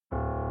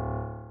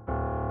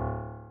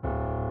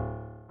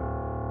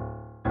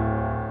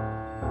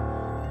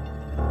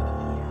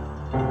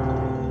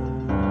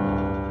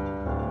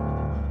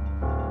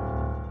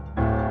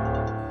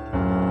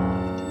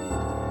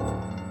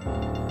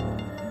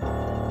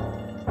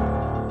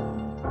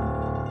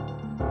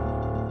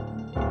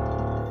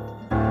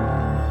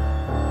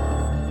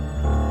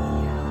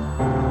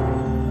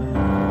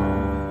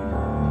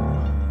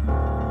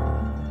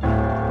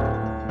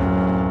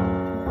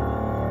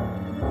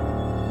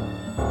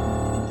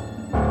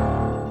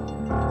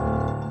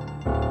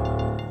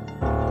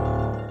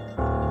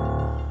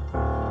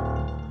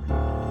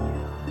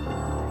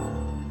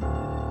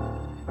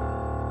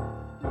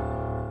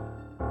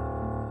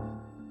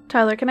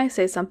Tyler, can I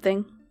say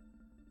something?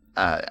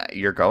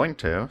 You're going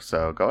to,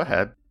 so go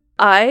ahead.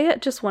 I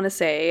just want to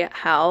say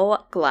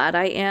how glad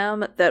I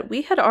am that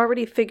we had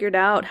already figured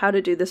out how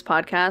to do this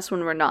podcast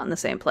when we're not in the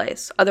same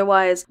place.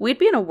 Otherwise, we'd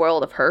be in a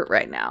world of hurt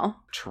right now.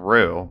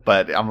 True,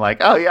 but I'm like,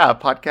 oh yeah,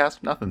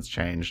 podcast, nothing's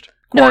changed.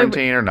 No,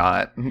 Quarantine or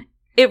not.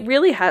 It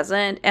really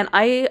hasn't, and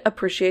I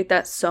appreciate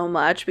that so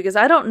much because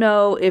I don't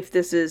know if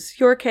this is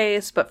your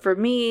case, but for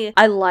me,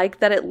 I like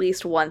that at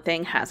least one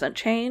thing hasn't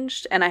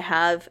changed, and I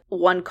have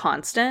one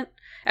constant.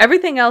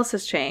 Everything else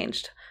has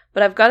changed,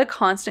 but I've got a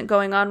constant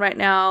going on right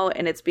now,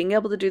 and it's being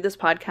able to do this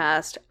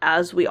podcast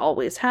as we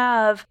always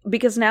have,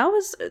 because now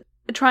is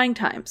trying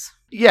times.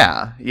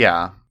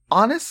 Yeah.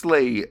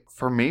 Honestly,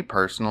 for me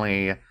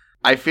personally,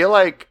 I feel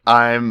like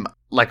I'm,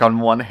 like, on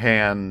one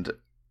hand,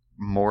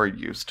 more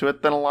used to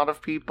it than a lot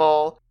of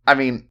people. I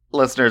mean,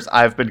 listeners,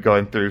 I've been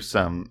going through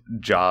some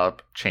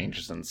job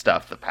changes and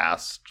stuff the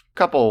past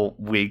couple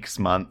weeks,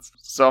 months.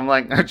 So I'm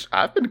like,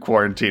 I've been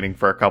quarantining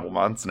for a couple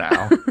months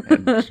now.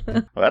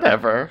 And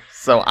whatever.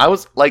 So I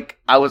was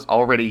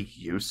already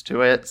used to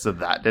it. So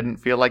that didn't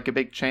feel like a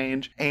big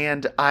change.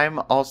 And I'm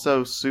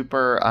also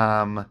super,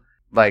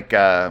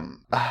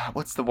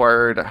 what's the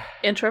word?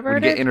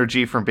 Introverted? When you get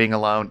energy from being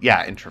alone.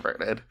 Yeah,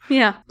 introverted.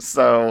 Yeah.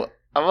 So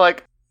I'm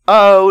like,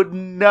 oh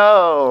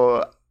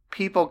no,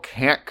 people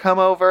can't come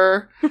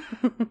over?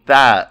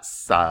 That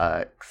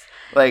sucks.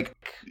 Like,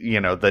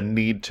 the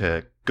need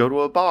to go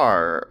to a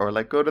bar or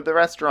like go to the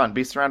restaurant,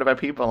 be surrounded by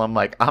people. I'm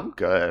like, I'm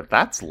good.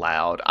 That's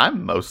loud.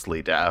 I'm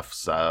mostly deaf,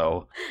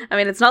 so. I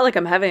mean, it's not like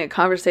I'm having a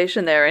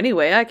conversation there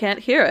anyway. I can't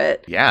hear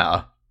it.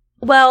 Yeah.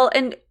 Well,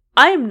 and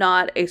I am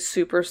not a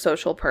super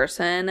social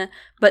person,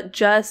 but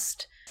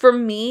just for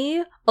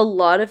me, a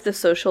lot of the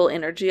social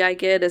energy I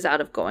get is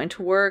out of going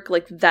to work.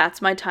 Like,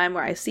 that's my time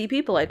where I see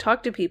people, I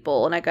talk to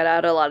people, and I got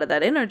out a lot of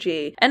that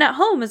energy. And at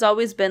home has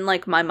always been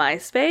like my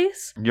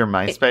MySpace. Your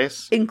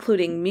MySpace?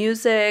 Including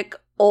music,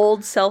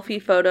 old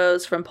selfie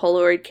photos from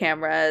Polaroid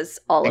cameras,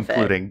 all of it.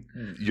 Including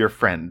your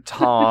friend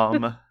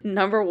Tom.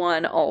 Number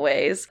one,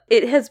 always.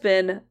 It has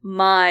been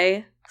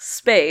my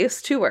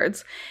space, 2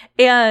 words.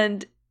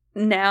 And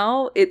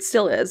now it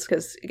still is,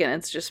 because again,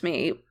 it's just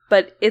me.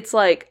 But it's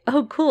like,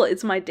 oh, cool.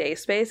 It's my day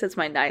space. It's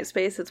my night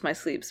space. It's my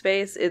sleep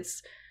space.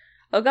 It's,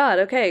 oh God,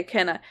 okay,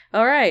 can I?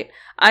 All right.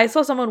 I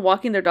saw someone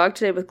walking their dog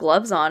today with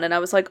gloves on, and I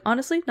was like,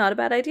 honestly, not a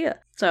bad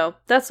idea. So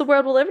that's the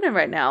world we're living in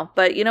right now.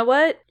 But you know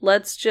what?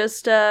 Let's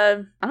just,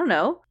 I don't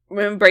know,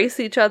 embrace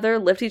each other,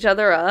 lift each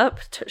other up,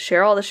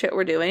 share all the shit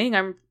we're doing.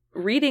 I'm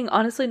reading,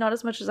 honestly, not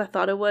as much as I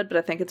thought I would, but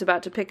I think it's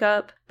about to pick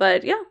up.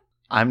 But yeah.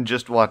 I'm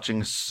just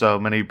watching so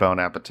many Bon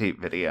Appetit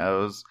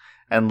videos,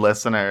 and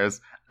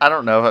listeners, I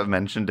don't know if I've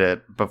mentioned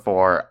it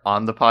before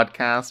on the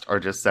podcast or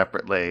just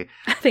separately.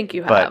 I think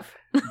you have.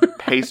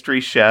 Pastry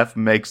chef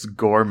makes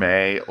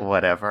gourmet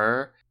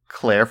whatever.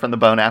 Claire from the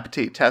Bon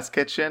Appetit Test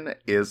Kitchen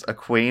is a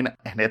queen,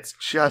 and it's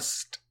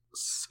just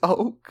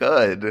so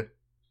good.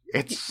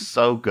 It's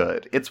so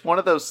good. It's one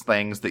of those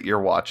things that you're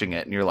watching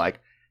it and you're like,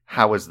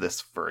 how is this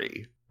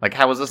free? Like,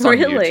 how is this on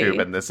YouTube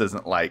and this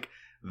isn't like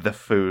the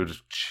Food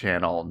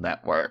Channel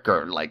network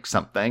or like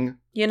something?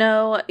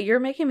 You're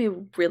making me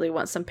really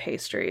want some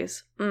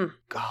pastries.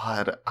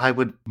 God, I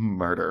would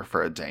murder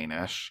for a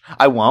Danish.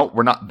 I won't.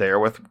 We're not there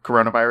with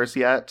coronavirus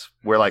yet.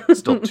 We're like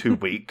still 2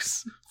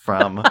 weeks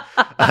from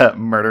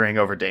murdering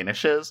over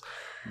Danishes.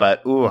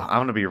 But, ooh, I'm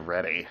going to be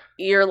ready.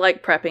 You're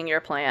like prepping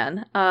your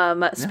plan.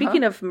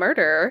 Speaking of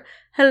murder,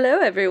 hello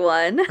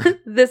everyone.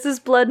 This is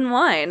Blood and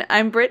Wine.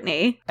 I'm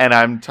Brittany. And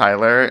I'm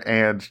Tyler.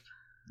 And,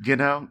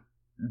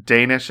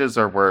 Danishes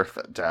are worth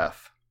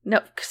death. No,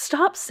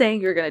 stop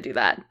saying you're going to do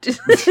that.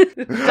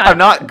 I'm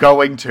not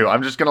going to.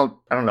 I'm just going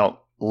to,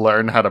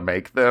 learn how to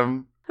make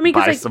them.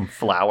 Buy some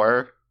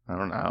flour. I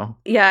don't know.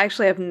 Yeah, I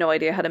actually have no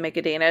idea how to make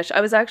a Danish.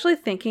 I was actually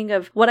thinking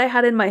of what I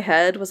had in my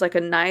head was like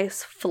a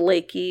nice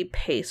flaky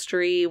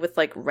pastry with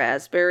like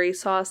raspberry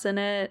sauce in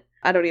it.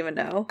 I don't even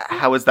know.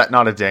 How is that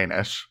not a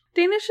Danish?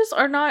 Danishes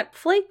are not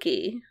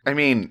flaky. I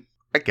mean,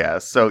 I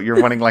guess. So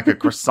you're wanting like a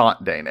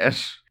croissant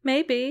Danish?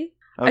 Maybe.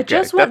 Okay, I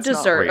just want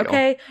dessert,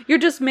 okay? You're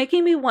just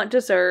making me want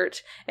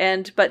dessert,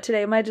 but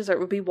today my dessert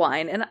would be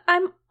wine, and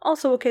I'm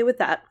also okay with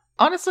that.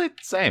 Honestly,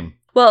 same.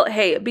 Well,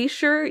 hey, be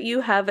sure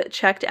you have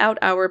checked out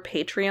our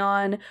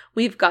Patreon.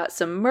 We've got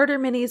some murder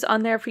minis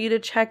on there for you to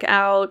check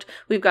out.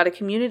 We've got a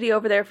community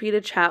over there for you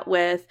to chat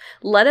with.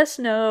 Let us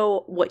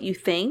know what you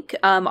think.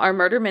 Our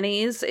murder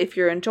minis, if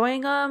you're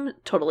enjoying them,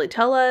 totally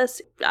tell us.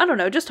 I don't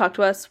know, just talk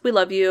to us. We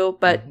love you,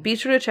 but be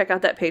sure to check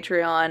out that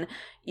Patreon.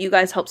 You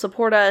guys help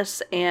support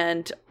us,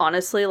 and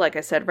honestly, like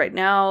I said right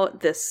now,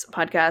 this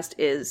podcast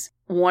is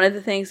one of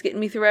the things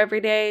getting me through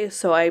every day,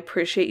 so I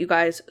appreciate you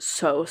guys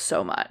so,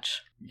 so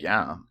much.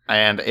 Yeah,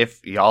 and if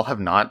y'all have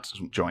not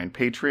joined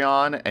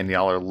Patreon and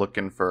y'all are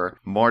looking for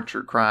more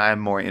true crime,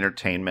 more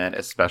entertainment,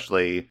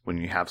 especially when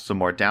you have some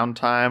more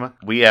downtime,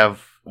 we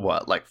have,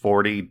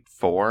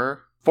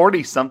 44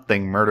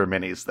 40-something murder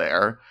minis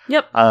there.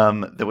 Yep.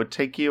 That would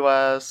take you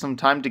some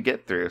time to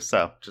get through.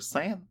 So, just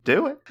saying,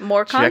 do it.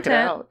 More content. Check it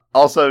out.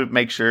 Also,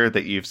 make sure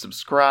that you've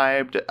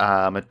subscribed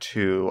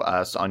to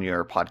us on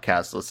your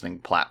podcast listening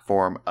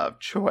platform of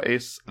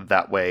choice.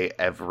 That way,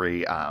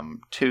 every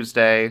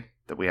Tuesday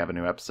that we have a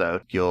new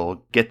episode,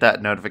 you'll get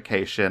that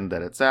notification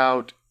that it's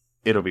out.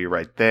 It'll be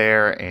right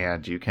there,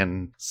 and you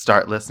can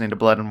start listening to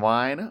Blood and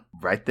Wine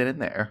right then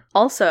and there.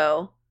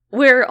 Also,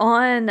 we're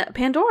on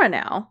Pandora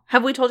now.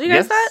 Have we told you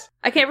guys that?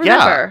 I can't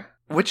remember.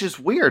 Yeah, which is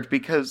weird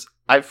because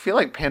I feel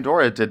like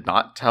Pandora did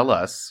not tell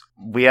us.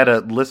 We had a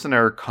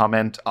listener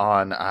comment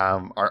on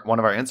one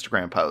of our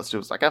Instagram posts. It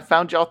was like, I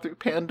found y'all through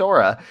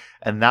Pandora.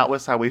 And that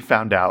was how we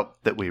found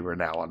out that we were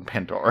now on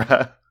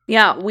Pandora.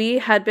 Yeah, we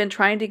had been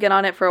trying to get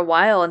on it for a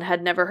while and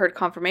had never heard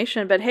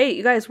confirmation. But hey,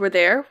 you guys, we're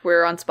there.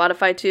 We're on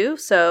Spotify too.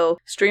 So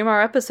stream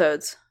our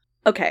episodes.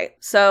 Okay,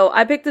 so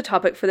I picked the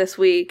topic for this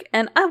week,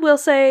 and I will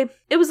say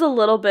it was a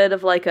little bit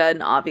of like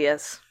an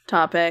obvious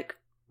topic.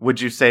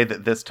 Would you say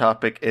that this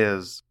topic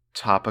is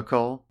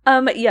topical?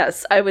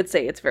 Yes, I would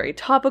say it's very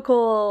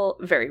topical,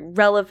 very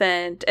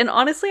relevant, and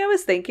honestly, I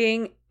was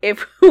thinking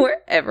if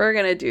we're ever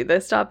going to do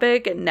this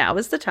topic, now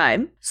is the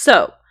time.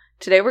 So,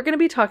 today we're going to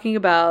be talking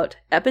about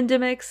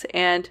epidemics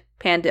and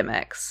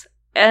pandemics.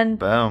 And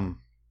boom.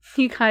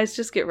 You guys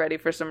just get ready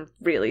for some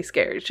really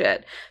scary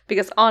shit.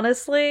 Because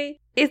honestly,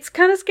 it's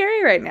kind of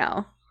scary right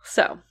now.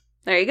 So,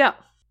 there you go.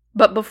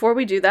 But before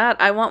we do that,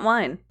 I want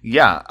wine.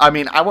 Yeah, I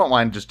mean, I want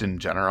wine just in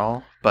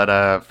general.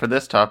 But for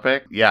this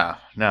topic, yeah,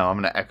 no, I'm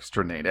going to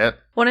extranate it.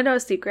 Want to know a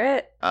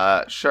secret?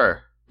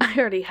 Sure. I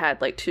already had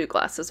like 2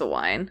 glasses of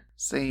wine.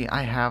 See,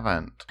 I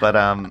haven't. But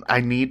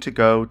I need to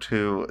go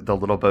to the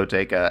little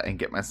bodega and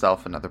get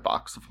myself another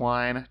box of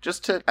wine.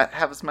 Just to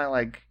have as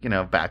my,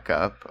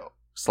 backup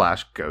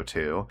 /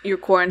 go-to. Your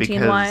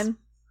quarantine wine?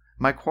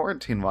 My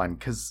quarantine wine,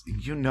 because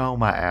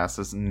my ass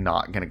is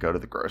not going to go to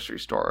the grocery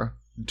store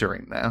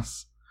during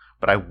this.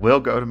 But I will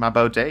go to my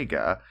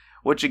bodega,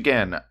 which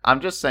again,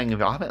 I'm just saying if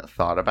y'all haven't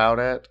thought about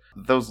it,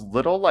 those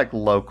little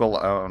local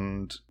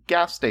owned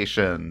gas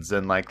stations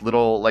and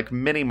little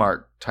mini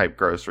mart type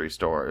grocery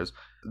stores,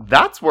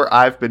 that's where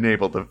I've been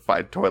able to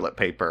find toilet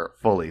paper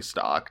fully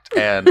stocked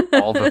and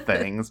all the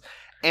things.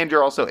 And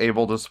you're also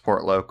able to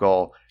support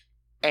local.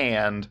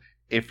 And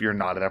if you're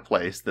not in a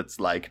place that's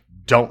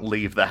don't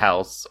leave the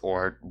house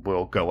or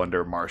will go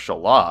under martial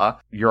law,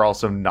 you're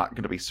also not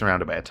going to be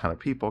surrounded by a ton of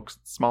people because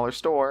it's a smaller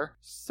store.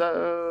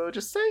 So,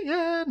 just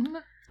saying.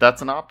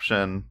 That's an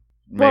option.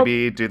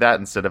 Maybe do that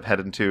instead of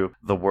heading to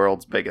the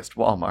world's biggest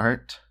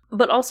Walmart.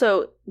 But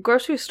also,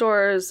 grocery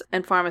stores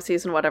and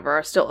pharmacies and whatever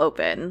are still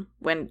open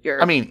when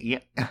you're... I mean,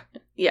 yeah.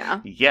 Yeah.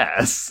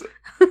 Yes.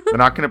 They're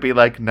not going to be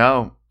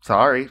no,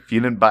 sorry, if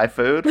you didn't buy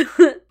food,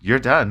 you're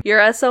done.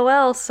 You're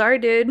SOL. Sorry,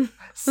 dude.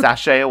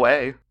 Sashay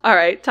away. All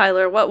right,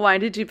 Tyler, what wine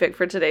did you pick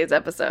for today's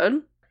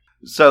episode?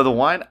 So the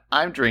wine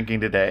I'm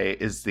drinking today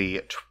is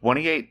the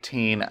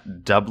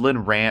 2018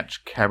 Dublin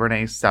Ranch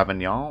Cabernet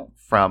Sauvignon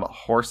from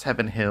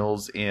Horseheaven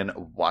Hills in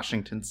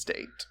Washington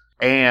State.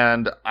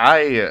 And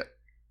I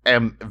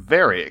am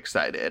very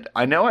excited.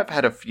 I know I've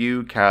had a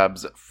few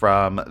cabs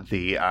from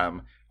the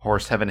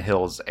Horseheaven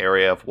Hills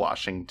area of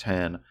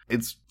Washington.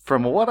 It's,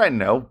 from what I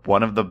know,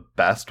 one of the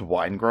best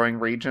wine growing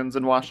regions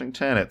in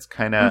Washington. It's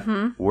kind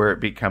of where it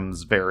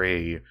becomes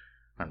very,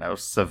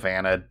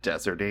 savanna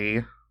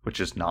deserty, which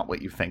is not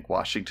what you think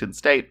Washington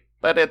State,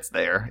 but it's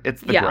there.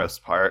 It's the gross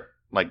part.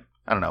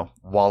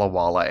 Walla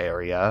Walla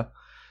area.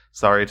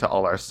 Sorry to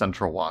all our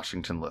Central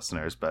Washington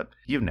listeners, but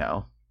you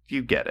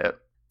get it.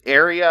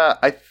 Area,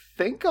 I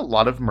think a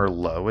lot of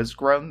Merlot is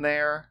grown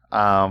there,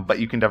 but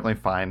you can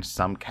definitely find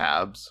some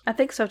cabs. I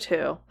think so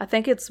too. I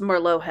think it's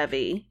Merlot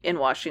heavy in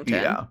Washington.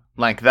 Yeah,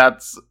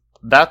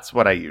 that's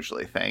what I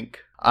usually think.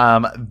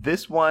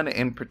 This one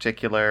in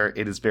particular,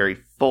 it is very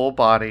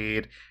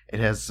full-bodied. It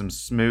has some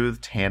smooth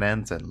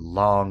tannins and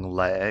long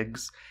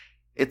legs.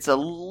 It's a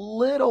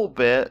little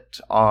bit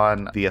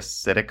on the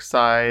acidic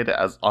side,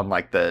 as on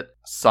the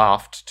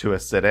soft to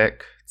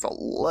acidic. It's a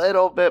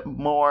little bit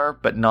more,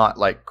 but not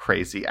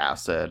crazy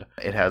acid.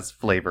 It has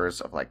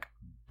flavors of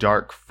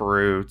dark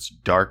fruits,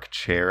 dark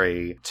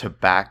cherry,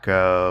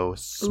 tobacco,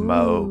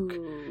 smoke.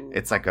 Ooh.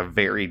 It's a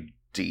very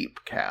deep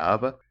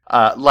cab.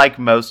 Like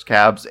most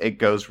cabs, it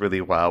goes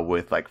really well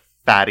with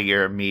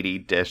fattier, meaty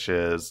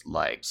dishes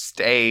like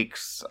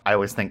steaks. I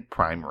always think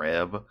prime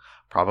rib,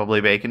 probably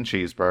bacon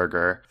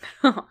cheeseburger.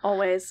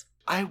 Always.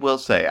 I will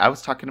say, I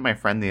was talking to my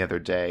friend the other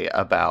day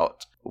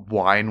about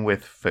wine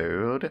with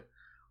food.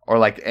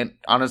 Or and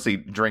honestly,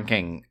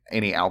 drinking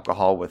any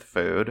alcohol with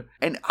food.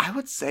 And I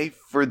would say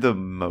for the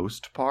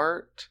most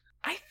part,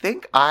 I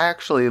think I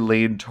actually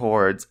lean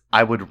towards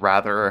I would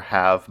rather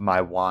have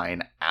my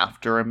wine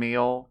after a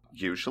meal,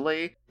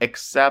 usually,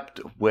 except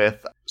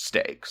with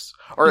steaks.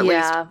 Or at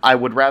least I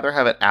would rather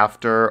have it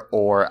after,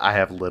 or I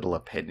have little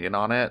opinion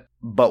on it.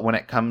 But when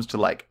it comes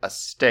to a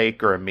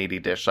steak or a meaty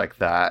dish like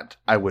that,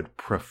 I would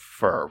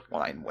prefer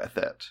wine with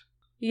it.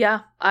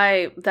 Yeah,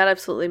 that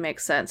absolutely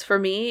makes sense. For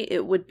me,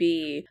 it would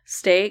be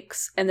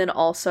steaks and then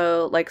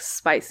also like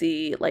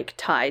spicy like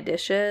Thai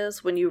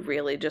dishes when you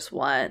really just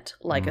want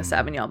like a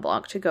Sauvignon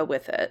Blanc to go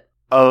with it.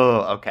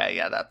 Oh, okay.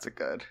 Yeah, that's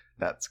good.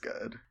 That's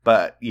good.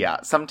 But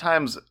yeah,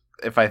 sometimes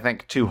if I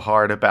think too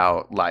hard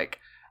about like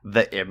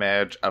the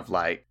image of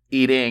like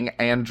eating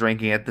and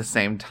drinking at the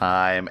same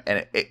time,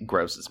 and it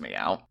grosses me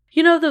out.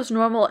 You know those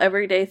normal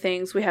everyday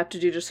things we have to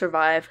do to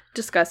survive?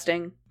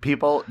 Disgusting.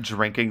 People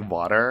drinking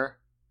water,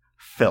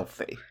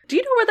 filthy. Do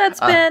you know where that's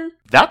been?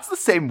 That's the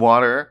same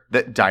water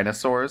that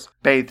dinosaurs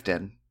bathed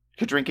in.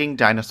 You're drinking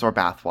dinosaur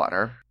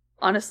bathwater.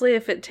 Honestly,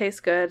 if it tastes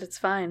good, it's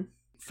fine.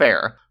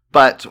 Fair.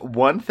 But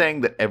one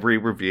thing that every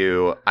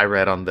review I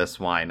read on this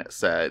wine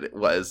said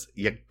was,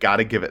 you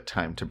gotta give it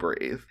time to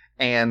breathe.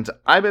 And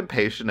I'm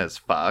impatient as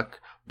fuck,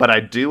 but I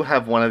do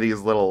have one of these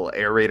little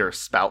aerator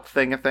spout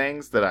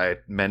things that I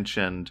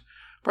mentioned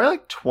probably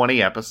like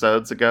 20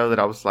 episodes ago that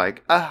I was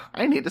like,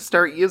 I need to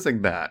start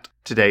using that.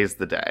 Today's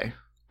the day.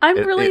 I'm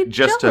really It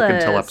just jealous. took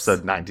until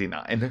episode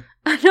 99.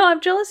 No,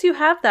 I'm jealous you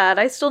have that.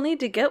 I still need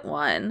to get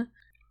one.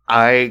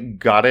 I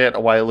got it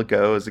a while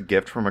ago as a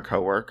gift from a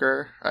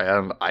coworker,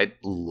 and I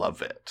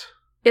love it.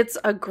 It's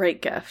a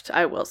great gift,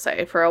 I will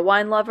say. For a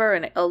wine lover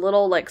and a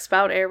little like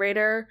spout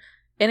aerator,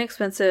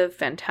 inexpensive,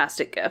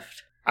 fantastic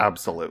gift.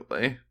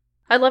 Absolutely.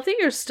 I love that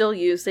you're still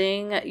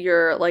using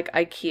your like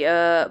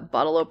IKEA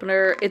bottle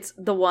opener. It's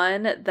the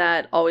one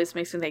that always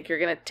makes me think you're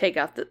gonna take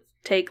off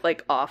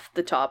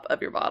the top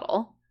of your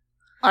bottle.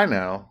 I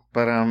know,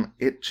 but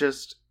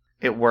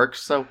it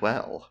works so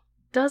well.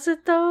 Does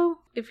it though?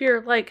 If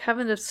you're like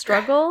having to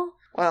struggle?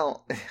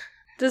 Well,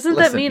 doesn't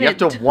listen, that mean you have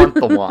to want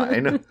the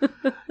wine?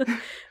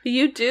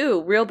 You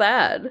do, real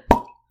bad.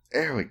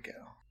 There we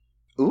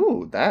go.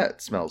 Ooh,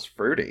 that smells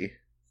fruity.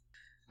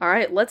 All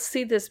right, let's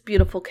see this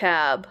beautiful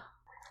cab.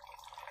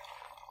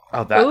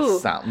 Oh, that Ooh.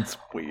 sounds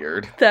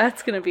weird.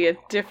 That's going to be a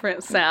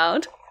different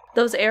sound.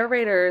 Those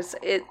aerators,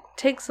 it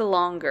takes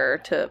longer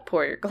to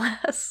pour your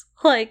glass.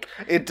 Like,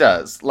 it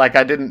does. Like,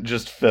 I didn't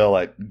just fill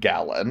a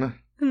gallon.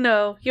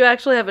 No, you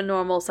actually have a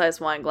normal size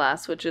wine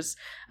glass, which is,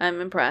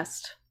 I'm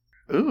impressed.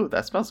 Ooh,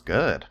 that smells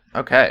good.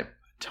 Okay,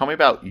 tell me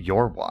about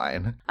your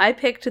wine. I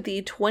picked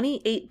the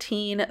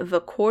 2018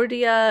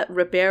 Vicordia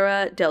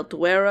Ribera del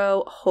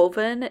Duero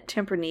Joven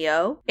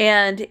Tempranillo,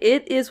 and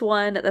it is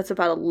one that's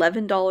about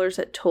 $11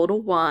 at Total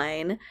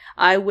Wine.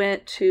 I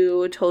went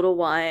to Total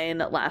Wine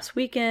last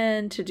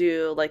weekend to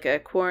do like a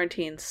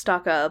quarantine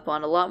stock up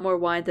on a lot more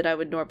wine than I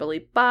would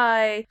normally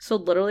buy. So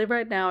literally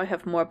right now I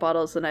have more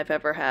bottles than I've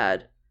ever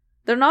had.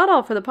 They're not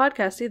all for the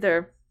podcast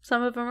either.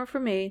 Some of them are for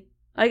me.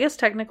 I guess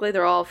technically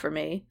they're all for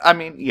me. I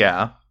mean,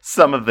 yeah.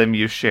 Some of them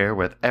you share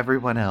with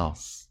everyone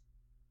else.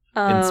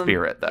 In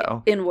spirit,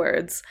 though. In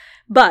words.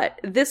 But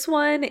this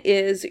one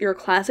is your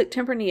classic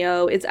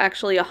Tempranillo. It's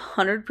actually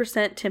 100%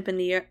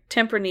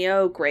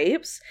 Tempranillo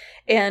grapes.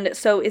 And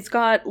so it's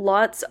got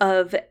lots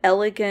of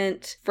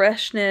elegant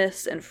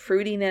freshness and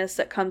fruitiness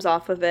that comes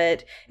off of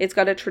it. It's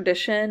got a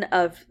tradition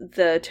of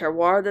the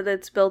terroir that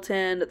it's built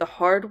in, the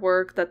hard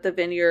work that the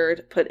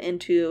vineyard put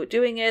into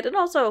doing it, and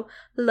also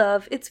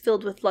love. It's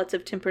filled with lots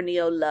of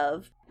Tempranillo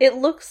love. It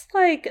looks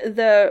like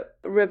the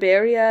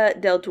Ribera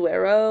del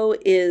Duero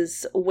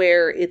is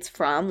where it's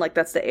from, like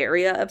that's the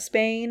area of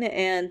Spain,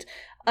 and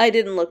I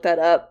didn't look that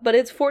up, but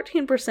it's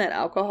 14%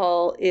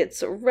 alcohol.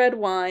 It's red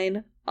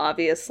wine,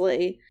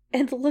 obviously.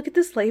 And look at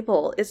this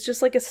label. It's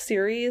just like a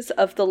series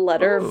of the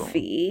letter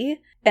V,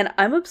 and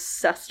I'm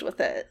obsessed with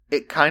it.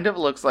 It kind of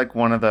looks like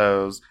one of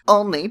those,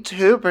 only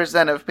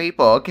 2% of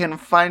people can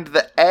find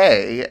the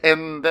A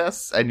in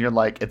this, and you're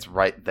like, it's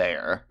right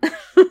there.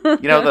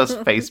 You know those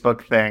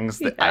Facebook things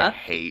that I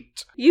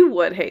hate? You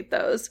would hate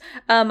those.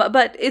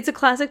 But it's a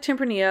classic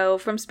Tempranillo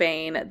from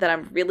Spain that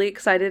I'm really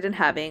excited in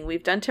having.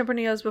 We've done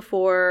Tempranillos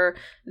before.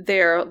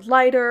 They're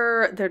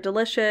lighter, they're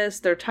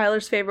delicious, they're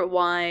Tyler's favorite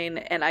wine,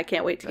 and I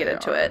can't wait to get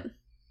into it.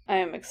 I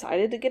am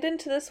excited to get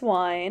into this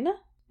wine,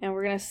 and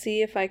we're going to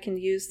see if I can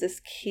use this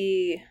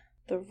key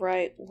the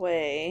right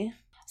way.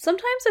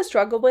 Sometimes I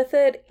struggle with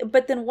it,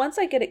 but then once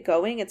I get it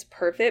going, it's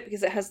perfect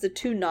because it has the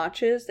 2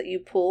 notches that you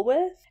pull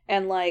with,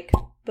 and like,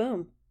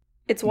 boom.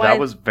 It's why that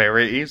was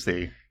very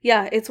easy.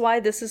 Yeah, it's why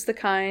this is the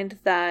kind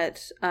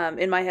that,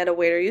 in my head, a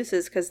waiter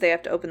uses, because they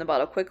have to open the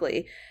bottle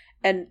quickly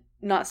and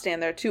not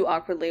stand there too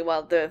awkwardly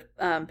while the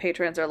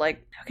patrons are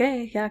like,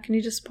 okay, yeah, can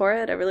you just pour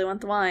it? I really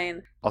want the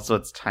wine. Also,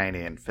 it's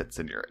tiny and fits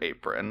in your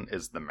apron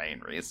is the main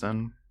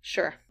reason.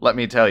 Sure. Let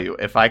me tell you,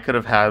 if I could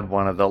have had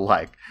one of the,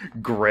 like,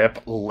 grip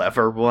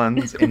lever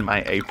ones in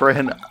my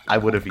apron, I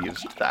would have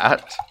used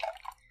that.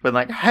 Been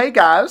like, hey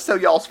guys, so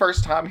y'all's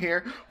first time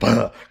here?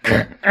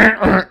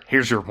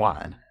 Here's your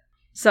wine.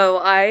 So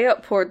I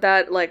poured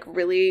that, like,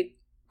 really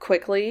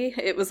quickly.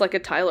 It was like a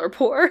Tyler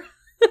pour.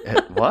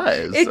 It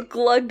was. It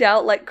glugged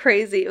out like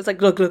crazy. It was like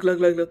glug, glug, glug,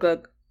 glug, glug,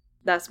 glug.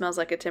 That smells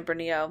like a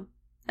Tempranillo,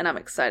 and I'm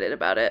excited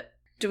about it.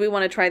 Do we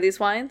want to try these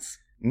wines?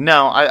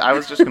 No, I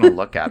was just going to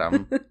look at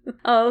them.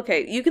 Oh,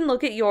 okay. You can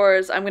look at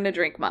yours. I'm going to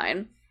drink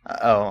mine.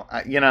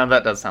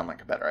 That does sound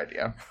like a better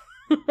idea.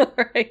 All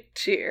right,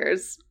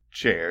 cheers.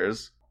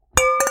 Cheers.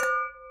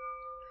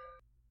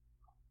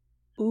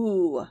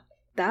 Ooh,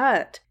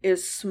 that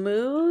is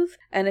smooth,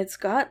 and it's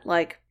got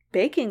like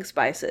baking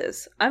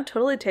spices. I'm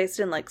totally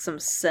tasting like some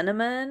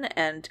cinnamon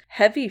and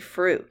heavy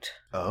fruit.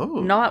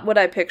 Oh. Not what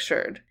I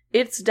pictured.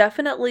 It's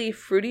definitely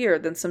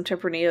fruitier than some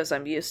Tempranillos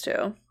I'm used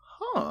to.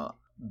 Huh.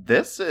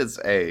 This is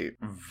a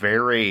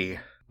very,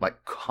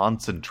 like,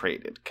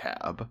 concentrated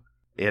cab.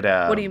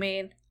 What do you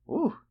mean?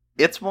 Ooh.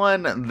 It's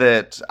one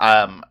that,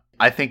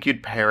 I think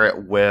you'd pair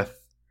it with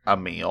a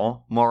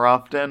meal more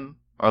often.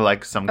 Or,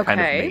 like, some kind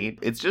of meat.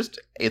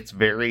 It's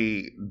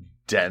very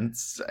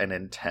dense and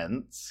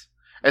intense.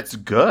 It's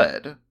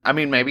good. I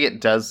mean, maybe it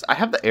does. I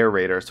have the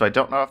aerator, so I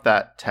don't know if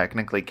that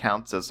technically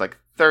counts as, like,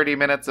 30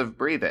 minutes of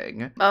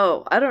breathing.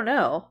 Oh, I don't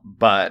know.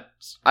 But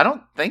I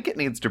don't think it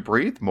needs to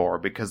breathe more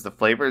because the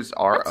flavors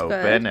are That's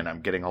open good. and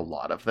I'm getting a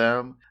lot of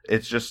them.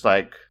 It's just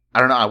like, I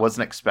don't know, I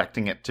wasn't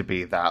expecting it to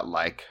be that,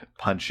 like,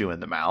 punch you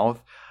in the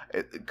mouth.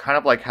 Kind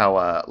of like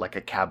how, like,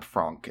 a Cab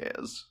Franc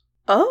is.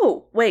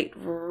 Oh, wait,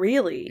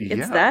 really?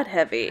 It's Yeah. that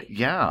heavy?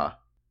 Yeah.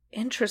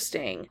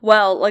 Interesting.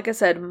 Well, like I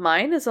said,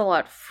 mine is a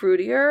lot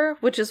fruitier,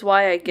 which is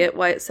why I get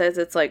why it says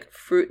it's like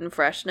fruit and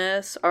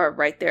freshness are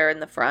right there in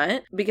the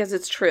front, because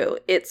it's true.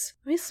 Let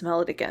me smell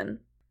it again.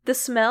 The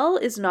smell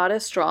is not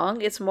as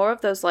strong. It's more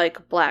of those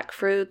like black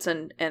fruits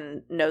and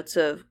notes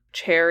of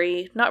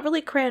cherry. Not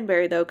really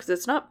cranberry though, because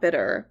it's not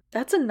bitter.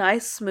 That's a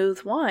nice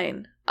smooth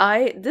wine.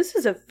 This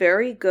is a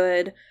very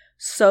good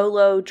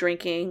solo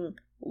drinking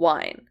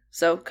wine.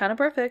 So kind of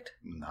perfect.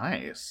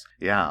 Nice.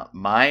 Yeah.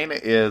 Mine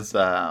is,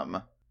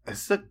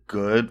 this is a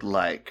good,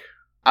 like,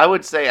 I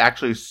would say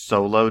actually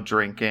solo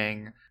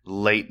drinking,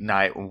 late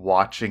night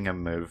watching a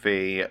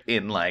movie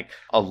in, like,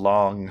 a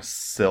long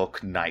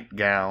silk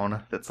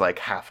nightgown that's, like,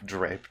 half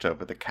draped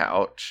over the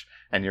couch,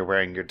 and you're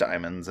wearing your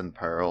diamonds and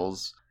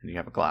pearls, and you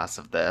have a glass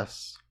of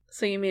this.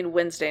 So you mean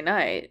Wednesday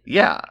night?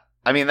 Yeah.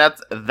 I mean,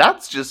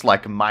 that's just,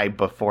 like, my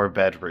before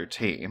bed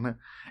routine,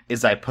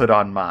 is I put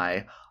on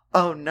my,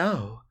 oh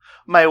no,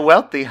 my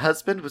wealthy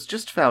husband was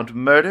just found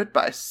murdered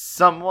by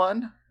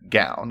someone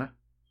gown.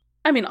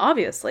 I mean,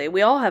 obviously,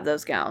 we all have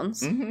those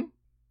gowns. Mm-hmm.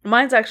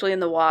 Mine's actually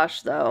in the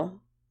wash, though.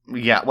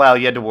 Yeah, well,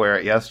 you had to wear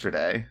it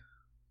yesterday.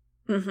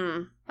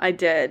 Mm-hmm. I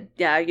did.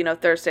 Yeah,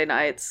 Thursday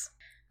nights.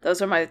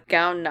 Those are my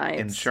gown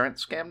nights.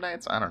 Insurance scam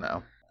nights? I don't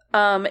know.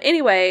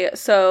 Anyway,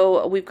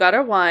 so we've got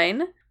our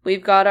wine.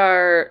 We've got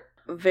our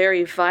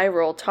very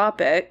viral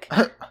topic.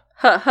 No,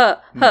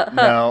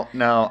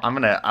 I'm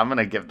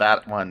gonna give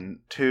that one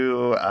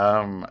 2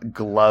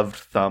 gloved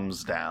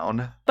thumbs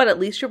down. But at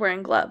least you're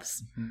wearing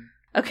gloves. Mm-hmm.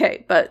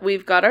 Okay, but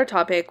we've got our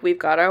topic, we've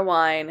got our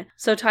wine.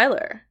 So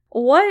Tyler,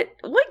 what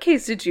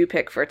case did you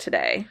pick for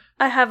today?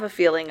 I have a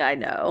feeling I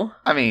know.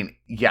 I mean,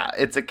 yeah,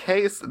 it's a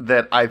case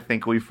that I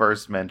think we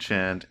first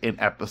mentioned in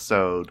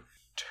episode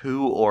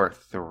 2 or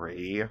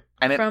 3,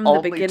 and From it the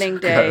only beginning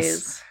took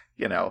days.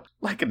 us,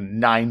 like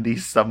 90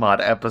 some odd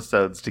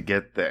episodes to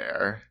get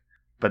there.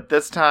 But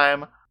this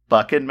time,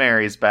 Buck and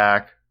Mary's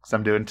back, because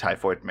I'm doing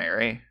Typhoid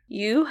Mary.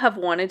 You have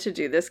wanted to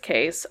do this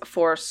case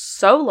for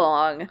so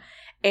long.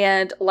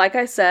 And like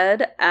I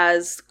said,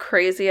 as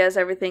crazy as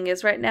everything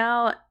is right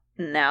now,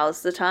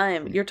 now's the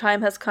time. Your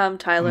time has come,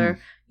 Tyler.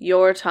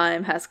 Your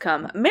time has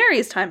come.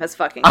 Mary's time has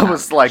fucking come. I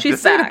was like,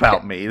 She's this ain't back.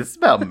 about me. This is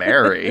about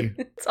Mary.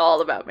 It's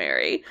all about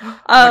Mary. Oh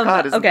my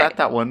god, isn't okay.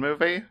 that one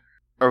movie?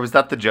 Or was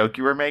that the joke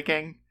you were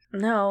making?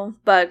 No,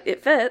 but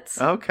it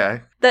fits.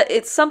 Okay. That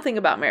it's something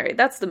about Mary.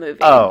 That's the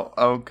movie. Oh,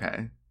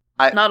 okay.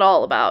 Not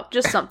all about,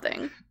 just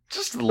something.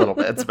 Just a little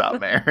bit. It's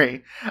about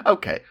Mary.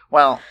 Okay.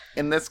 Well,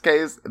 in this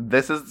case,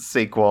 this is the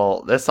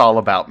sequel. This all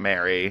about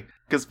Mary,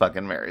 because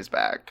fucking Mary's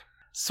back.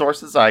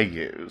 Sources I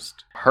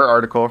used. Her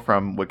article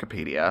from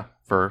Wikipedia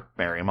for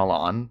Mary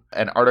Milan.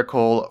 An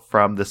article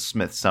from the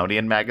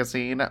Smithsonian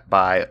Magazine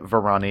by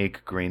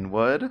Veronique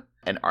Greenwood.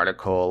 An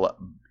article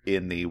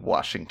in the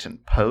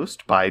Washington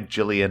Post by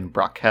Gillian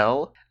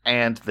Brockel.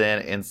 And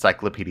then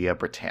Encyclopedia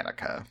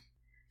Britannica.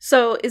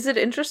 So, is it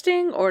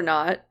interesting or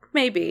not?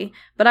 Maybe,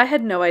 but I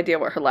had no idea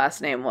what her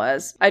last name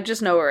was. I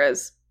just know her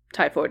as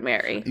Typhoid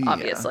Mary,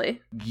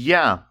 obviously.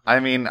 Yeah, I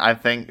mean, I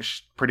think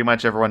pretty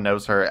much everyone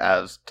knows her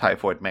as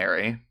Typhoid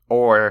Mary,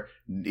 or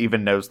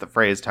even knows the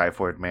phrase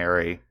Typhoid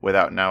Mary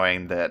without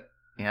knowing that,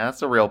 yeah,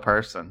 that's a real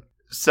person.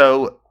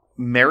 So,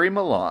 Mary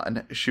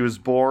Milan, she was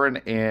born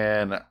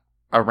in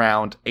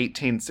around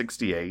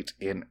 1868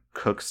 in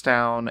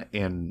Cookstown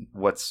in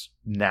what's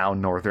now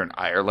Northern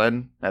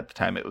Ireland. At the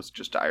time, it was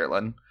just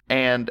Ireland.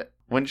 And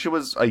when she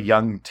was a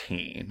young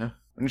teen,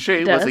 when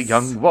she was a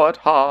young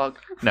warthog.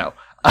 No.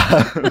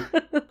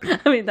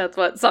 I mean, that's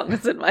what song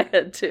is in my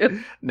head,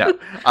 too. No.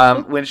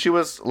 When she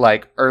was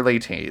like early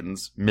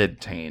teens,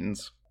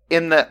 mid-teens,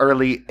 in the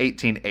early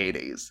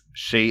 1880s,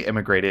 she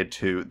immigrated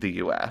to the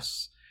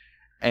U.S.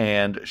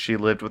 And she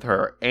lived with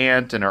her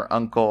aunt and her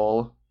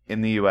uncle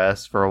in the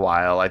U.S. for a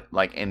while,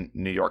 like in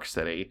New York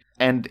City.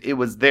 And it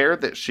was there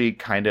that she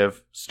kind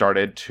of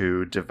started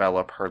to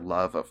develop her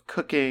love of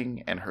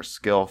cooking and her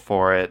skill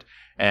for it,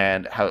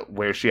 and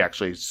where she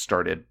actually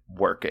started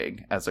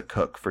working as a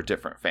cook for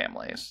different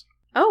families.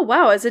 Oh,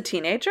 wow. As a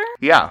teenager?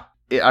 Yeah.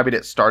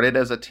 It started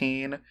as a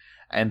teen,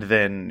 and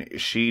then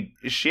she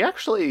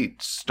actually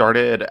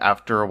started,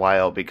 after a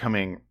while,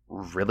 becoming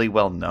really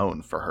well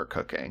known for her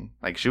cooking.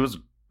 Like, she was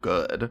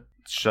good.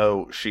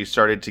 So she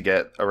started to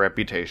get a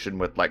reputation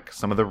with, like,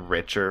 some of the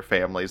richer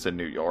families in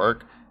New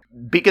York.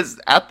 Because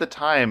at the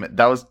time,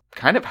 that was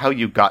kind of how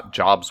you got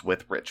jobs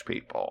with rich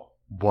people.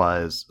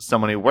 Was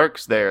someone who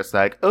works there. It's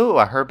like, oh,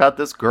 I heard about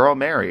this girl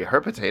Mary.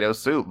 Her potato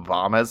soup,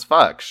 bomb as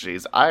fuck.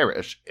 She's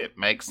Irish. It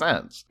makes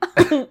sense.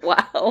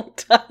 Wow,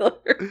 Tyler.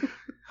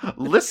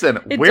 Listen,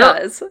 It we're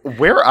does.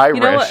 Irish.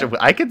 You know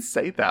what? I can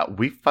say that.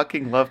 We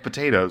fucking love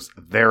potatoes.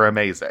 They're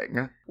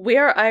amazing. We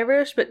are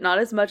Irish, but not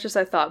as much as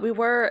I thought we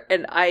were.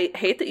 And I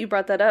hate that you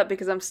brought that up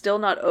because I'm still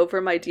not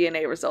over my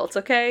DNA results,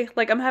 okay?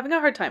 Like, I'm having a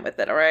hard time with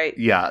it, all right?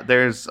 Yeah,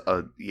 there's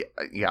a...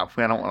 Yeah,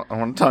 I don't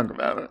want to talk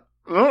about it.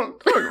 I don't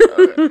talk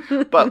about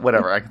it. But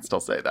whatever, I can still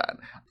say that.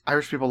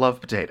 Irish people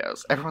love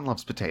potatoes. Everyone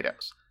loves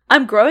potatoes.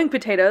 I'm growing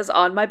potatoes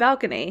on my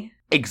balcony.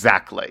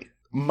 Exactly.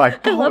 My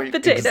point. I love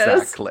potatoes.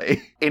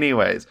 Exactly.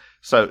 Anyways,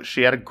 so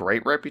she had a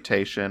great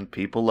reputation.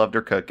 People loved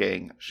her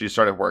cooking. She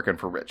started working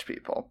for rich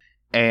people.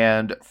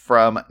 And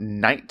from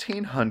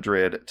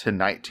 1900 to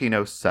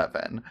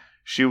 1907,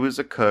 she was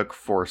a cook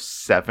for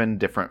 7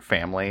 different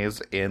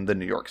families in the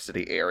New York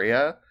City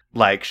area.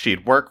 Like,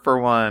 she'd work for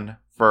one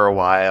for a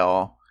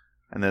while,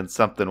 and then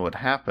something would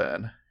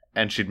happen,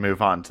 and she'd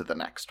move on to the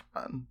next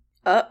one.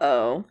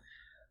 Uh-oh.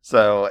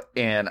 So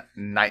in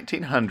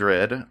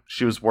 1900,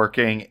 she was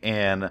working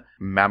in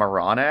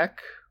Mamaroneck,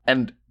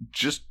 and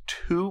just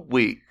 2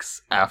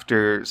 weeks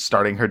after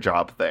starting her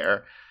job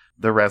there,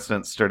 the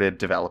residents started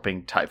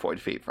developing typhoid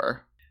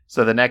fever.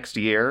 So the next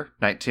year,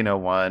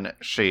 1901,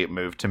 she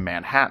moved to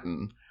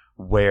Manhattan,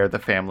 where the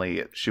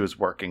family she was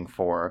working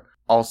for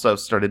also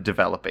started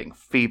developing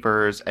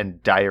fevers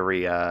and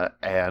diarrhea,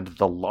 and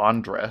the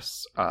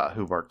laundress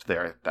who worked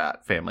there at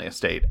that family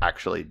estate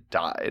actually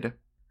died.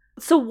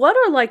 So what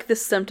are, like, the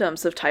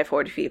symptoms of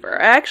typhoid fever?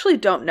 I actually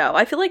don't know.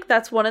 I feel like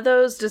that's one of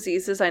those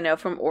diseases I know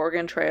from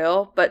Oregon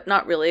Trail, but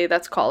not really.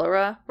 That's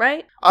cholera,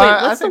 right? Wait,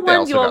 I think they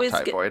also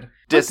got typhoid. get?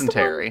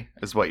 Dysentery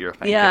is what you're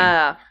thinking.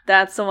 Yeah,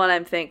 that's the one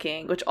I'm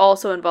thinking, which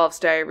also involves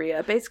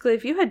diarrhea. Basically,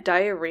 if you had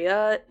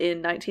diarrhea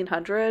in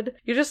 1900,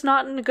 you're just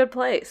not in a good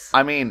place.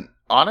 I mean,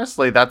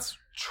 honestly, that's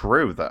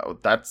true, though.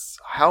 That's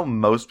how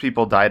most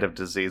people died of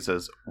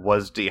diseases,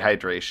 was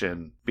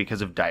dehydration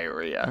because of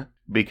diarrhea.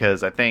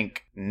 Because I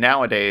think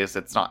nowadays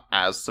it's not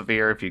as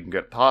severe if you can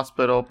go to the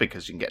hospital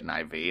because you can get an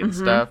IV and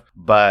stuff.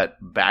 But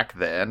back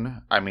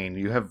then, I mean,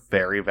 you have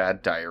very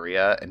bad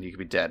diarrhea and you could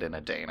be dead in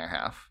a day and a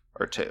half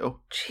or 2.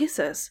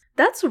 Jesus,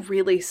 that's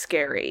really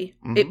scary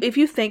if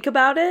you think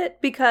about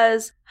it,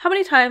 because how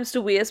many times do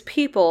we as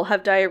people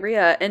have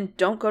diarrhea and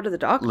don't go to the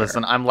doctor?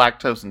 Listen, I'm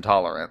lactose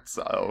intolerant,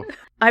 so...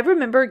 I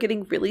remember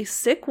getting really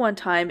sick one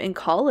time in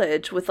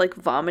college with, like,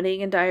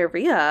 vomiting and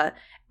diarrhea,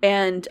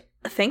 and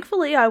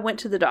thankfully I went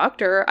to the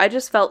doctor. I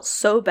just felt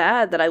so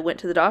bad that I went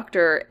to the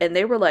doctor, and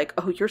they were like,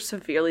 oh, you're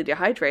severely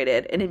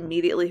dehydrated, and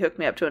immediately hooked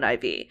me up to an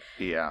IV.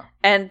 Yeah.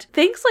 And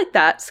things like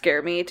that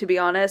scare me, to be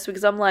honest,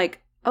 because I'm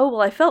like, oh,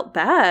 well, I felt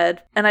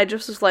bad, and I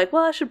just was like,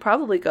 well, I should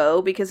probably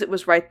go because it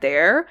was right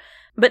there.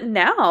 But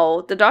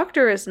now the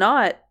doctor is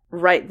not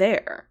right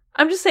there.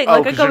 I'm just saying,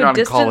 like, I go you're not in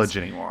distance. in college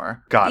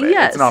anymore. Got it.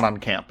 Yes. It's not on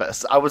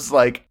campus. I was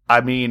like, I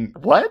mean,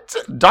 what?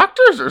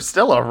 Doctors are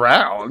still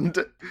around.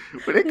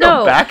 We didn't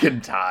go back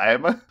in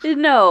time.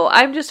 No,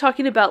 I'm just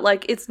talking about,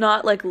 like, it's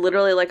not, like,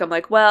 literally, like, I'm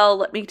like, well,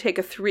 let me take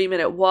a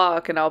 3-minute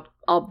walk and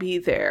I'll be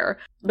there.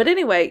 But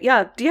anyway,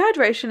 yeah,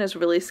 dehydration is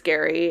really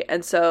scary.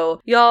 And so,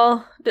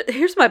 y'all,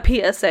 here's my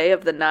PSA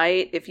of the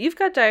night. If you've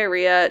got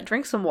diarrhea,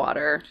 drink some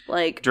water.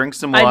 Like, drink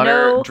some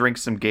water, drink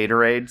some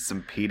Gatorade,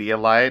 some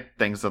Pedialyte,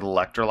 things with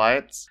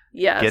electrolytes.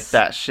 Yes. Get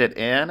that shit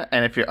in.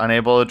 And if you're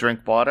unable to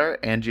drink water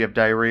and you have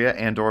diarrhea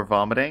and or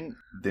vomiting,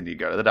 then you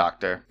go to the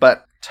doctor.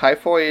 But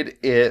typhoid,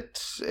 it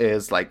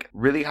is like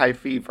really high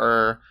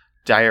fever,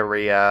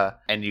 diarrhea,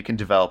 and you can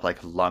develop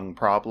like lung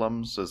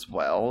problems as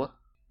well.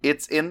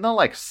 It's in the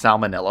like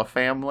Salmonella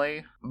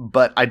family,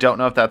 but I don't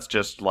know if that's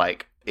just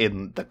like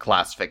in the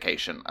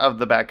classification of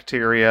the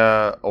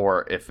bacteria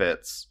or if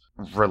it's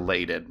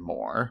related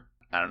more.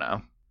 I don't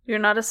know. You're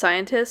not a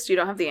scientist? You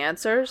don't have the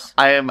answers?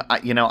 I'm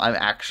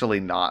actually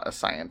not a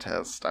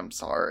scientist. I'm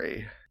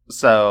sorry.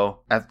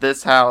 So, at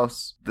this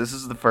house, this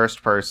is the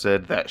first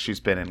person that she's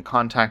been in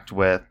contact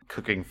with,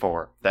 cooking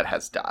for, that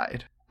has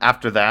died.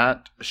 After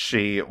that,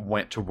 she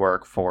went to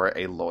work for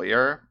a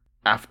lawyer.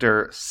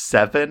 After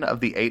 7 of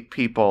the 8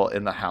 people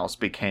in the house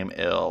became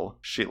ill,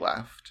 she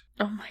left.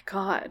 Oh my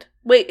god.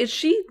 Wait, is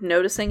she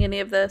noticing any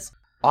of this?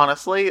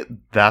 Honestly,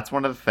 that's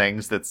one of the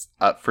things that's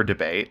up for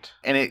debate.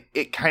 And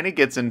it kind of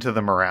gets into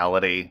the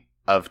morality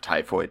of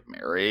Typhoid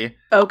Mary.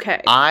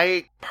 Okay.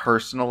 I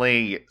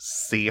personally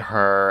see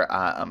her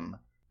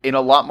in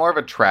a lot more of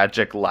a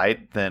tragic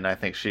light than I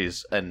think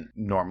she's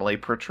normally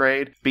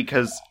portrayed.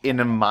 Because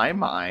in my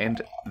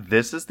mind,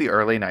 this is the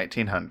early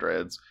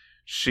 1900s.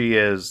 She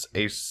is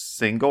a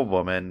single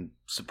woman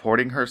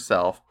supporting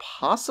herself,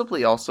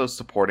 possibly also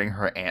supporting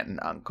her aunt and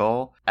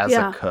uncle as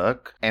a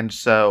cook. And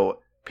so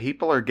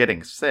people are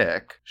getting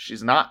sick.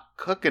 She's not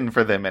cooking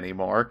for them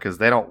anymore because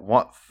they don't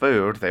want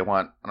food. They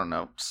want, I don't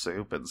know,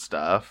 soup and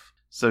stuff.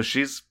 So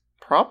she's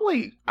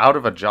probably out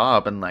of a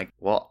job and like,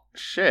 well,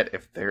 shit,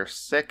 if they're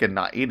sick and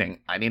not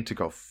eating, I need to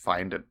go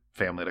find a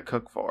family to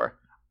cook for.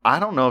 I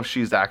don't know if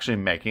she's actually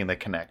making the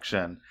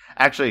connection.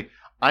 Actually,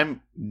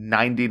 I'm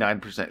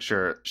 99%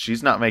 sure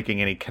she's not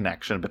making any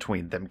connection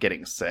between them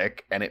getting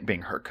sick and it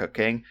being her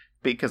cooking.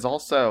 Because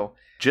also,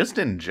 just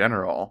in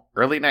general,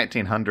 early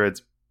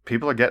 1900s,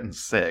 people are getting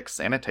sick.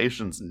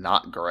 Sanitation's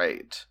not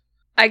great.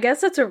 I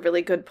guess that's a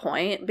really good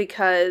point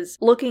because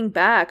looking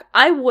back,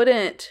 I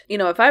wouldn't,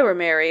 if I were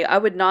Mary, I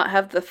would not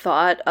have the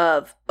thought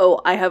of, oh,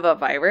 I have a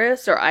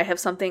virus or I have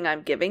something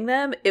I'm giving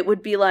them. It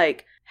would be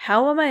like,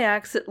 how am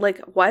I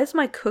why is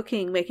my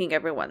cooking making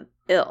everyone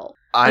ill?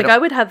 I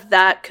would have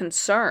that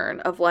concern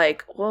of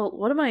like, well,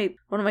 what am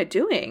I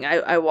doing?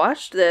 I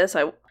watched this.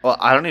 Well,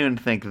 I don't even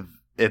think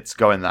it's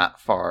going that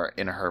far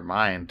in her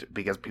mind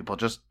because people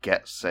just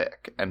get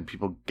sick and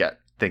people get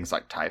things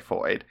like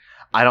typhoid.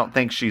 I don't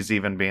think she's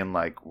even being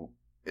like,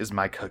 is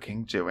my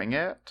cooking doing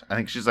it? I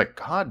think she's like,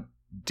 God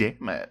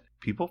damn it.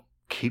 People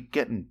keep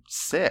getting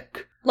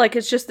sick. Like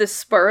it's just this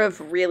spur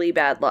of really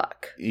bad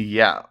luck.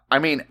 Yeah. I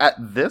mean, at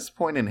this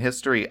point in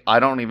history, I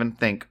don't even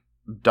think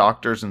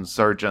doctors and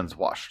surgeons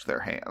washed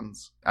their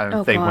hands.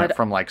 They went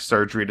from like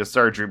surgery to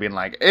surgery being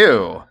like,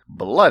 ew,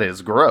 blood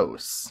is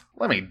gross.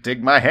 Let me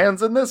dig my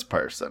hands in this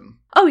person.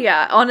 Oh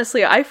yeah,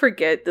 honestly, I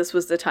forget this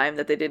was the time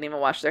that they didn't even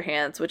wash their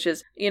hands, which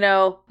is,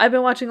 I've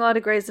been watching a lot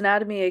of Grey's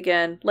Anatomy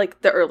again,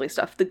 like the early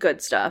stuff, the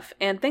good stuff,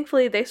 and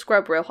thankfully they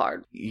scrub real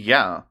hard.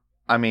 Yeah,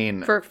 I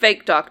mean... For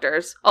fake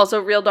doctors. Also,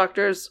 real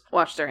doctors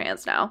wash their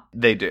hands now.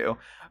 They do.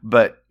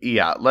 But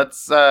yeah,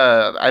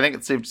 I think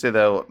it's safe to say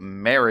though,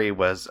 Mary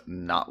was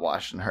not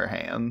washing her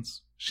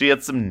hands. She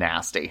had some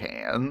nasty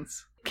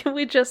hands. Can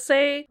we just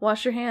say,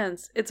 wash your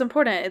hands? It's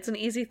important. It's an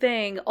easy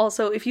thing.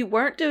 Also, if you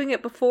weren't doing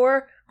it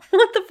before,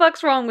 what the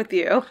fuck's wrong with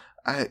you?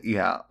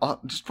 Yeah,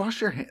 just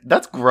wash your hands.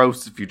 That's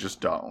gross if you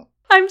just don't.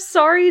 I'm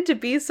sorry to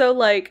be so,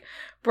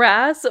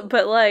 brass,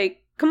 but,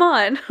 come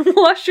on,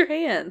 wash your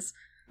hands.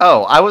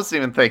 Oh, I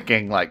wasn't even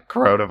thinking,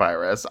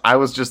 coronavirus. I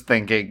was just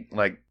thinking,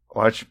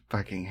 wash your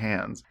fucking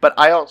hands. But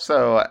I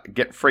also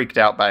get freaked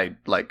out by,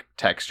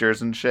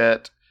 textures and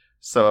shit.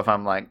 So if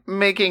I'm,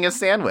 making a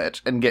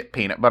sandwich and get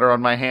peanut butter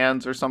on my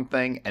hands or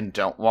something and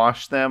don't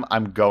wash them,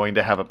 I'm going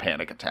to have a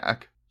panic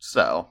attack.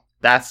 So,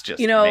 that's just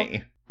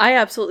me. I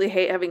absolutely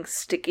hate having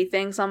sticky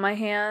things on my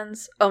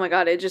hands. Oh my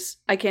god,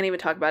 I can't even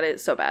talk about it.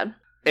 It's so bad.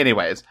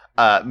 Anyways,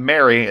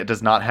 Mary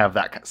does not have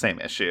that same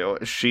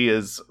issue. She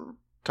is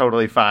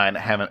totally fine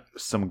having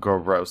some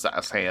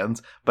gross-ass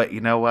hands. But you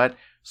know what?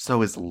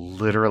 So is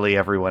literally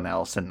everyone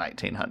else in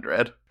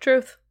 1900.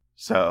 Truth.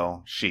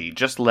 So she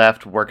just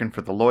left working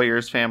for the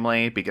lawyer's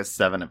family because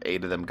 7 of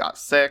 8 of them got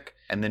sick.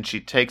 And then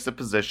she takes a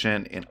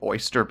position in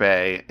Oyster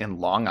Bay in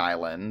Long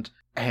Island.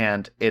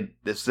 And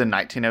this is in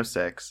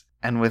 1906.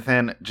 And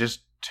within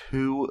just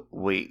 2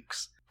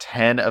 weeks,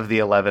 10 of the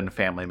 11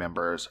 family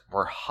members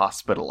were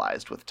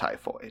hospitalized with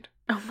typhoid.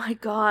 Oh my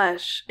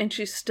gosh. And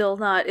she's still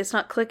it's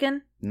not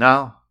clicking?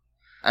 No.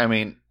 I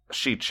mean,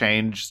 she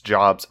changed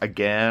jobs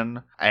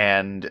again,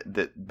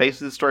 and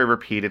basically the story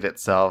repeated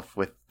itself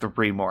with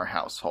 3 more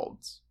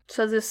households.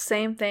 So this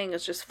same thing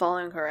is just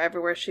following her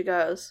everywhere she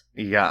goes.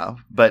 Yeah,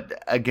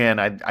 but again,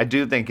 I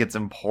do think it's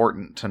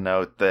important to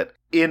note that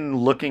in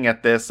looking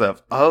at this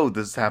of, oh,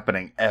 this is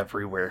happening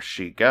everywhere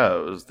she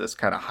goes, this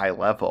kind of high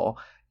level,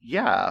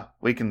 yeah,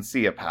 we can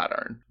see a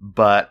pattern.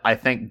 But I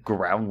think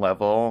ground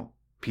level,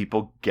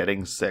 people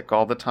getting sick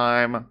all the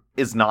time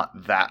is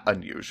not that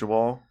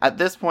unusual. At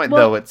this point,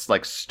 though, it's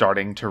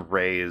starting to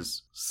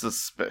raise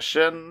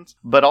suspicions,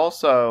 but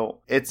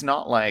also it's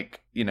not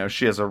like,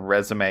 she has a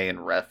resume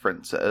and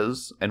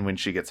references, and when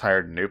she gets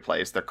hired in a new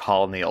place, they're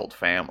calling the old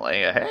family,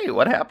 hey,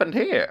 what happened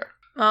here?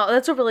 Well,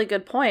 that's a really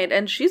good point,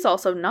 and she's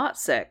also not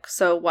sick,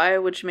 so why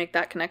would she make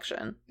that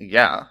connection?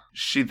 Yeah.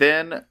 She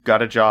then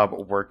got a job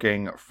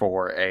working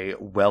for a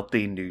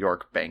wealthy New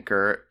York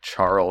banker,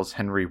 Charles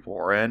Henry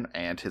Warren,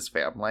 and his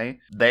family.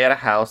 They had a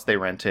house they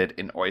rented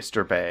in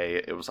Oyster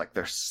Bay. It was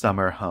their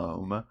summer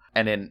home.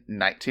 And in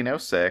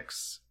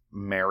 1906,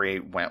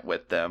 Mary went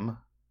with them,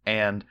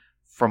 and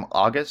from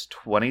August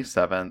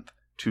 27th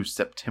to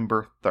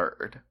September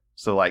 3rd,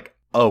 so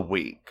a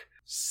week,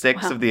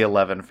 6 of the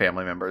 11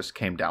 family members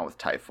came down with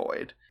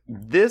typhoid.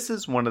 This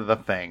is one of the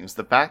things,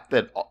 the fact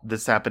that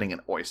this happening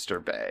in Oyster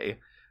Bay,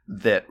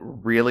 that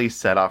really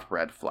set off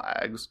red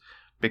flags.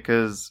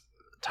 Because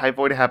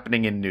typhoid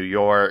happening in New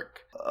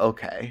York,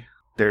 okay,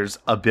 there's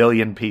a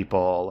billion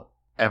people,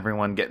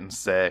 everyone getting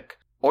sick.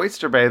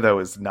 Oyster Bay, though,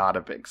 is not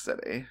a big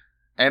city.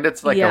 And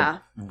it's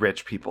a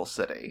rich people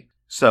city.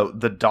 So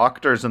the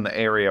doctors in the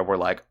area were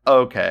like,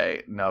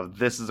 okay, no,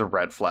 this is a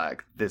red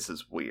flag. This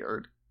is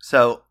weird.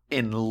 So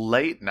in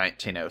late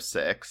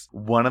 1906,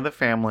 one of the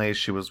families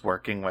she was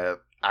working with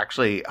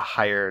actually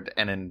hired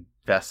an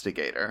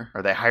investigator,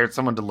 or they hired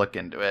someone to look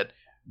into it,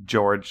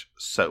 George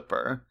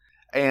Soper.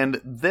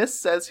 And this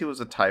says he was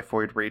a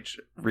typhoid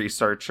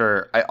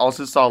researcher. I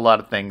also saw a lot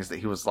of things that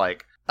he was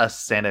like a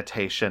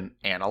sanitation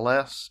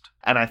analyst.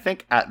 And I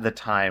think at the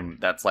time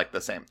that's like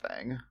the same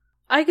thing.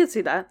 I could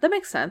see that. That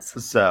makes sense.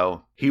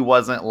 So he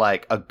wasn't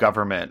like a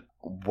government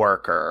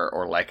worker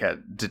or like a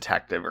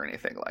detective or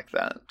anything like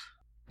that.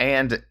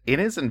 And in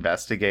his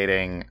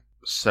investigating,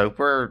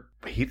 Soper,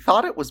 he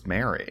thought it was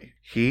Mary.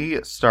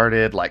 He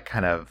started like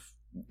kind of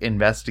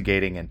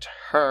investigating into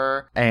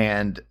her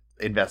and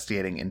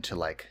investigating into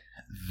like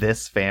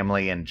this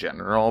family in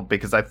general,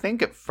 because I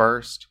think at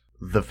first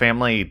the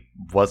family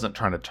wasn't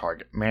trying to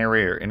target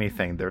Mary or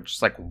anything. They're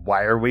just like,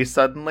 why are we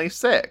suddenly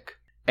sick?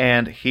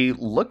 And he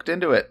looked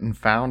into it and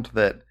found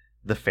that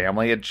the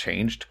family had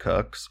changed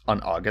cooks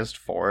on August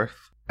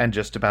 4th, and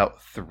just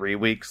about 3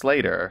 weeks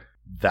later,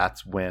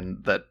 that's when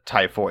the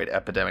typhoid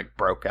epidemic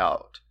broke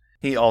out.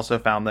 He also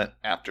found that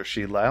after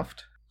she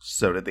left,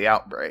 so did the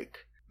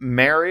outbreak.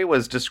 Mary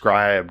was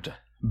described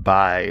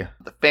by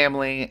the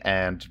family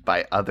and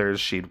by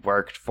others she'd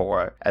worked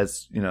for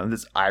as, you know,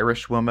 this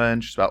Irish woman.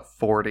 She's about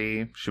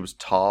 40. She was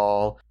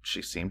tall.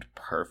 She seemed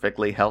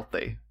perfectly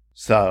healthy.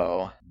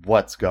 So,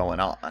 what's going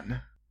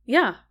on?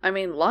 Yeah, I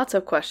mean, lots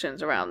of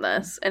questions around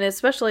this. And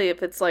especially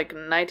if it's like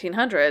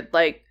 1900,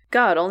 like,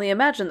 God, only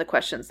imagine the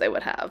questions they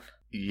would have.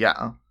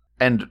 Yeah.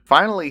 And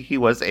finally, he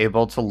was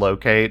able to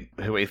locate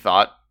who he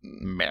thought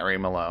Mary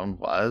Malone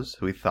was,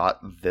 who he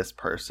thought this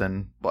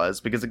person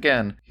was, because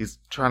again, he's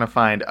trying to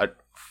find a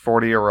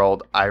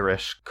 40-year-old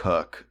Irish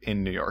cook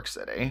in New York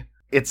City.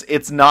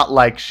 It's not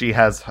like she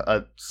has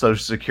a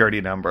social security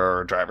number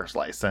or driver's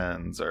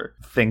license or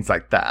things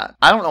like that.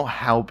 I don't know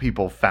how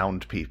people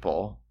found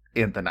people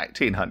in the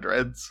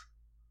 1900s.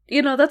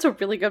 You know, that's a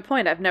really good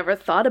point. I've never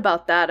thought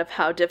about that, of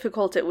how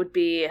difficult it would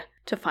be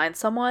to find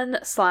someone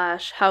 /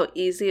 how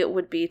easy it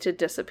would be to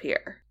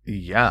disappear.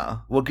 Yeah.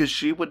 Well, because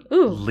she would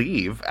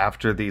leave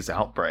after these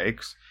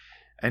outbreaks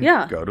and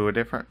go to a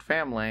different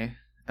family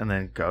and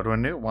then go to a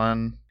new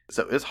one.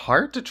 So it's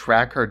hard to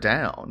track her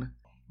down.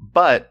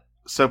 But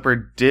Soper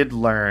did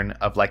learn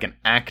of like an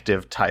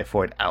active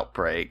typhoid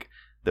outbreak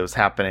that was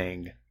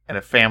happening in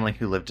a family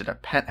who lived in a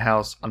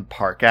penthouse on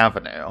Park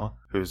Avenue,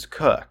 whose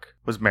cook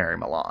was Mary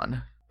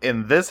Malone.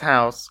 In this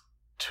house,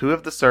 2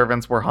 of the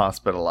servants were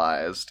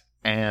hospitalized,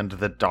 and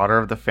the daughter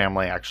of the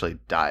family actually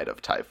died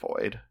of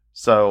typhoid.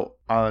 So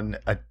on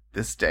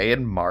this day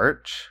in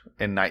March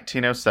in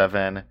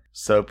 1907,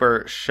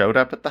 Soper showed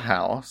up at the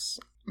house,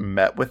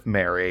 met with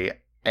Mary,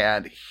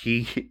 and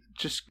he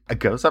just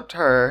goes up to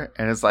her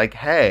and is like,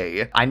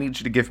 hey, I need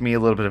you to give me a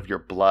little bit of your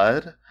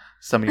blood,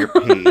 some of your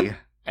pee,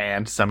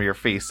 and some of your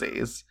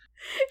feces.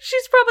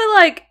 She's probably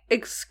like,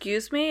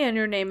 excuse me, and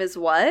your name is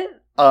what?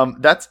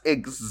 That's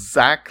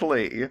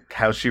exactly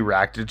how she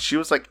reacted. She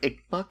was like,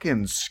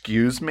 fucking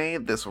excuse me?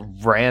 This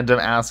random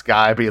ass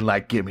guy being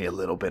like, give me a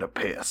little bit of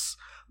piss.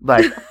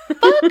 Like,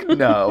 fuck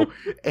no.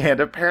 And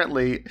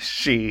apparently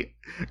she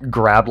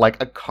grabbed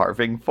like a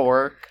carving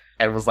fork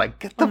and was like,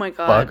 get the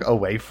fuck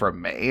away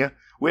from me.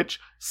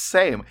 Which,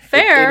 same.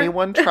 Fair. If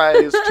anyone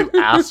tries to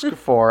ask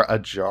for a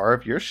jar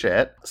of your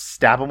shit,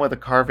 stab them with a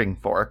carving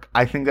fork.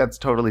 I think that's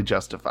totally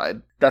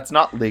justified. That's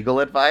not legal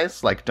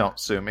advice. Like, don't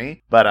sue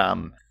me. But,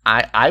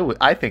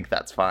 I think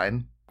that's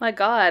fine. My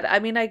God. I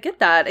mean, I get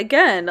that.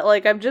 Again,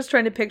 like, I'm just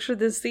trying to picture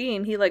this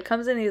scene. He, like,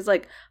 comes in and he's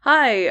like,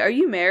 hi, are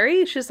you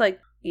Mary? She's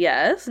like,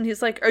 yes. And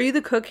he's like, are you the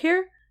cook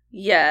here?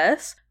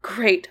 Yes.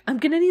 Great. I'm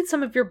gonna need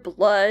some of your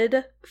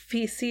blood,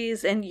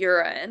 feces, and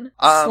urine.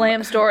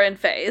 Slams door in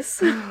face.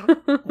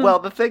 Well,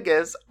 the thing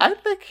is, I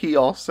think he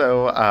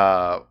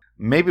also,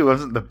 maybe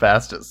wasn't the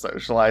best at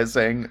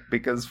socializing,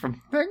 because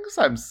from things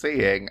I'm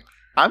seeing,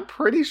 I'm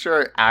pretty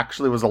sure it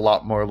actually was a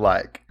lot more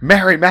like,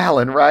 Mary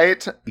Mallon,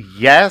 right?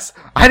 Yes.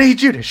 I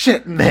need you to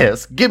shit in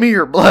this. Give me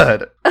your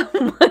blood.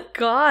 Oh my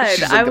God.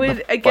 She's like, I get would,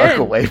 the again, fuck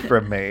away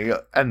from me.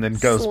 And then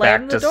goes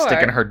back to door.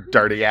 sticking her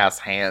dirty ass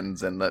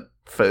hands in the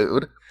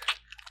food.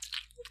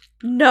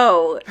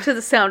 No to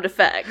the sound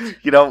effect.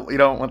 You don't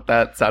want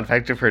that sound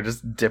effect of her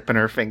just dipping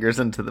her fingers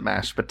into the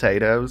mashed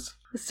potatoes.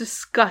 It's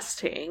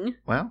disgusting.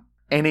 Well,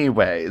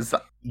 anyways,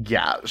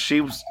 yeah, she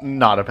was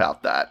not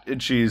about that.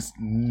 And she's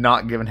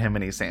not giving him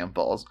any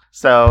samples.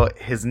 So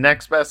his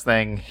next best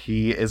thing,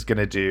 he is going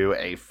to do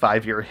a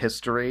 5-year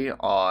history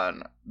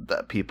on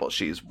the people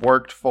she's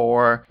worked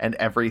for and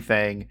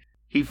everything.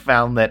 He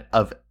found that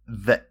of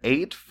the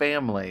 8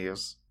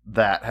 families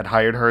that had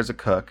hired her as a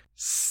cook,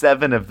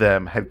 7 of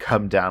them had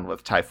come down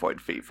with typhoid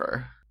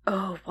fever.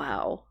 Oh,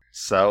 wow.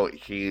 So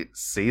he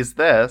sees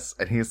this,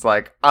 and he's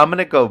like, I'm going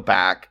to go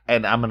back,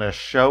 and I'm going to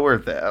show her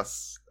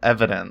this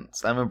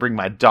evidence. I'm going to bring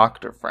my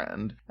doctor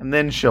friend, and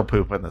then she'll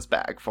poop in this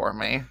bag for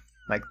me.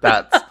 Like,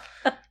 that's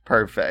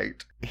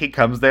perfect. He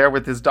comes there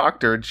with his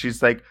doctor, and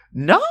she's like,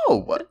 no!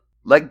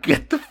 Like,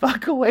 get the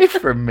fuck away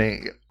from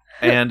me.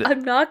 And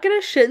I'm not going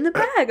to shit in the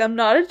bag. I'm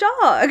not a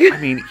dog. I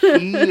mean,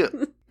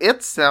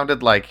 it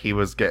sounded like he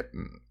was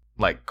getting,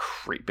 like,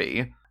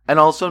 creepy. And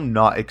also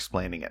not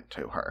explaining it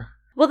to her.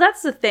 Well,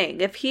 that's the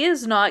thing. If he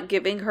is not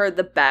giving her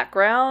the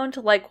background,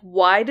 like,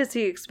 why does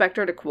he expect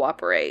her to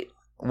cooperate?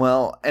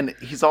 Well, and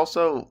he's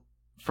also,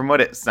 from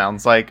what it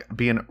sounds like,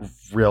 being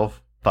real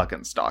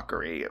fucking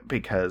stalkery,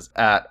 because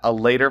at a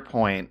later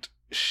point,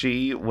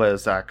 Mary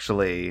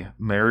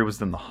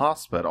was in the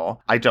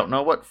hospital. I don't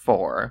know what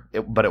for,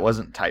 but it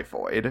wasn't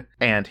typhoid.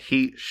 And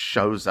he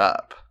shows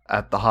up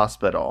at the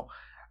hospital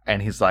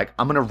and he's like,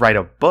 I'm going to write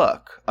a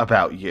book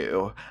about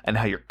you and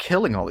how you're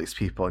killing all these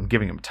people and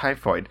giving them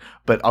typhoid,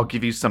 but I'll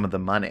give you some of the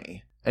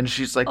money. And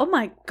she's like, oh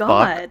my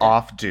God. Fuck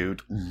off,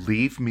 dude.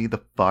 Leave me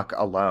the fuck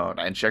alone.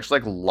 And she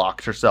actually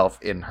locked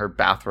herself in her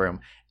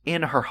bathroom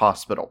in her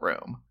hospital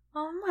room.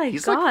 Oh my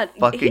He's God.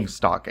 Fucking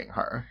stalking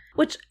her.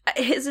 Which,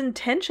 his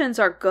intentions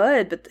are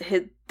good, but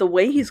the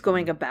way he's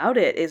going about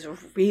it is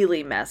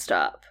really messed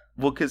up.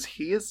 Well, because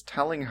he is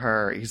telling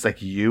her, he's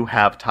like, you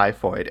have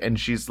typhoid. And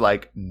she's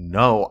like,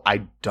 no,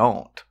 I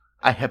don't.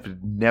 I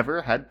have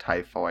never had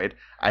typhoid.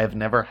 I have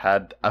never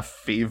had a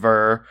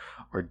fever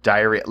or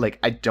diarrhea.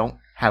 I don't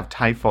have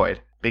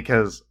typhoid,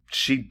 because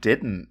she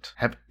didn't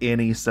have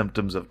any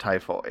symptoms of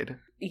typhoid.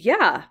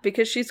 Yeah,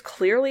 because she's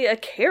clearly a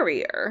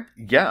carrier.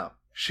 Yeah,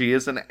 she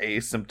is an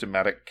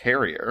asymptomatic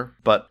carrier,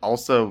 but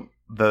also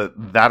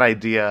that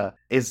idea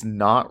is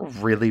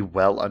not really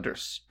well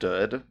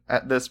understood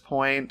at this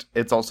point.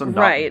 It's also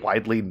not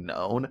widely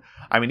known.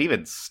 I mean,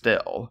 even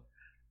still,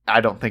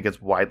 I don't think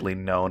it's widely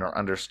known or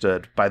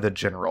understood by the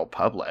general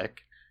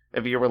public.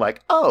 If you were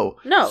like, oh,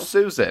 no,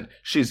 Susan,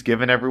 she's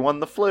given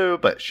everyone the flu,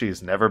 but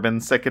she's never been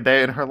sick a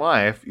day in her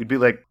life, you'd be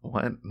like,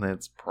 what?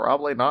 It's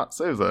probably not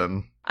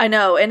Susan. I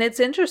know, and it's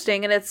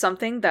interesting, and it's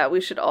something that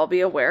we should all be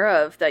aware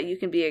of, that you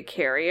can be a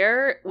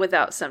carrier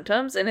without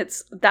symptoms, and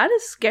that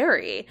is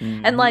scary.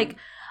 Mm-hmm. And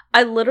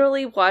I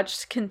literally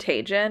watched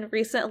Contagion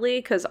recently,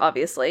 because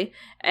obviously,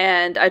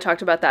 and I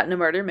talked about that in a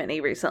Murder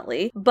Mini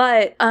recently,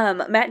 but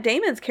Matt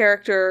Damon's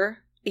character,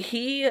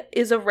 he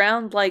is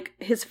around,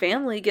 his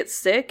family gets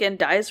sick and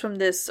dies from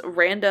this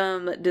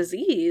random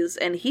disease,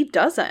 and he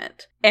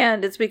doesn't.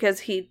 And it's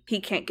because he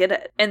can't get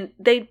it. And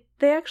they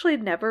actually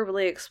never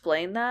really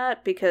explain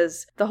that,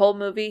 because the whole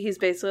movie, he's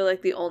basically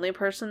the only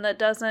person that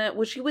doesn't,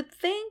 which you would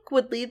think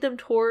would lead them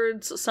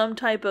towards some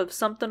type of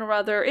something or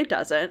other. It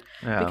doesn't,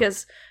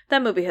 because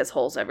that movie has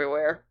holes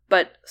everywhere.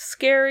 But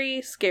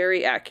scary,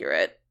 scary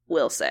accurate,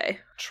 we'll say.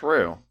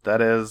 True.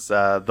 That is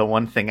the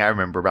one thing I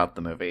remember about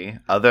the movie,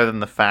 other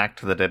than the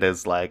fact that it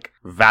is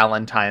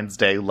Valentine's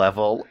Day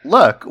level.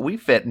 Look, we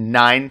fit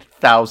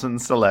 9,000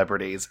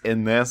 celebrities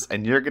in this,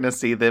 and you're going to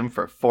see them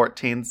for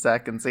 14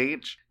 seconds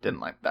each. Didn't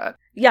like that.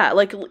 Yeah,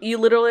 you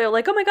literally are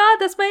like, oh my God,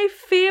 that's my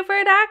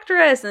favorite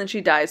actress. And then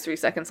she dies 3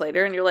 seconds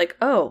later, and you're like,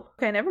 oh,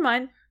 okay, never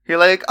mind. You're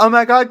like, oh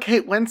my God,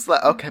 Kate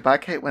Winslet. Okay, bye,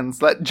 Kate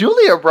Winslet.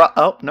 Julia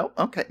oh, no,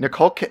 okay.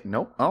 Nicole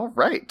Nope, all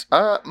right.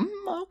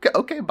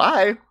 Okay,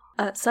 bye.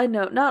 Side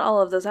note, not all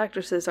of those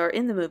actresses are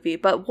in the movie,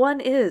 but one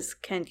is.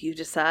 Can you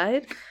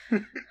decide?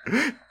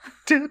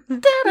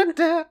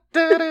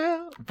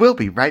 We'll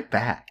be right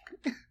back.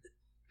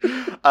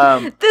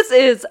 This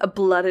is a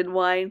Blood and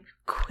Wine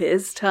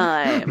quiz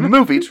time.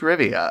 Movie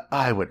trivia.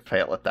 I would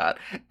fail at that.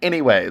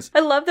 Anyways.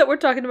 I love that we're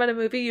talking about a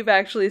movie you've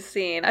actually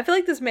seen. I feel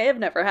like this may have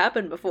never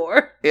happened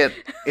before. It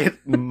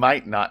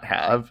might not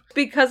have.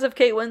 Because of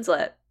Kate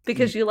Winslet.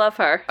 Because you love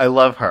her. I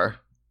love her.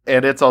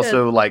 And it's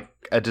also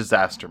a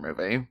disaster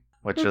movie.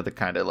 Which are the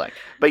kind of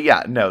But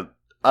yeah, no.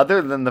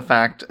 Other than the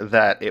fact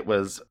that it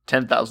was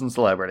 10,000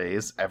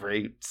 celebrities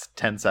every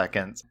 10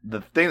 seconds,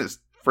 the thing that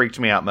freaked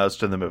me out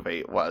most in the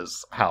movie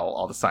was how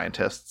all the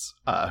scientists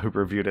who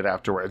reviewed it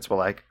afterwards were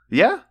like,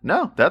 yeah,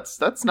 no,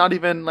 that's not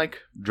even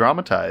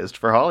dramatized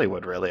for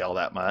Hollywood really all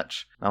that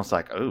much. And I was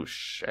like, oh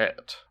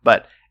shit.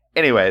 But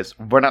anyways,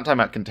 we're not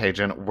talking about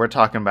Contagion. We're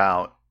talking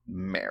about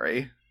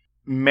Mary.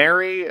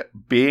 Mary,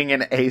 being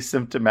an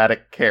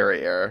asymptomatic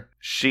carrier,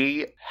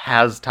 she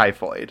has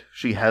typhoid.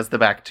 She has the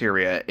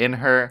bacteria in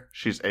her.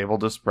 She's able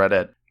to spread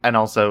it and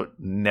also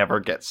never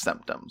gets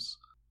symptoms.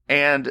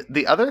 And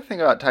the other thing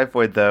about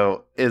typhoid,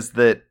 though, is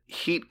that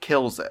heat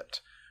kills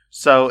it.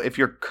 So if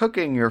you're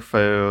cooking your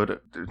food,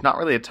 there's not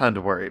really a ton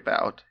to worry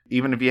about.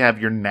 Even if you have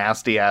your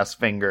nasty-ass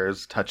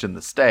fingers touching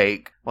the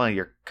steak, while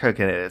you're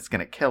cooking it, it's going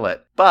to kill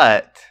it.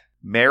 But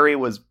Mary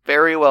was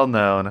very well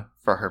known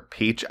for her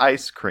peach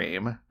ice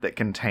cream that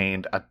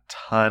contained a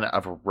ton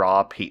of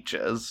raw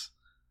peaches.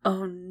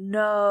 Oh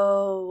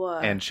no.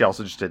 And she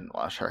also just didn't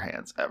wash her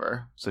hands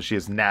ever. So she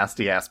has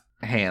nasty ass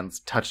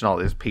hands touching all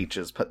these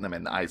peaches, putting them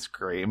in the ice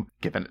cream,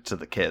 giving it to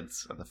the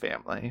kids and the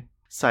family.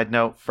 Side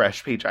note,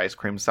 fresh peach ice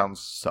cream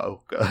sounds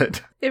so good.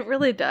 It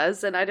really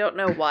does, and I don't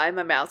know why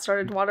my mouth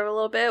started to water a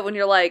little bit when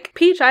you're like,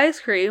 peach ice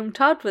cream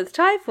topped with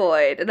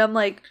typhoid. And I'm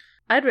like,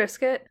 I'd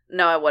risk it.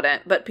 No, I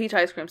wouldn't, but peach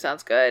ice cream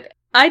sounds good.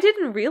 I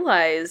didn't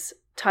realize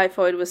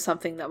typhoid was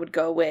something that would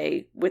go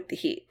away with the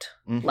heat,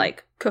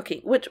 like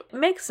cooking, which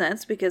makes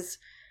sense because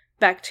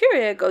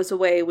bacteria goes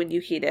away when you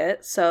heat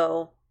it.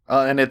 So,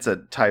 and it's a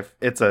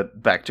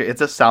bacteria.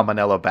 It's a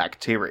salmonella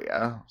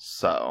bacteria.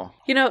 So,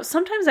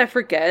 sometimes I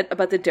forget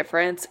about the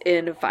difference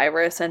in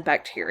virus and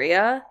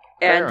bacteria.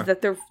 and Fair.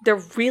 that there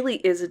really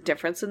is a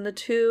difference in the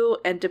two,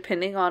 and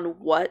depending on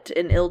what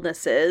an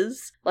illness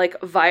is, like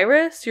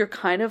virus, you're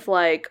kind of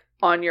like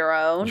on your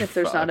own if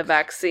there's not a Fucked.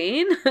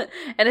 vaccine.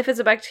 And if it's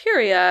a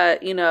bacteria,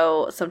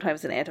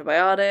 sometimes an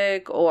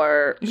antibiotic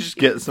or You just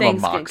get some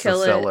things can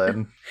kill it.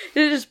 amoxicillin.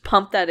 You just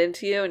pump that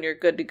into you and you're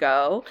good to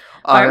go.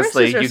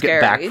 Honestly, Viruses are you get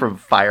back scary. from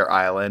Fire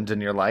Island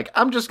and you're like,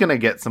 I'm just gonna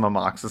get some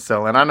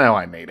amoxicillin. I know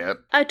I need it.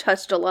 I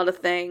touched a lot of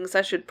things.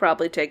 I should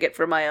probably take it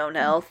for my own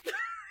health.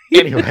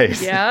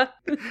 Anyways. Yeah.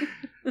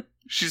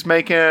 She's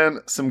making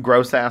some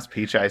gross-ass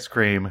peach ice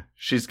cream.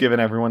 She's giving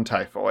everyone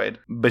typhoid,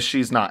 but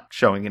she's not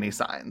showing any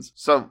signs.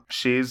 So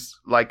she's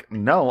like,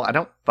 no, I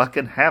don't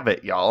fucking have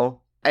it,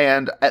 y'all.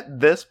 And at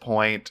this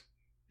point,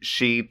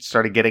 she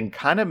started getting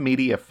kind of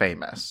media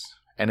famous.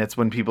 And it's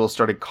when people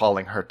started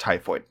calling her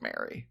Typhoid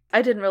Mary.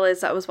 I didn't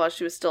realize that was while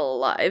she was still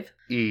alive.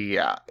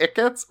 Yeah, it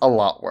gets a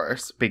lot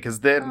worse because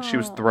then she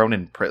was Oh. thrown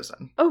in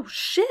prison. Oh,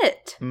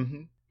 shit.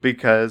 Mm-hmm.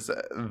 Because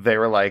they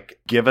were like,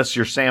 give us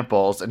your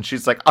samples. And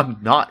she's like, I'm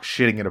not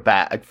shitting in a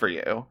bag for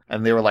you.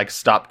 And they were like,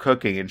 stop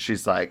cooking. And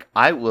she's like,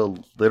 I will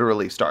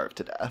literally starve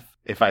to death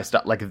if I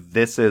stop. Like,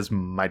 this is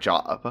my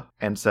job.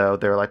 And so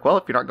they were like, well,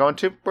 if you're not going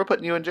to, we're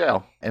putting you in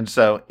jail. And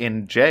so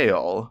in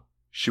jail,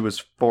 she was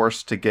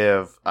forced to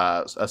give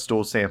a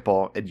stool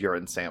sample and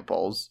urine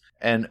samples.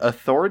 And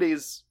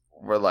authorities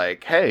were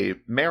like, hey,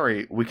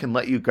 Mary, we can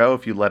let you go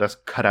if you let us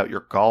cut out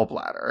your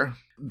gallbladder.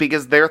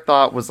 Because their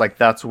thought was like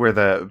that's where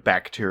the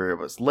bacteria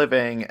was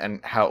living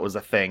and how it was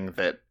a thing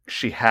that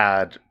she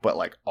had, but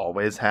like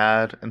always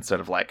had, instead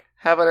of like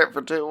having it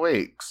for 2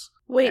 weeks.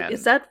 Wait, And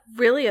is that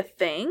really a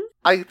thing?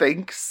 I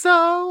think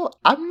so.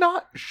 I'm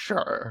not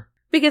sure.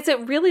 Because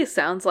it really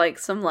sounds like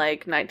some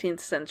 19th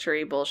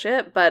century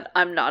bullshit, but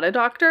I'm not a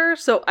doctor,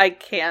 so I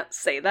can't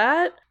say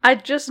that. I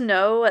just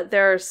know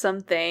there are some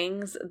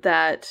things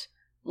that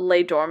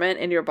lay dormant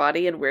in your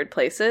body in weird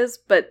places,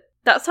 but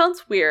that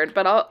sounds weird,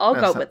 but I'll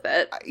go with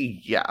it.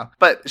 Yeah.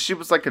 But she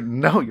was like,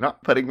 no, you're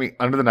not putting me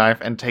under the knife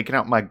and taking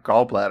out my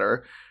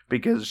gallbladder,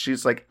 because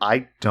she's like,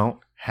 I don't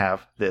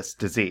have this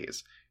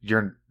disease.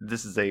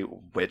 This is a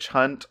witch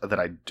hunt that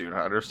I do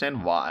not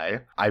understand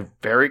why. I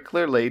very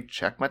clearly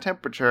check my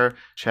temperature,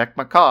 check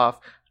my cough,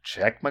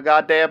 check my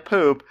goddamn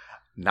poop.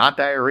 Not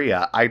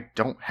diarrhea. I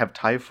don't have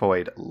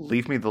typhoid.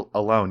 Leave me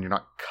alone. You're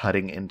not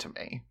cutting into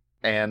me.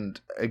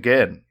 And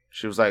again,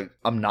 she was like,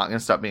 I'm not going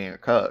to stop being a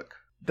cook.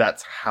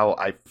 That's how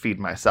I feed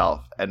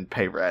myself and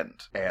pay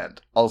rent. And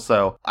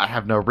also, I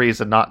have no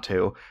reason not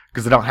to,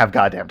 because I don't have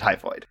goddamn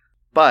typhoid.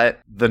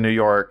 But the New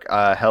York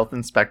health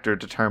inspector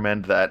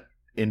determined that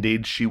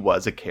indeed she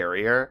was a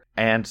carrier,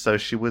 and so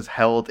she was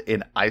held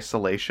in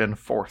isolation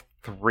for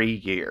 3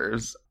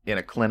 years in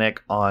a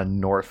clinic on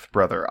North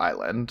Brother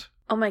Island.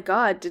 Oh my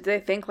god, did they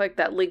think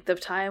that length of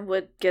time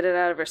would get it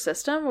out of her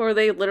system? Or were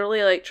they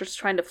literally just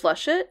trying to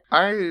flush it?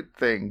 I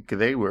think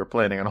they were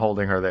planning on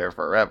holding her there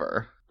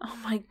forever. Oh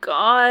my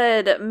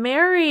god,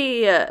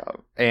 Mary!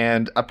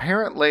 And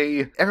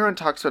apparently, everyone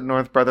talks about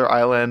North Brother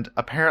Island.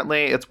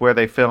 Apparently, it's where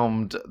they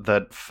filmed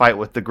the fight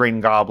with the Green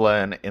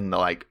Goblin in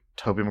the,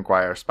 Tobey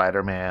Maguire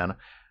Spider-Man.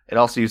 It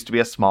also used to be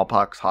a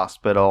smallpox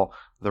hospital.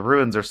 The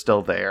ruins are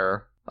still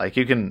there. I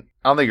don't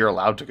think you're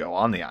allowed to go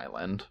on the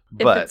island.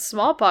 But, if it's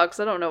smallpox,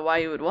 I don't know why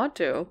you would want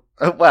to.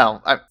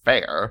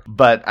 Fair.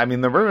 But,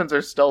 the ruins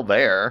are still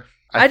there.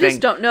 I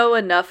just don't know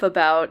enough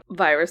about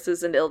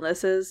viruses and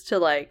illnesses to,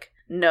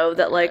 know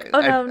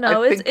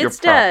that it's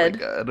dead.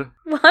 Good.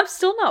 Well, I'm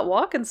still not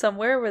walking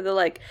somewhere where they're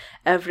like,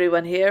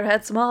 everyone here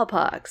had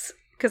smallpox.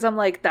 Because I'm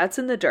like, that's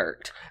in the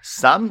dirt.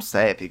 Some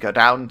say if you go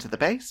down to the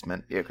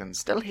basement, you can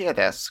still hear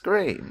their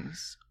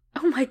screams.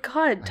 Oh my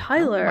god,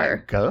 Tyler. Oh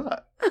my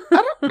god.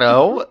 I don't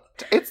know.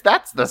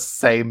 That's the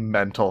same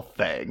mental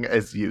thing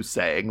as you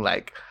saying,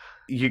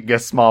 you can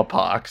get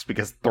smallpox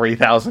because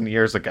 3,000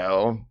 years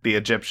ago, the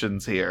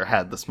Egyptians here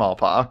had the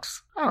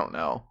smallpox. I don't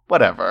know.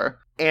 Whatever.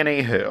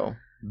 Anywho.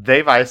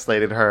 They've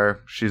isolated her.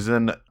 She's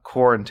in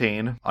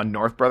quarantine on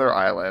North Brother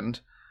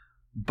Island.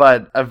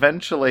 But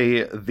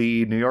eventually,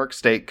 the New York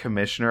State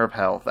Commissioner of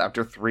Health,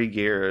 after 3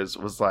 years,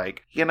 was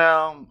like,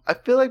 I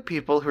feel like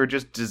people who are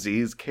just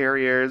disease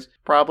carriers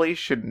probably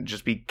shouldn't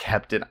just be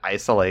kept in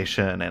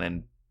isolation and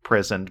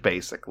imprisoned,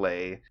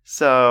 basically.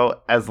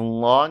 So, as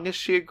long as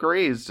she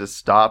agrees to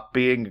stop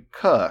being a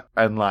cook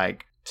and,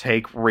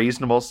 take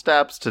reasonable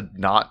steps to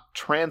not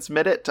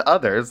transmit it to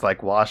others,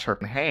 like wash her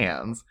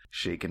hands,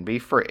 she can be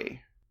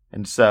free.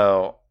 And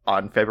so,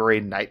 on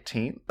February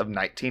 19th of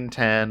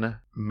 1910,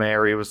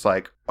 Mary was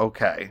like,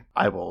 okay,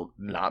 I will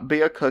not be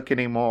a cook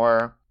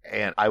anymore,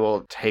 and I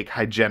will take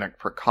hygienic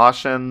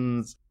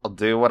precautions. I'll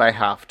do what I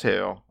have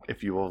to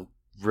if you will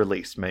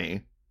release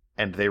me.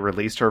 And they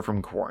released her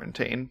from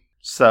quarantine.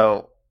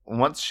 So,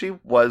 once she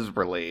was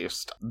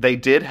released, they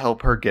did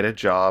help her get a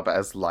job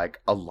as,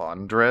 a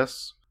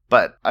laundress.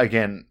 But,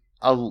 again,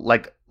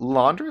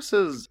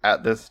 laundresses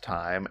at this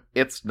time,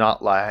 it's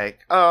not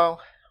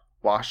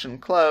washing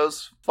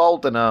clothes,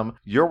 folding them.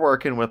 You're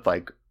working with,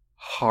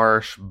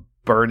 harsh,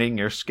 burning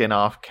your skin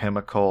off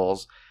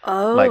chemicals.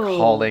 Oh.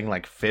 Hauling,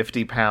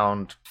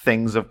 50-pound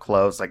things of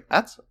clothes.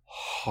 That's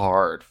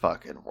hard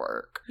fucking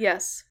work.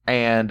 Yes.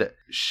 And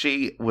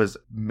she was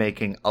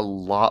making a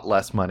lot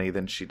less money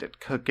than she did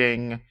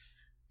cooking.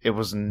 It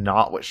was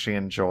not what she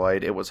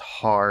enjoyed. It was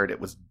hard. It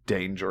was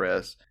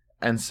dangerous.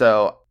 And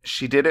so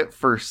she did it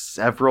for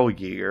several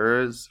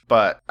years,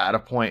 but at a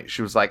point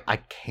she was like, I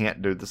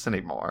can't do this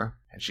anymore.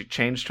 And she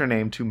changed her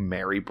name to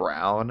Mary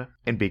Brown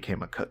and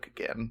became a cook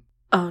again.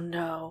 Oh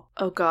no.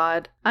 Oh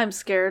God. I'm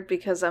scared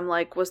because I'm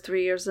like, was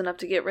 3 years enough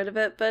to get rid of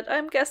it? But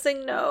I'm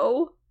guessing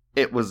no.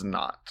 It was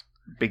not.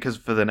 Because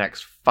for the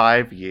next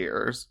 5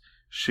 years,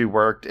 she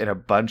worked in a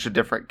bunch of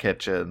different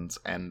kitchens,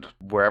 and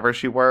wherever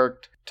she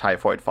worked,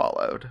 typhoid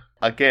followed.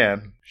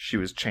 Again, she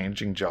was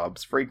changing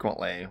jobs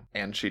frequently,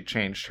 and she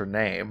changed her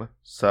name,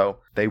 so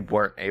they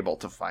weren't able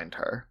to find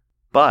her.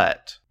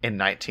 But in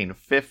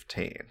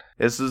 1915,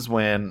 this is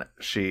when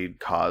she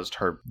caused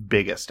her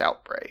biggest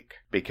outbreak,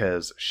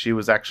 because she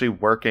was actually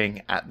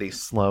working at the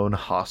Sloan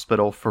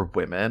Hospital for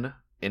Women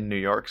in New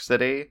York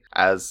City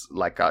as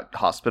like a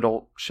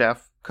hospital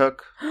chef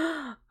cook.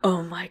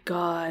 Oh my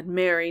God,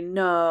 Mary,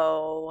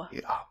 no.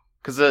 Yeah.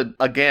 Because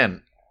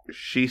again,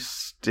 she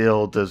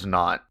still does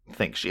not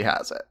think she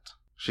has it.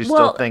 She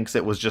still thinks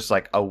it was just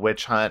like a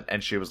witch hunt,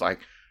 and she was like,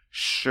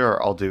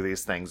 sure, I'll do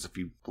these things if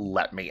you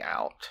let me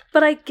out.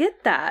 But I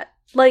get that.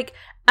 Like,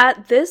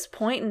 at this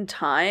point in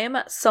time,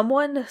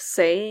 someone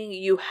saying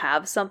you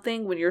have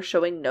something when you're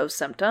showing no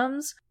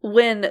symptoms,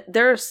 when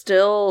there are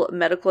still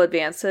medical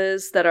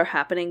advances that are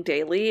happening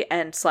daily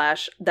and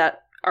 /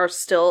 that are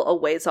still a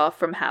ways off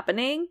from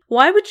happening,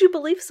 why would you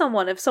believe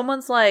someone if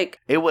someone's like...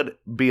 It would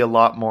be a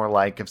lot more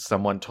like if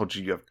someone told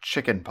you have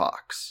chicken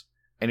pox,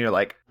 and you're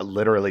like, I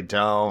literally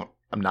don't.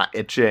 I'm not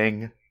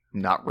itching.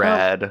 I'm not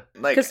red.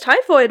 Because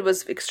typhoid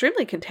was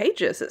extremely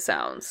contagious, it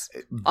sounds.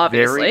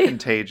 Obviously. Very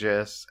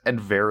contagious and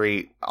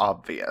very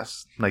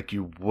obvious. Like,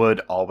 you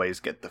would always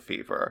get the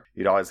fever.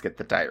 You'd always get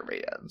the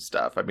diarrhea and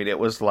stuff. I mean, it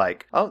was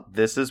like, oh,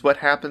 this is what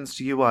happens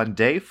to you on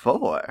day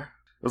 4.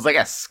 It was like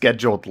a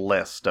scheduled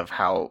list of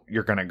how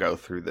you're going to go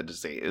through the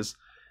disease.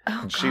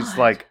 Oh, and God. she's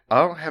like,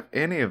 I don't have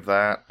any of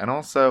that. And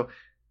also,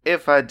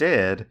 if I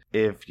did,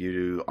 if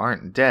you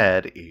aren't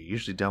dead, you're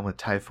usually done with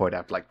typhoid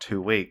after like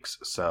 2 weeks.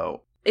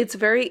 So it's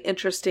very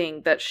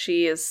interesting that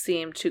she has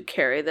seemed to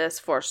carry this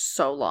for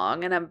so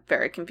long, and I'm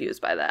very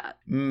confused by that.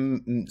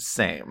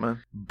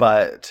 Same.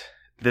 But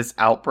this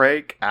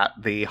outbreak at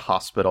the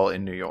hospital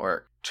in New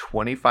York,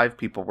 25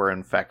 people were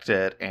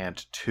infected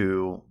and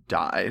 2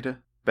 died.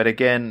 But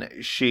again,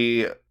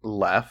 she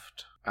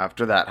left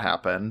after that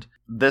happened.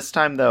 This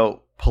time,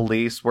 though,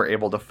 police were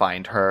able to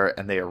find her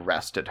and they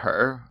arrested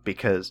her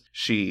because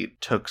she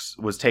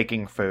was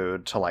taking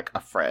food to like a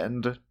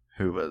friend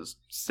who was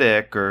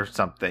sick or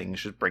something.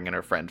 She was bringing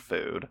her friend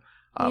food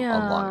on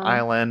Long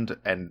Island,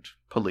 and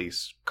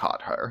police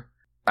caught her.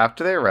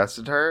 After they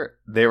arrested her,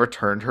 they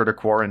returned her to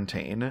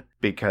quarantine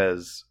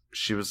because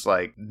she was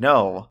like,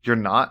 no, you're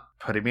not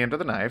putting me under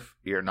the knife.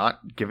 You're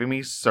not giving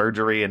me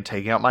surgery and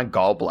taking out my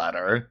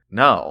gallbladder.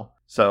 No.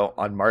 So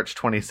on March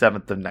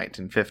 27th of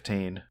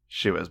 1915,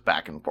 she was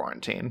back in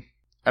quarantine.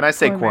 And I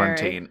say Poor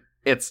quarantine, Mary.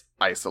 It's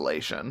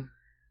isolation.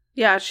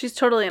 Yeah, she's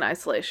totally in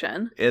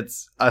isolation.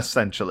 It's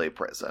essentially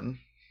prison.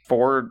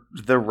 For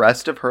the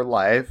rest of her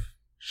life,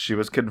 she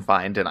was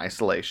confined in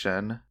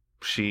isolation.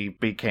 She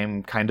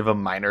became kind of a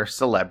minor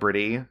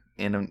celebrity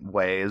in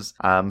ways.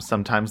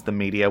 Sometimes the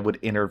media would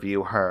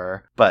interview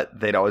her, but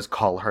they'd always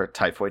call her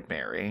Typhoid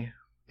Mary.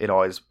 It'd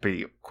always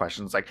be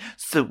questions like,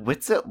 so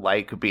what's it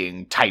like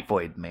being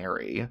Typhoid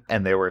Mary?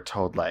 And they were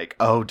told like,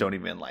 oh, don't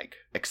even like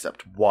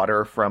accept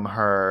water from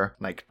her.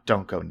 Like,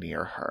 don't go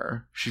near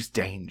her. She's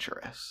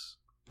dangerous.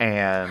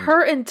 And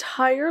her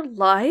entire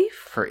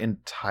life? Her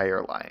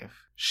entire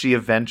life. She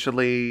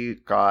eventually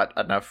got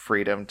enough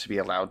freedom to be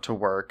allowed to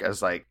work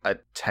as like a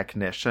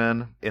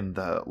technician in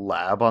the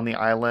lab on the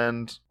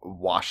island,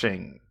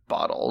 washing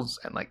bottles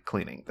and like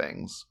cleaning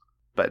things.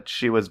 But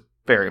she was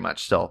very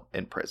much still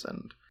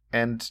imprisoned.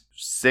 And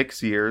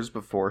 6 years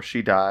before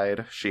she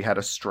died, she had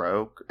a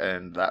stroke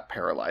and that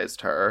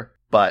paralyzed her.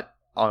 But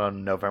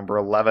on November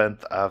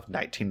 11th of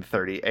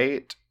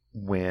 1938,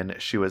 when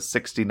she was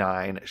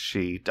 69,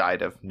 she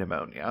died of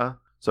pneumonia.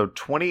 So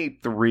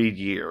 23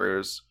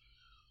 years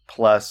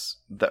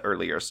plus the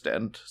earlier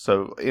stint.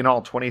 So in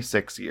all,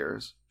 26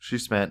 years she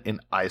spent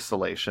in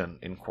isolation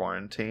in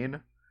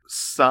quarantine.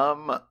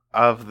 Some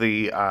of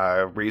the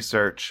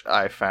research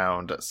I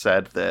found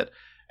said that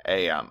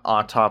a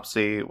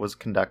autopsy was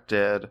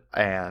conducted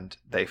and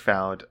they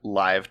found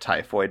live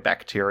typhoid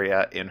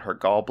bacteria in her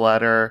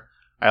gallbladder.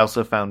 I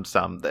also found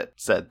some that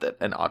said that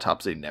an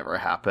autopsy never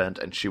happened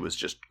and she was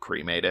just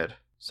cremated.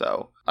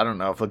 So I don't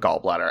know if the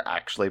gallbladder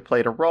actually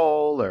played a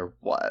role or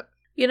what.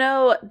 You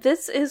know,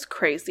 this is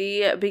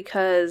crazy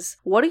because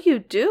what do you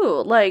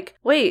do? Like,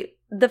 wait,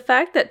 the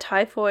fact that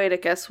typhoid, I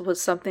guess,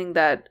 was something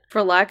that,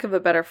 for lack of a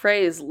better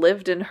phrase,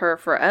 lived in her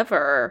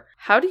forever.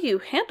 How do you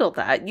handle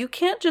that? You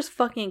can't just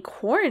fucking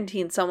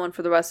quarantine someone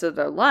for the rest of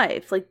their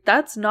life. Like,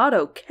 that's not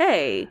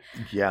okay.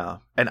 Yeah.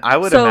 And I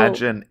would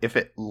imagine if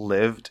it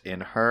lived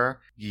in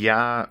her,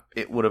 yeah,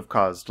 it would have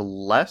caused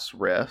less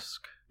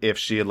risk if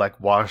she had, like,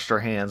 washed her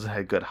hands and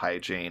had good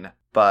hygiene.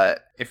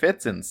 But if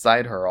it's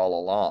inside her all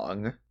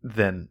along,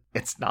 then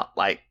it's not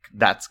like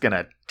that's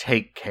gonna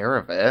take care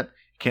of it.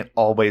 You can't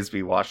always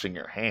be washing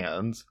your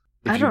hands.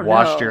 If you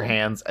washed your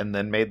hands and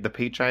then made the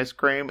peach ice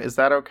cream, is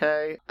that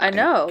okay? I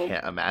know. I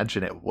can't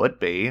imagine it would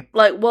be.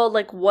 Like, well,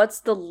 like,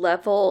 what's the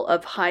level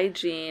of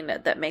hygiene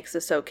that makes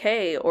this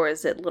okay, or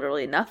is it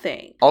literally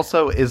nothing?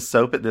 Also, is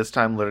soap at this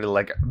time literally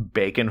like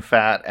bacon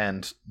fat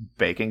and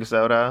baking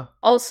soda?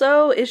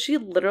 Also, is she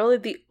literally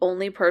the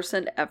only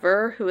person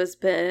ever who has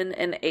been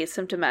an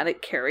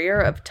asymptomatic carrier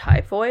of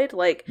typhoid?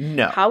 Like,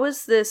 no. How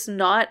is this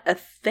not a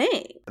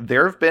thing?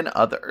 There have been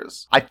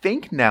others. I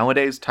think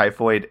nowadays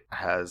typhoid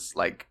has,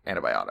 like,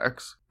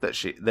 antibiotics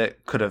that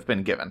could have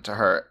been given to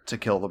her to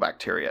kill the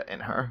bacteria in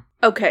her.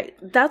 Okay,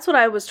 that's what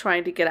I was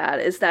trying to get at,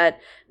 is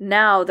that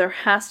now there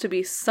has to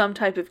be some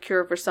type of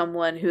cure for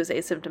someone who is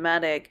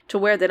asymptomatic to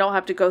where they don't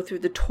have to go through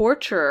the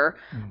torture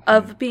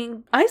of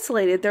being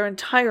isolated their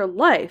entire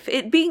life.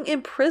 It being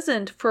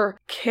imprisoned for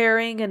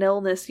carrying an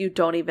illness you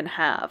don't even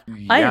have.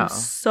 Yeah. I am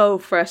so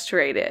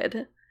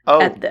frustrated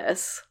at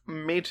this.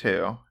 Me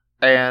too.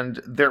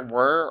 And there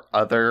were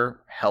other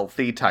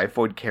healthy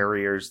typhoid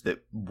carriers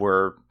that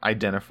were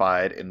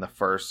identified in the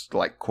first,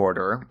 like,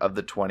 quarter of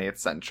the 20th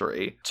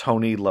century.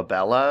 Tony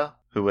Labella,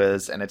 who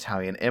is an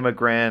Italian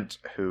immigrant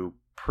who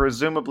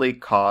presumably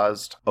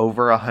caused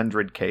over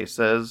 100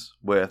 cases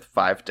with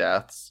 5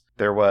 deaths.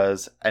 There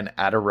was an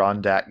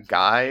Adirondack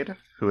guide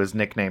who is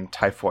nicknamed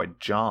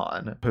Typhoid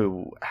John,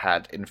 who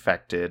had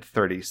infected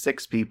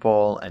 36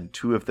 people and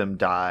 2 of them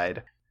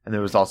died. And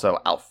there was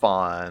also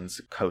Alphonse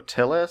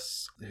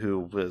Cotillas, who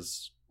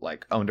was,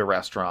 like, owned a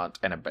restaurant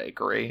and a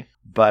bakery.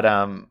 But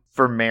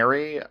for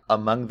Mary,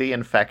 among the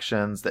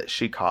infections that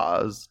she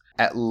caused,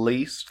 at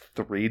least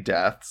 3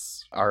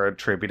 deaths are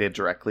attributed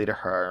directly to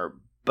her.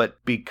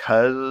 But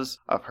because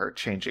of her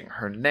changing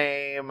her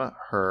name,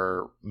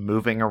 her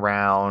moving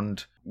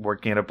around,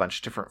 working at a bunch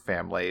of different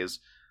families,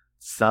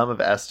 some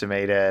have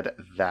estimated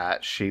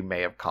that she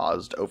may have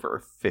caused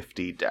over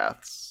 50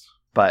 deaths.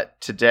 But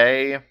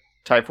today,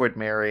 Typhoid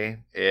Mary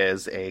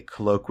is a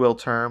colloquial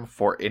term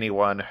for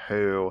anyone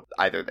who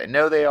either they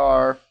know they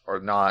are or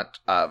not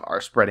are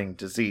spreading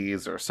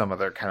disease or some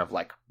other kind of,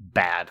 like,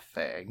 bad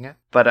thing.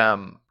 But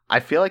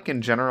I feel like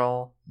in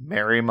general,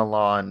 Mary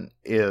Milan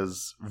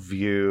is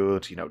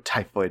viewed,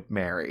 Typhoid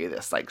Mary,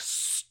 this, like,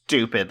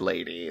 stupid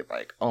lady,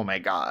 like, oh my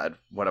god,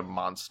 what a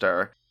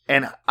monster.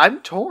 And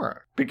I'm torn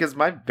because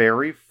my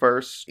very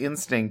first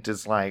instinct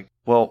is like,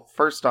 well,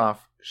 first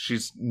off,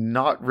 she's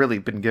not really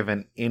been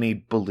given any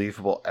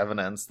believable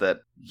evidence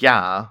that,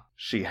 yeah,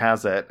 she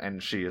has it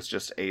and she is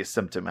just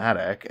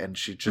asymptomatic and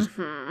she just,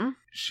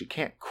 she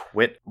can't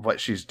quit what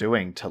she's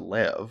doing to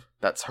live.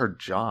 That's her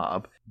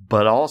job.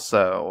 But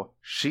also,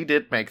 she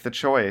did make the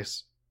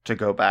choice to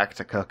go back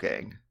to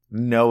cooking,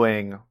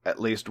 knowing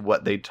at least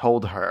what they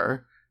told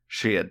her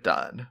she had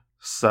done.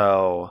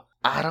 So,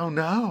 I don't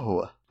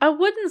know. I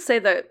wouldn't say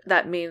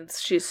that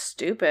means she's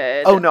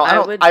stupid. Oh, no,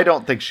 I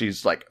don't think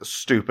she's, like,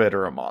 stupid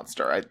or a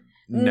monster.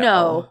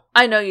 No,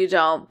 I know you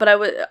don't. But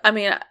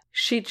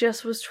she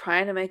just was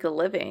trying to make a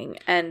living.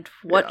 And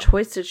what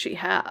choice did she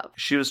have?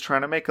 She was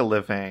trying to make a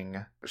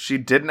living. She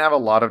didn't have a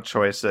lot of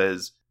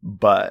choices,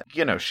 but,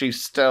 she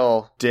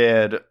still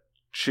did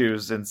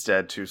choose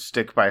instead to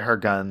stick by her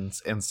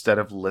guns instead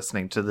of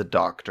listening to the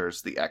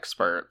doctors, the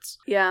experts.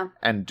 Yeah.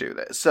 And do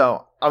this.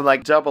 So, I'm,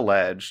 like,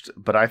 double-edged,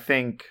 but I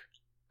think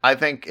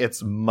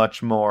it's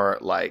much more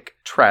like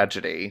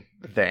tragedy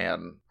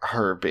than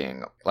her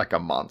being like a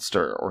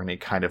monster or any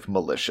kind of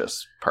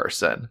malicious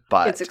person.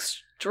 But it's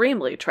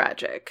extremely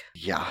tragic.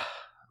 Yeah.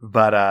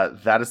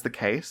 But that is the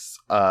case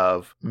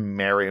of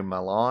Mary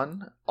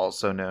Milan,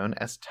 also known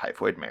as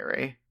Typhoid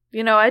Mary.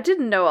 I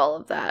didn't know all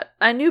of that.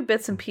 I knew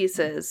bits and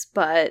pieces,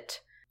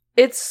 but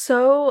it's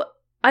so...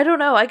 I don't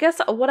know. I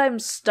guess what I'm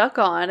stuck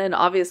on, and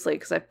obviously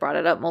because I've brought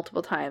it up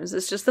multiple times,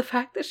 is just the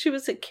fact that she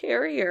was a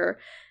carrier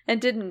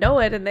and didn't know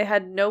it, and they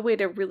had no way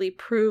to really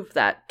prove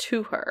that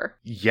to her.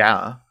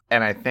 Yeah.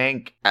 And I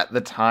think at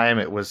the time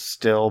it was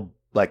still,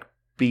 like,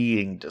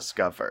 being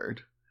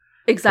discovered.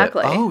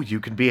 Exactly. That, you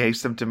can be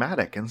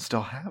asymptomatic and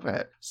still have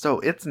it.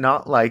 So it's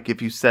not like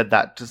if you said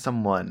that to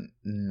someone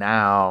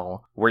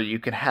now where you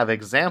can have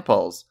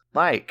examples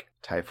like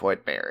Typhoid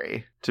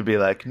Mary to be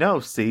like, no,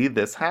 see,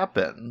 this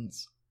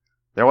happens.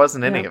 There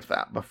wasn't any of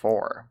that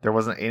before. There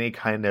wasn't any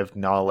kind of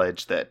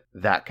knowledge that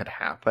could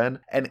happen.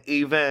 And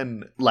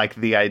even, like,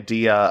 the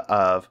idea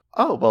of,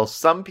 oh, well,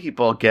 some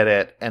people get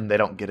it and they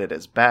don't get it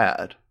as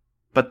bad,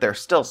 but they're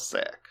still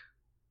sick.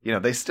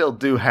 They still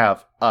do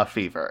have a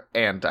fever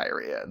and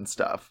diarrhea and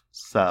stuff.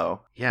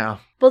 So, yeah.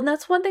 Well,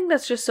 that's one thing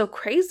that's just so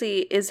crazy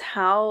is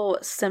how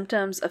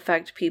symptoms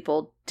affect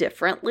people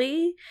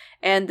differently.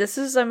 And this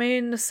is,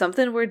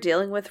 something we're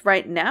dealing with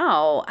right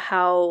now.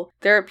 How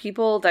there are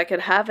people that could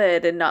have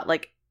it and not,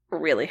 like,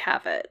 really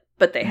have it,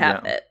 but they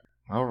have it.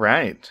 All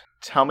right.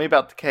 Tell me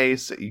about the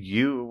case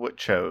you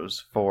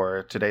chose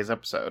for today's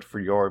episode for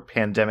your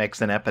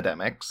pandemics and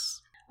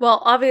epidemics.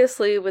 Well,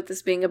 obviously, with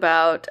this being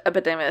about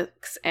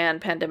epidemics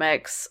and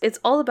pandemics, it's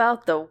all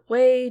about the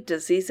way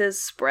diseases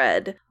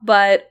spread.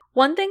 But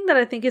one thing that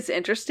I think is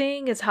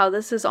interesting is how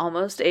this is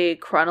almost a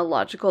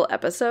chronological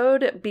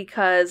episode,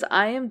 because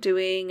I am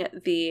doing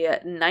the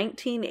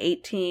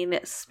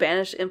 1918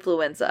 Spanish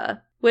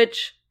influenza,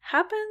 which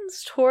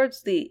happens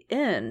towards the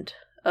end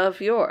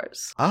of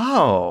yours.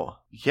 Oh,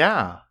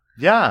 yeah.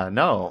 Yeah,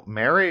 no.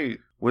 Mary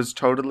was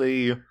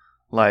totally,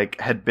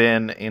 had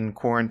been in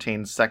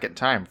quarantine second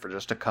time for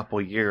just a couple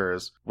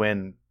years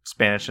when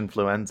Spanish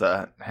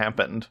influenza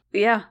happened.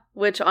 Yeah,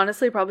 which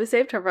honestly probably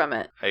saved her from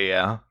it.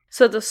 Yeah.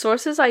 So the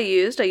sources I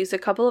used a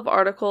couple of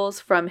articles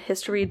from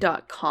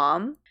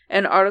history.com,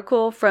 an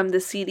article from the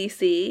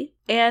CDC,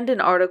 and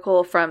an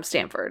article from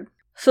Stanford.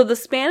 So the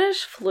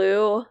Spanish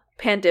flu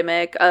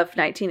pandemic of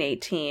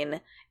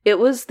 1918, it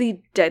was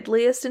the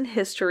deadliest in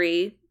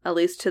history, at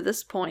least to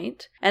this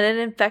point, and it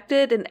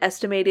infected an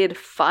estimated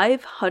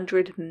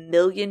 500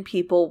 million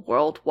people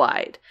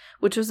worldwide,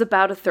 which was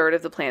about a third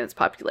of the planet's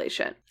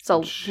population. It's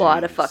a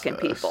lot of fucking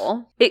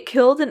people. It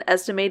killed an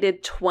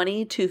estimated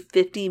 20 to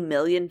 50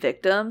 million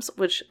victims,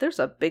 which there's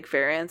a big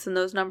variance in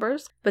those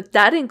numbers, but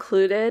that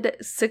included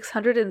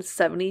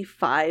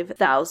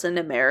 675,000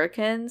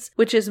 Americans,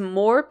 which is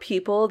more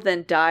people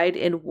than died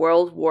in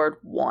World War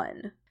I.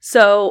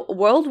 So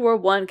World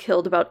War I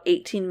killed about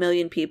 18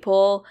 million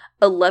people.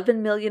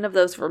 11 million of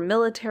those were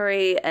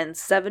military and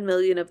 7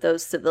 million of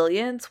those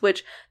civilians,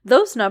 which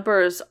those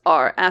numbers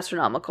are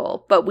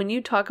astronomical. But when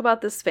you talk about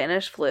the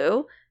Spanish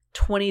flu,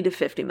 20 to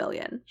 50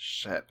 million.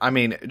 Shit. I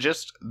mean,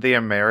 just the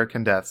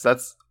American deaths,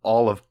 that's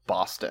all of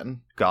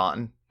Boston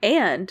gone.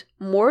 And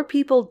more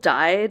people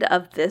died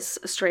of this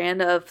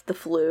strand of the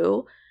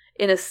flu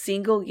in a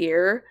single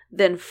year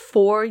than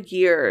 4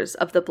 years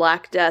of the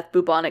Black Death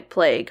bubonic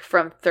plague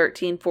from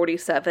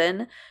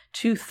 1347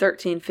 to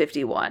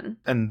 1351.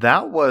 And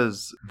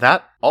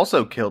that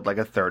also killed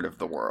a third of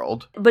the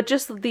world. But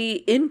just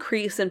the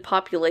increase in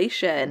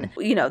population,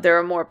 there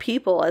are more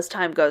people as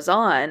time goes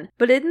on.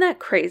 But isn't that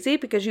crazy?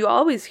 Because you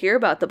always hear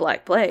about the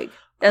Black Plague.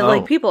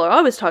 And people are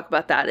always talking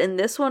about that. And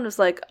this one was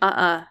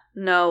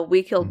no,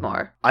 we killed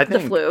more. I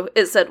think the flu,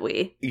 it said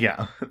we.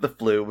 Yeah, the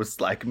flu was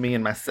me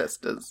and my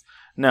sisters.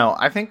 No,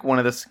 I think one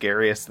of the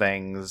scariest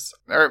things,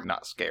 or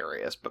not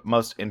scariest, but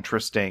most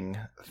interesting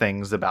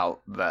things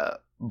about the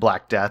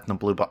Black Death and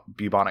the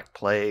bubonic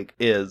plague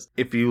is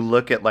if you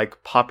look at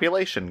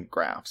population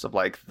graphs of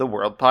the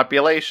world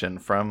population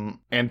from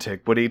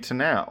antiquity to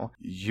now,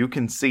 you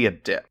can see a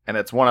dip. And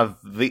it's one of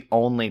the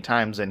only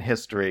times in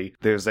history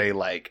there's a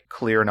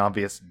clear and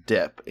obvious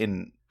dip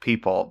in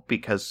people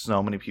because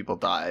so many people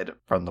died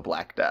from the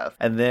Black Death.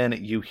 And then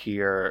you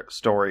hear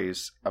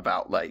stories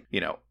about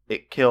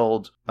it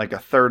killed a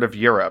third of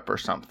Europe or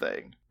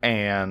something.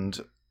 And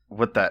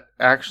what that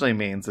actually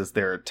means is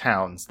there are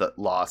towns that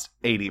lost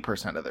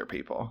 80% of their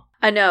people.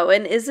 I know.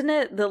 And isn't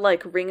it the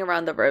Ring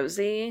Around the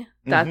Rosie?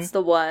 That's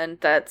the one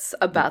that's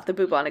about the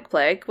bubonic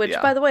plague, which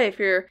by the way, if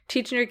you're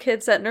teaching your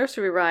kids that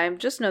nursery rhyme,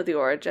 just know the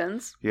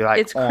origins.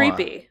 It's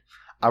creepy.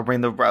 I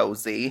ring the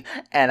rosy,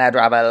 and I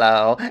drop it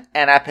low,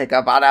 and I pick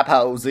up on a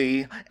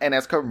posy, and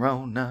it's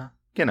Corona.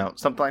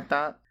 Something like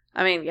that.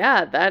 I mean,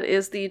 yeah, that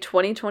is the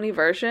 2020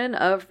 version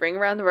of Ring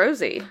Around the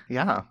Rosie.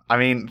 Yeah. I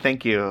mean,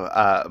 thank you.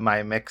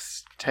 My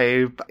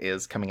mixtape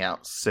is coming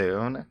out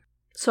soon.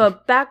 So a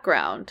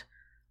background.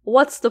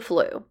 What's the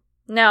flu?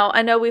 Now,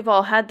 I know we've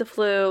all had the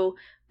flu,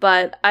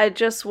 but I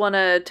just want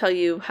to tell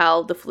you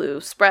how the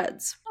flu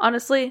spreads.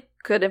 Honestly,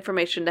 good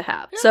information to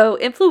have. Yeah. So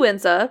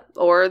influenza,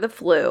 or the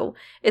flu,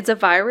 it's a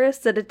virus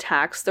that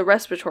attacks the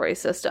respiratory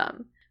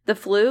system. The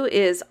flu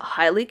is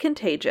highly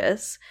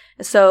contagious,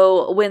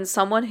 so when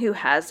someone who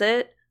has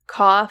it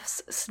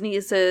coughs,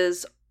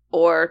 sneezes,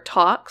 or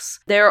talks,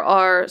 there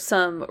are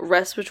some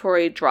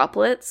respiratory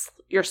droplets,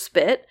 your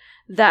spit,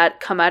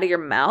 that come out of your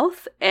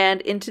mouth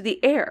and into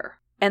the air,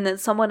 and then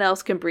someone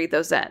else can breathe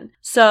those in.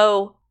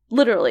 So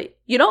literally,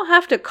 you don't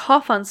have to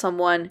cough on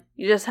someone,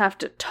 you just have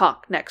to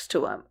talk next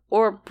to them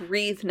or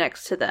breathe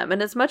next to them.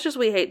 And as much as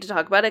we hate to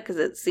talk about it because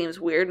it seems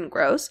weird and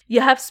gross,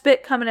 you have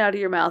spit coming out of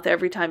your mouth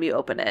every time you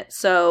open it.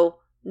 So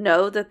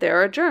know that there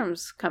are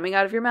germs coming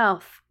out of your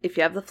mouth if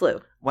you have the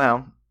flu.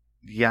 Well,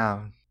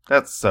 yeah,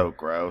 that's so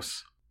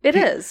gross. It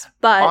is,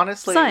 but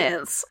honestly,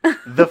 science.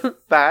 The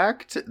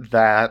fact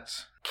that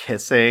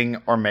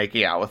kissing or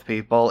making out with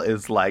people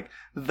is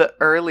the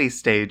early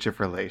stage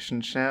of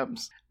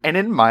relationships. And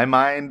in my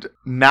mind,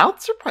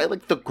 mouths are probably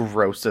the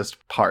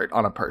grossest part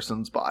on a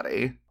person's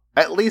body.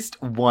 At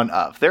least one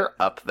of. They're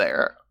up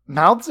there.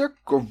 Mouths are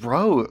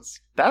gross.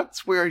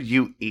 That's where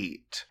you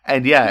eat.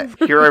 And yeah,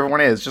 here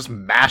everyone is just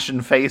mashing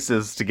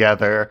faces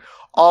together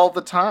all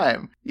the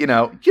time. You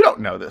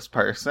don't know this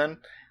person.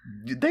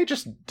 They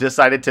just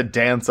decided to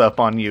dance up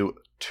on you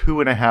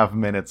 2.5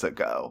 minutes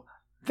ago.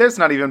 There's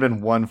not even been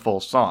one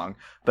full song.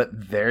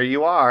 But there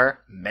you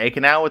are,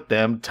 making out with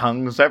them,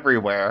 tongues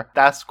everywhere.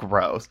 That's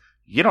gross.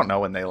 You don't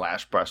know when they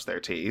last brush their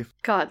teeth.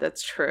 God,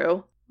 that's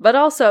true. But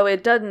also,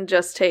 it doesn't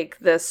just take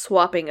the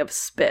swapping of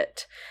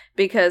spit,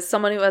 because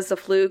someone who has the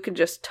flu can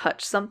just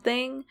touch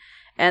something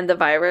and the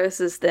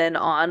virus is then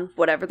on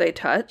whatever they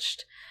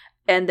touched,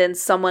 and then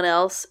someone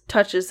else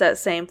touches that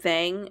same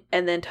thing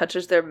and then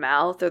touches their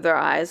mouth or their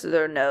eyes or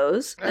their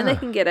nose, and they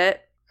can get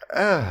it.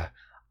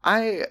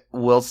 I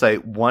will say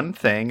one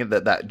thing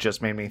that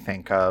just made me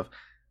think of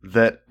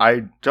that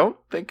I don't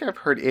think I've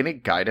heard any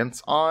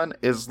guidance on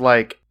is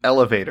like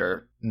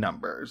elevator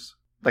numbers.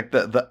 Like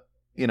the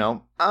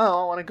oh,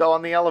 I want to go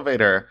on the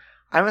elevator.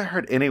 I haven't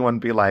heard anyone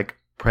be like,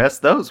 press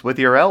those with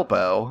your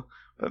elbow,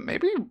 but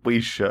maybe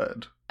we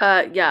should.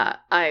 Yeah,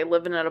 I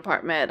live in an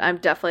apartment. I'm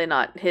definitely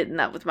not hitting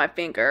that with my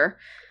finger.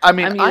 I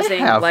mean, I'm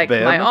using I have like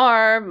been. my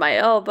arm, my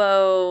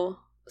elbow,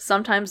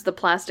 sometimes the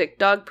plastic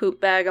dog poop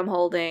bag I'm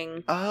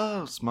holding.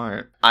 Oh,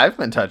 smart. I've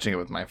been touching it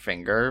with my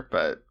finger,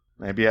 but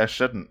maybe I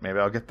shouldn't. Maybe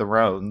I'll get the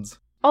rones.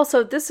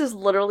 Also, this is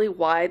literally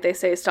why they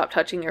say stop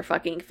touching your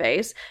fucking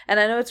face. And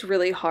I know it's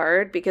really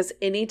hard because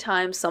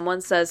anytime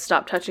someone says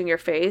stop touching your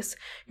face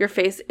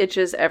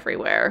itches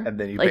everywhere. And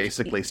then you like,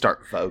 basically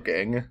start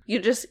voguing.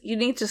 You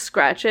need to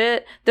scratch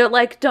it. They're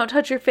like, don't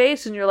touch your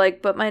face. And you're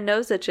like, but my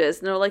nose itches.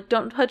 And they're like,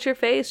 don't touch your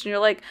face. And you're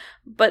like,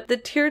 but the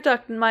tear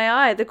duct in my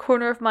eye, the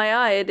corner of my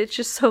eye, it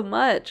itches so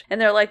much.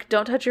 And they're like,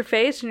 don't touch your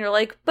face. And you're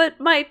like,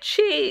 but my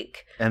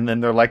cheek. And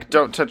then they're like,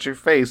 don't touch your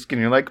face. And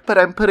you're like, but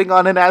I'm putting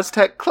on an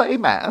Aztec clay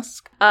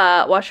mask.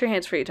 Wash your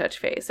hands before you touch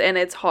face. And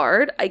it's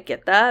hard. I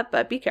get that,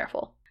 but be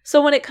careful.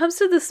 So when it comes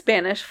to the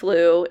Spanish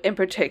flu in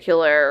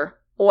particular,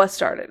 what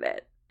started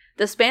it?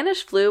 The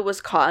Spanish flu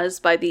was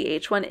caused by the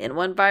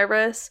H1N1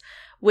 virus,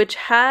 which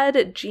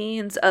had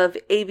genes of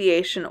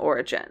aviation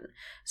origin.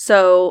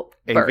 So,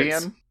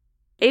 birds.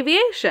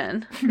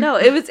 Aviation. No,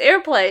 it was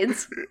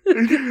airplanes.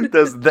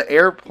 The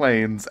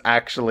airplanes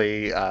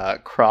actually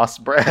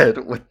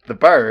crossbred with the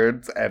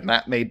birds, and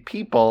that made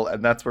people,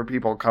 and that's where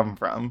people come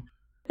from.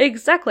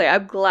 Exactly.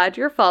 I'm glad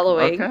you're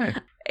following. Okay.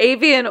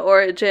 Avian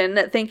origin.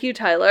 Thank you,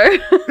 Tyler.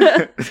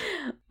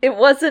 It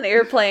wasn't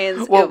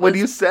airplanes. Well, when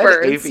you said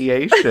birds.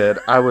 Aviation,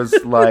 I was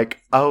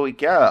like, oh,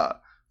 yeah.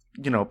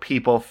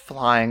 People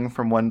flying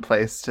from one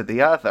place to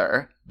the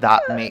other.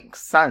 That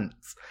makes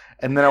sense.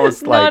 And then I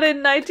was like... Not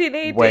in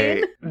 1918.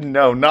 Wait,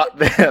 no, not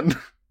then.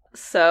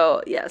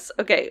 So, yes.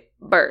 Okay,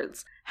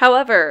 birds.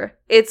 However,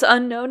 it's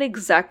unknown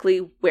exactly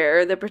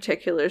where the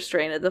particular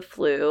strain of the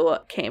flu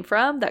came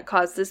from that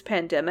caused this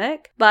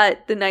pandemic,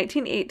 but the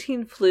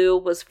 1918 flu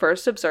was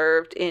first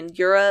observed in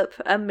Europe,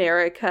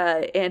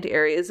 America, and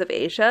areas of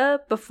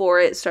Asia before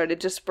it started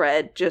to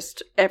spread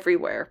just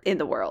everywhere in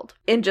the world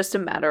in just a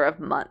matter of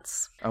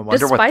months. I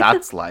wonder what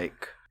that's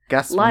like.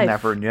 Guess we'll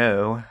never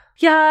know.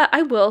 Yeah,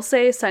 I will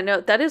say, side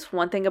note, that is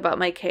one thing about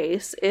my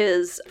case,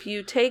 is if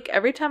you take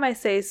every time I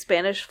say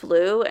Spanish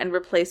flu and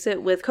replace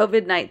it with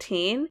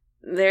COVID-19,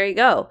 there you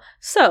go.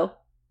 So,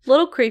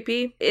 little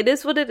creepy. It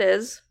is what it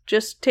is.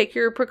 Just take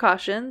your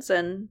precautions,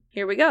 and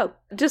here we go.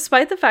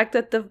 Despite the fact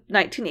that the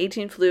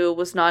 1918 flu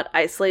was not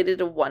isolated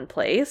in one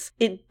place,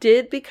 it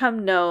did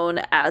become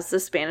known as the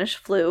Spanish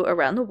flu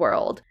around the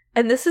world.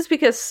 And this is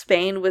because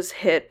Spain was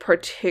hit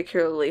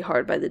particularly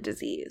hard by the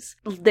disease.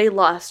 They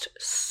lost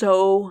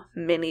so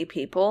many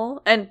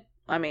people. And,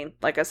 I mean,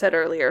 like I said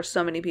earlier,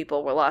 so many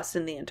people were lost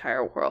in the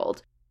entire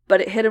world.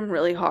 But it hit them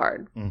really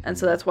hard. Mm-hmm. And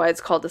so that's why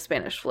it's called the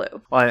Spanish flu.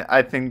 Well,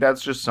 I think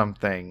that's just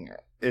something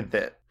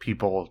that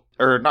people,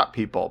 or not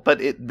people, but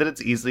that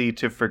it's easy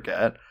to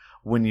forget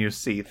when you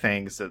see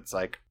things that's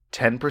like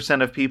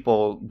 10% of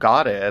people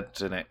got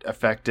it and it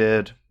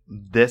affected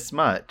this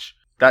much.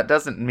 That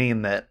doesn't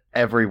mean that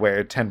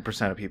everywhere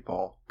 10% of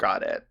people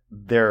got it.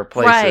 There are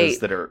places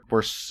that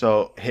were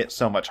so hit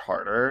so much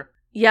harder.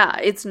 Yeah,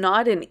 it's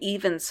not an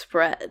even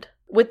spread.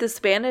 With the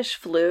Spanish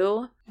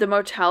flu, the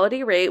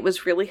mortality rate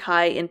was really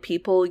high in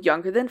people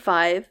younger than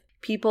 5,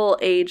 people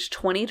aged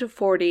 20 to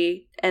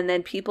 40, and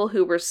then people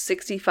who were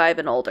 65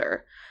 and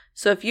older.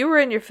 So if you were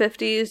in your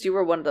 50s, you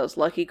were one of those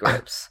lucky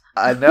groups.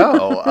 I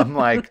know. I'm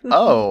like,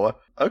 oh,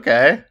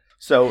 okay.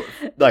 So,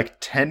 like,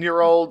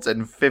 10-year-olds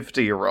and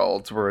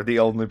 50-year-olds were the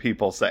only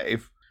people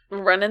safe.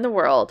 Running the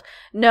world.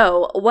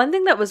 No, one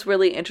thing that was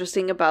really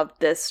interesting about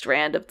this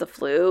strand of the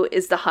flu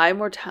is the high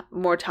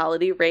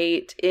mortality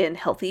rate in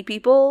healthy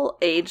people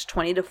aged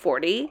 20 to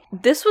 40.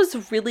 This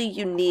was really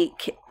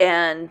unique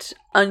and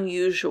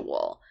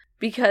unusual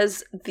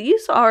because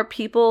these are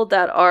people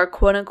that are,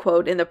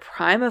 quote-unquote, in the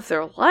prime of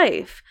their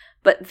life,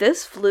 but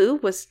this flu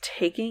was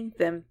taking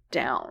them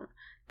down.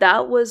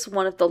 That was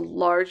one of the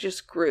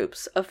largest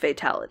groups of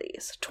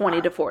fatalities,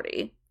 20 to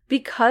 40.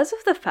 Because of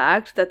the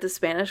fact that the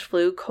Spanish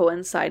flu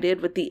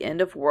coincided with the end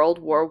of World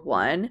War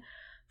I,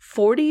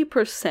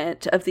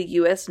 40% of the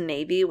U.S.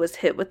 Navy was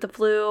hit with the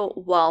flu,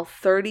 while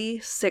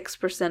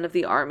 36% of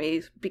the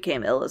Army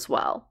became ill as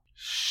well.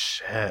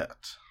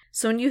 Shit.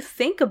 So when you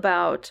think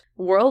about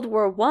World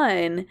War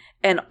I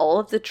and all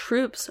of the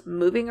troops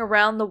moving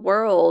around the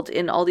world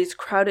in all these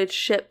crowded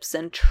ships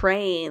and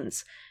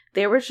trains,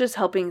 they were just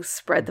helping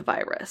spread the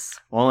virus.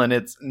 Well, and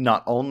it's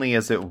not only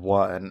is it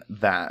one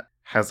that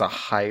has a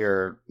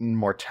higher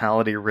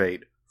mortality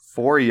rate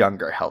for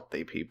younger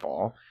healthy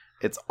people,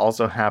 it's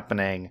also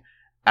happening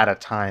at a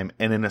time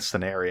and in a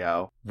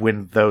scenario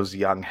when those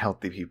young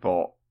healthy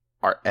people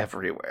are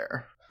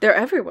everywhere. They're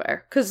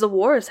everywhere because the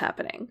war is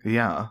happening.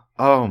 Yeah.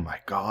 Oh my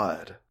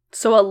God.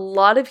 So a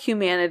lot of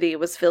humanity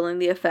was feeling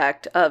the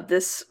effect of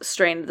this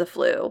strain of the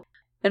flu,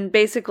 and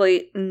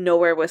basically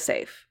nowhere was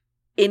safe.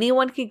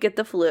 Anyone could get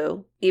the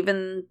flu.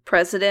 Even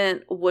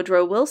President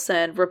Woodrow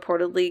Wilson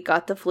reportedly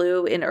got the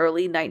flu in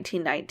early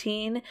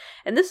 1919,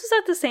 and this was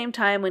at the same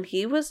time when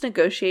he was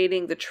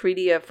negotiating the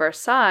Treaty of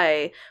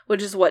Versailles,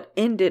 which is what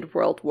ended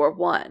World War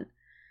I.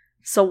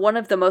 So one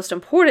of the most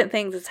important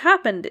things that's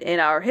happened in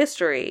our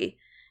history,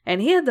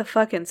 and he had the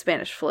fucking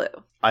Spanish flu.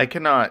 I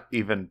cannot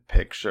even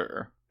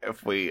picture,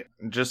 if we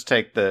just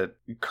take the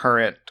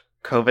current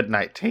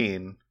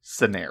COVID-19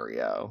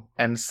 scenario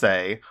and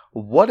say,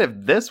 what if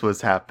this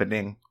was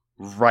happening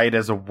right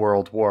as a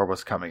world war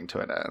was coming to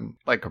an end?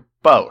 Like,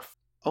 both.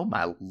 Oh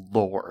my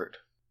lord.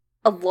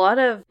 A lot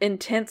of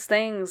intense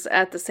things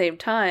at the same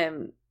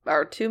time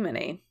are too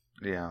many.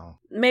 Yeah.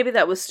 Maybe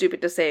that was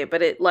stupid to say,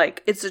 but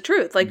it's the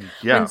truth. Like,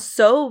 yeah. When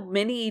so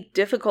many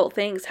difficult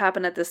things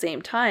happen at the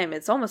same time,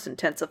 it's almost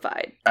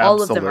intensified. Absolutely.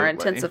 All of them are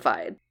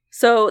intensified.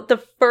 So the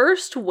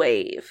first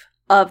wave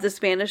of the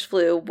Spanish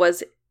flu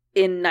was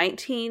in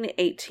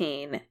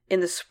 1918 in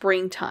the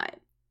springtime.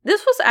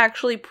 This was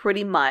actually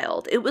pretty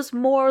mild. It was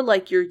more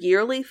like your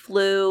yearly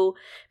flu.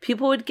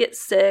 People would get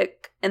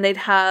sick and they'd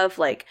have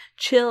like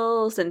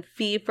chills and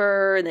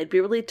fever and they'd be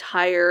really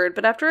tired.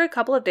 But after a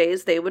couple of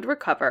days, they would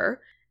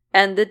recover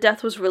and the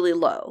death was really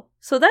low.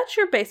 So that's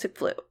your basic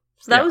flu.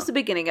 So that was the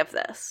beginning of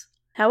this.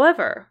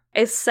 However,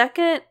 a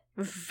second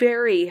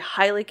very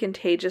highly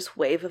contagious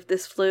wave of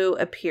this flu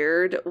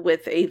appeared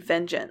with a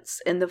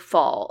vengeance in the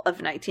fall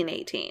of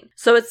 1918.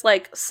 So it's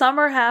like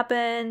summer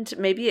happened,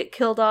 maybe it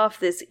killed off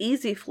this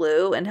easy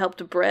flu and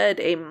helped bred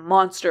a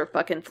monster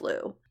fucking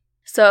flu.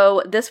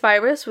 So this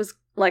virus was,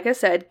 like I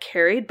said,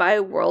 carried by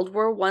World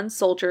War I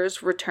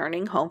soldiers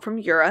returning home from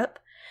Europe.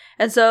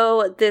 And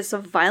so this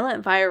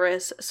violent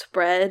virus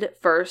spread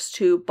first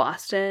to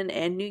Boston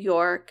and New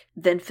York,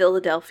 then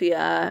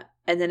Philadelphia,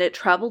 and then it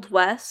traveled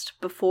west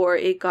before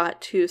it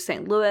got to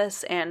St.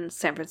 Louis and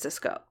San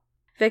Francisco.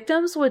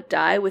 Victims would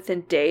die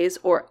within days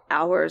or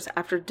hours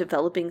after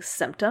developing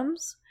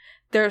symptoms.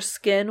 Their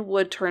skin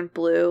would turn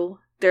blue,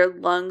 their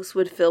lungs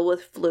would fill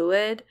with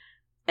fluid,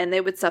 and they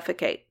would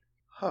suffocate.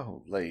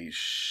 Holy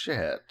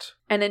shit.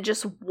 And in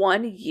just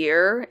 1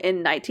 year,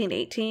 in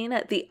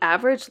 1918, the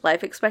average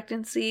life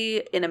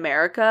expectancy in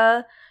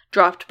America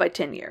dropped by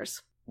 10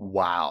 years.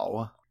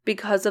 Wow.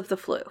 Because of the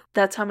flu.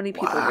 That's how many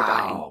people were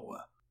dying.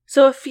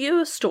 So a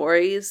few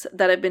stories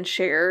that have been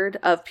shared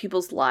of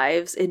people's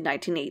lives in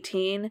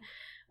 1918.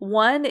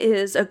 One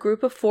is a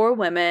group of 4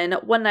 women.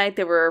 One night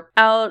they were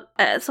out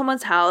at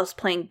someone's house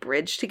playing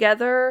bridge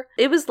together.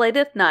 It was late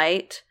at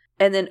night,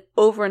 and then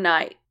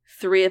overnight,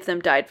 3 of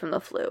them died from the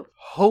flu.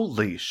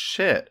 Holy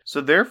shit.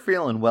 So they're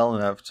feeling well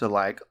enough to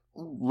like,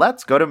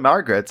 let's go to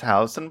Margaret's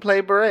house and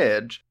play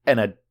bridge.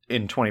 And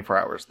in 24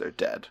 hours, they're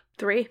dead.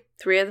 3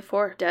 of the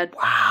 4 dead.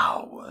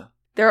 Wow.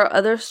 There are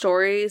other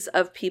stories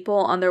of people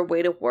on their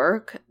way to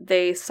work.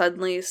 They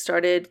suddenly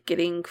started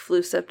getting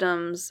flu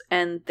symptoms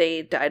and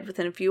they died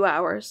within a few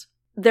hours.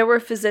 There were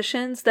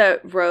physicians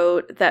that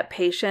wrote that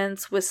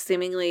patients with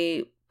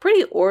seemingly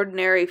pretty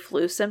ordinary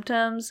flu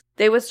symptoms,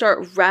 they would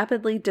start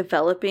rapidly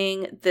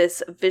developing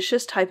this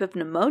vicious type of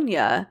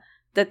pneumonia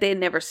that they had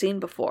never seen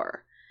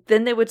before.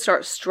 Then they would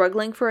start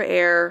struggling for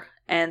air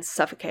and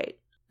suffocate.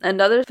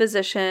 Another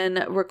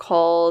physician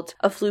recalled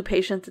a flu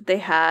patient that they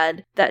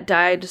had that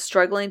died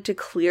struggling to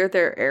clear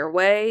their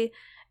airway,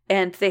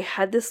 and they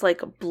had this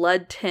like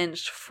blood-tinged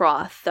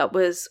froth that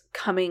was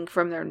coming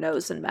from their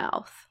nose and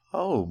mouth.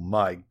 Oh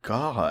my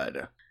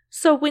god.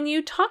 So when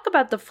you talk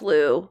about the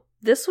flu,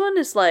 this one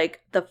is like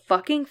the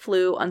fucking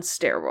flu on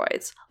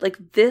steroids.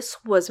 Like, this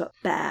was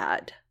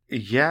bad.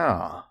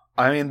 Yeah.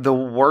 I mean, the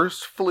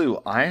worst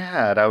flu I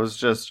had,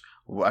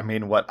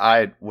 what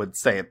I would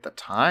say at the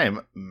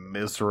time,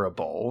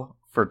 miserable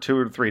for 2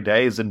 or 3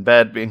 days in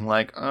bed being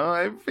like, oh,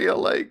 I feel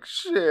like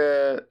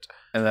shit.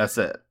 And that's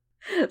it.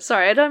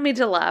 Sorry, I don't mean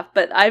to laugh,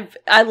 but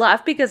I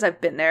laugh because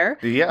I've been there.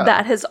 Yeah.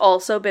 That has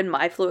also been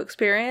my flu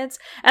experience.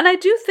 And I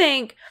do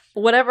think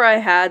whatever I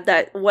had,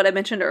 that what I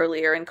mentioned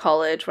earlier in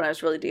college when I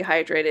was really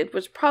dehydrated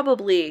was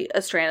probably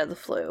a strain of the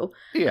flu.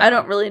 Yeah. I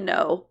don't really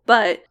know,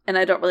 and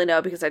I don't really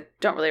know because I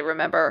don't really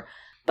remember.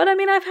 But I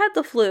mean, I've had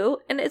the flu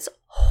and it's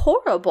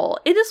horrible.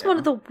 It is one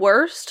of the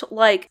worst,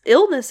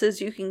 illnesses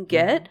you can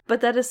get,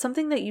 but that is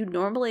something that you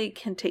normally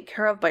can take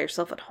care of by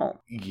yourself at home.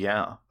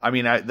 Yeah. I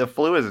mean, the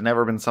flu has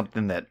never been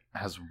something that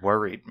has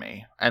worried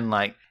me. And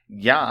I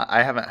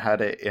haven't had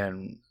it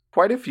in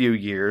quite a few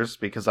years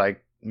because I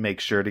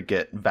make sure to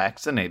get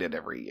vaccinated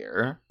every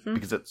year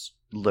because it's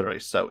literally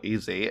so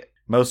easy.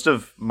 Most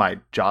of my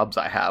jobs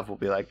I have will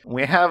be like,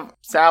 we have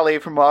Sally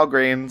from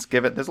Walgreens.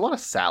 There's a lot of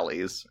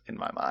Sallys in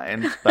my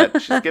mind,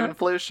 but she's giving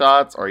flu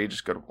shots, or you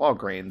just go to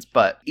Walgreens.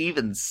 But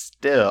even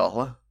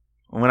still,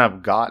 when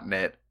I've gotten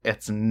it,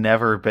 it's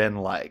never been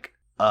like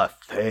a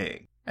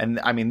thing. And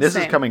I mean, this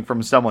is coming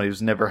from someone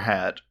who's never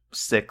had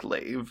sick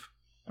leave.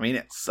 I mean,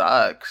 it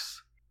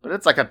sucks, but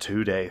it's like a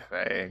 2-day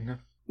thing.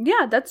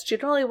 Yeah, that's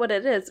generally what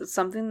it is. It's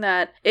something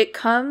that it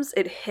comes,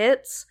 it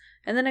hits,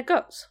 and then it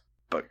goes.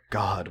 But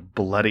God,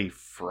 bloody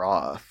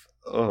froth.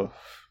 Ugh.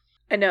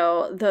 I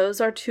know, those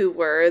are 2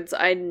 words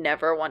I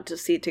never want to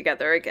see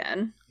together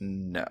again.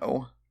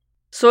 No.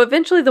 So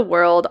eventually the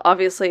world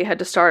obviously had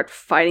to start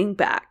fighting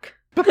back.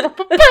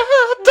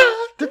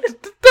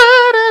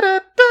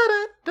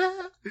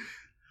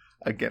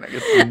 Again, I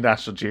guess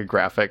National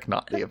Geographic,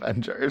 not the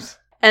Avengers.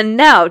 And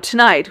now,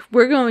 tonight,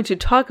 we're going to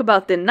talk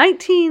about the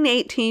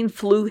 1918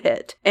 flu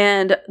hit.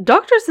 And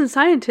doctors and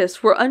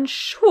scientists were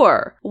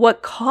unsure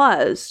what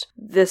caused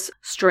this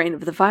strain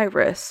of the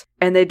virus,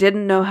 and they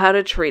didn't know how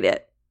to treat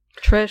it.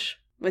 Trish,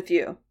 with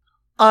you.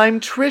 I'm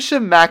Trisha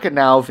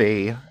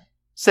McAnalvey,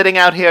 sitting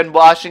out here in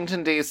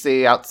Washington,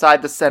 D.C.,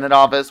 outside the Senate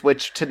office,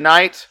 which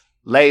tonight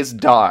lays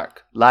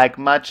dark, like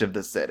much of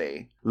the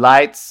city.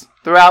 Lights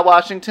throughout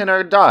Washington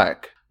are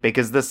dark,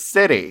 because the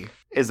city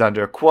is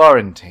under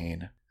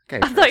quarantine. Okay,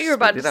 I thought you were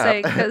about to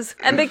say, because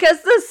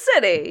the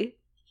city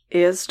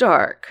is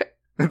dark.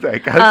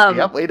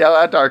 Yep, we know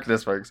how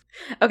darkness works.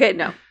 Okay,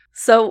 no.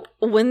 So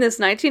when this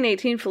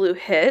 1918 flu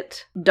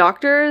hit,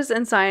 doctors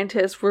and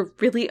scientists were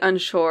really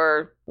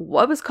unsure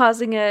what was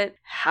causing it,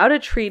 how to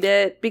treat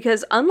it,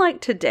 because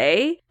unlike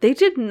today, they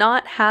did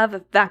not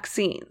have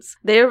vaccines.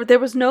 There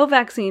was no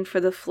vaccine for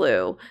the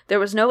flu. There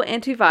was no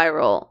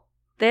antiviral.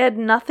 They had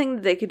nothing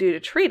that they could do to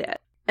treat it.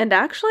 And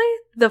actually,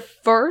 the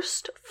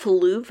first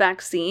flu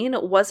vaccine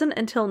wasn't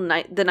until the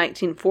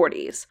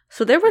 1940s.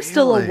 So there was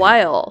still a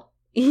while.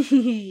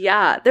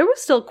 Yeah, there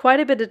was still quite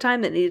a bit of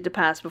time that needed to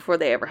pass before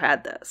they ever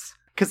had this.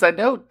 Because I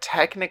know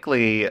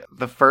technically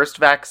the first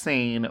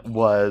vaccine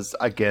was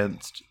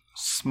against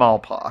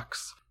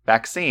smallpox.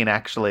 Vaccine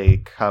actually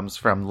comes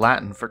from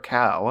Latin for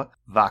cow,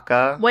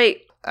 vacca.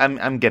 Wait.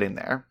 I'm getting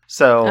there.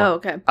 So,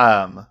 okay.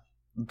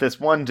 This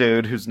one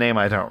dude whose name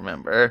I don't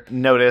remember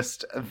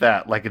noticed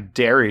that like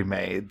dairy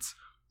maids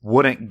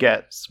wouldn't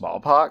get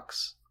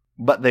smallpox,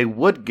 but they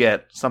would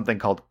get something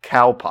called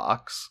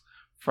cowpox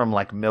from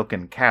like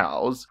milking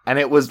cows, and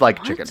it was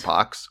like chicken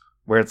pox,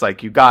 where it's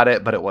like you got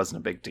it, but it wasn't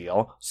a big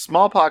deal.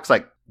 Smallpox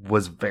like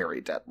was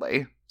very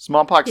deadly.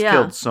 Smallpox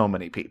killed so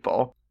many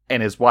people,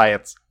 and is why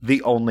it's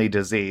the only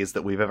disease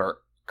that we've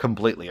ever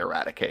completely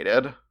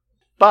eradicated.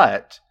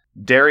 But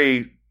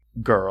dairy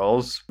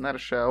girls, not a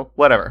show,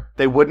 whatever.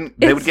 They would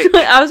get.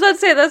 I was about to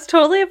say that's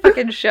totally a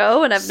fucking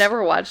show, and I've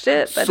never watched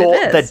it, but so it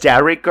is. The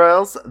dairy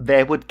girls,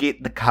 they would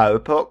get the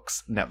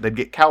cowpox. No, they'd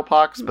get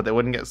cowpox, but they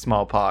wouldn't get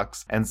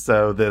smallpox. And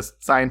so this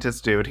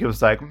scientist dude, he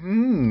was like,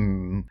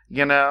 you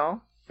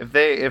know,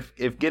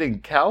 if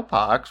getting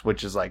cowpox,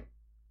 which is like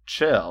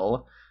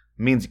chill,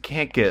 means you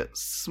can't get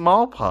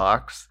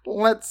smallpox,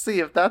 let's see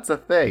if that's a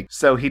thing.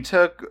 So he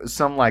took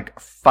some like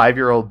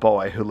 5-year-old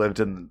boy who lived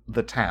in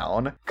the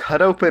town,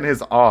 cut open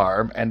his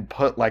arm, and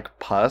put like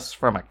pus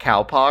from a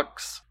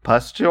cowpox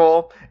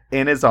pustule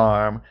in his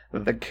arm.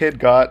 The kid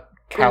got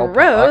cowpox.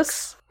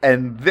 Gross.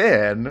 And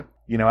then,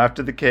 you know,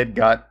 after the kid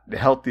got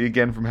healthy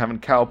again from having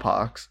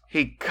cowpox,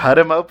 he cut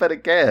him open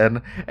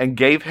again and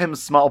gave him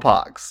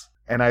smallpox.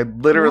 And I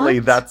literally,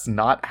 that's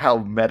not how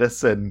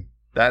medicine...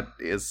 That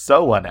is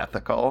so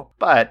unethical.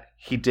 But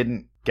he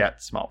didn't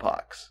get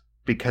smallpox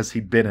because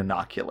he'd been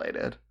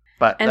inoculated.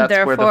 But and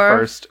that's where the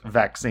first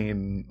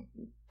vaccine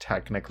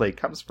technically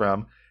comes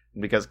from.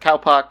 Because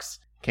cowpox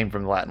came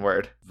from the Latin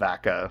word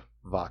vacca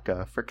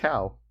for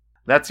cow.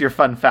 That's your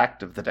fun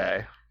fact of the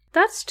day.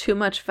 That's too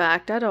much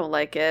fact. I don't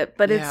like it.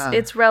 But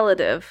it's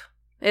relative.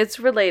 It's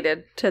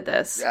related to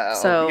this.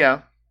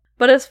 Yeah.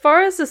 But as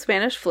far as the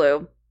Spanish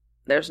flu...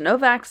 There's no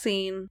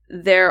vaccine.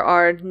 There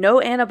are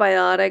no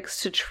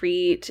antibiotics to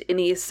treat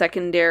any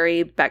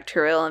secondary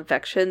bacterial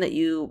infection that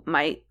you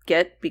might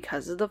get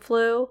because of the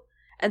flu.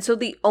 And so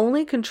the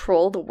only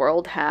control the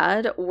world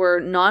had were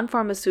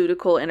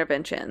non-pharmaceutical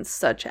interventions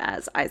such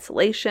as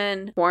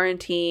isolation,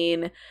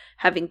 quarantine,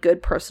 having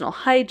good personal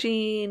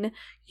hygiene,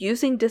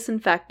 using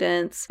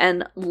disinfectants,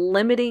 and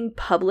limiting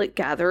public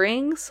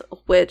gatherings,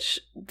 which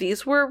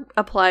these were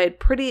applied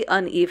pretty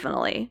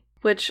unevenly.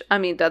 Which, I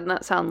mean, doesn't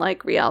that sound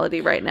like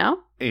reality right now?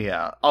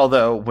 Yeah,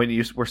 although when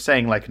you were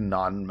saying, like,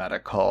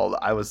 non-medical,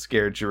 I was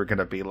scared you were going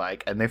to be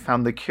like, and they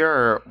found the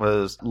cure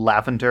was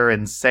lavender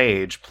and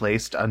sage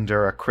placed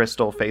under a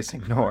crystal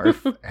facing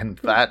north, and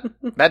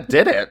that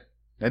did it.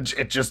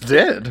 It just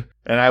did.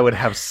 And I would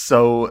have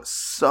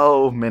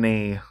so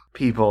many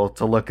people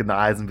to look in the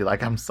eyes and be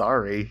like, I'm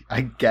sorry,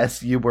 I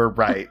guess you were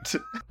right.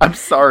 I'm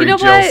sorry,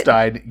 Jill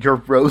Stein, your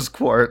rose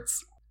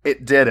quartz,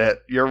 it did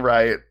it. You're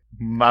right,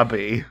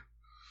 mubby.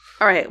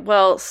 All right,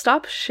 well,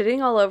 stop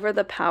shitting all over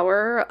the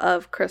power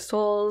of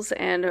crystals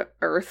and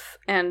earth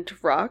and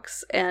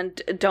rocks,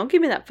 and don't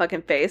give me that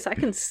fucking face. I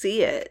can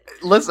see it.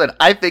 Listen,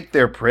 I think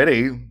they're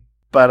pretty,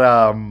 but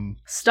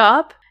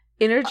Stop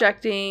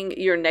interjecting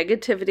your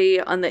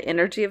negativity on the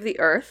energy of the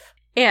earth,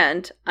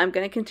 and I'm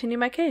going to continue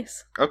my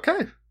case.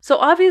 Okay. So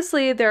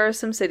obviously there are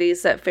some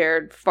cities that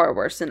fared far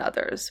worse than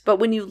others, but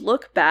when you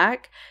look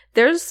back,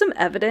 there's some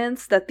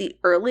evidence that the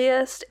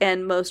earliest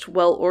and most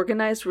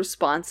well-organized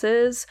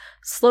responses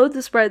slowed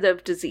the spread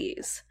of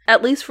disease,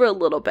 at least for a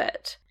little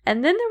bit.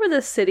 And then there were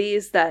the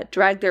cities that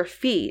dragged their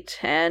feet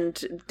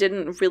and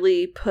didn't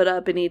really put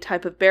up any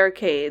type of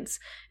barricades,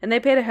 and they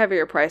paid a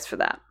heavier price for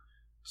that.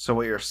 So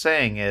what you're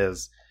saying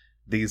is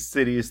these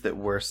cities that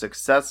were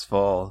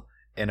successful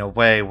in a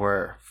way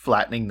were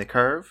flattening the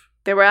curve?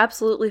 They were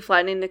absolutely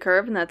flattening the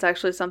curve, and that's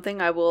actually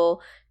something I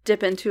will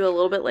dip into a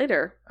little bit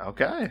later.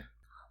 Okay.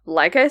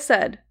 Like I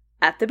said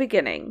at the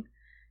beginning,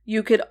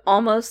 you could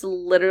almost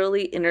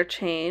literally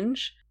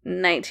interchange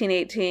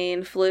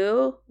 1918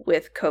 flu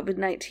with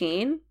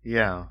COVID-19.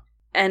 Yeah.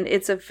 And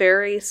it's a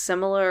very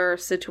similar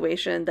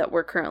situation that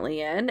we're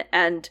currently in,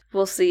 and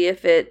we'll see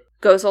if it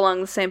goes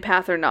along the same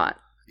path or not.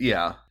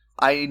 Yeah.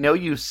 I know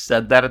you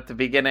said that at the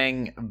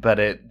beginning, but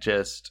it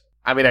just...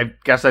 I mean, I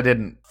guess I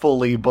didn't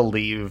fully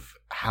believe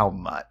how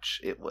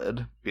much it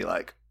would be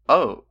like,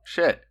 oh,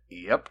 shit,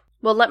 yep.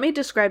 Well, let me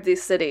describe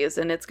these cities,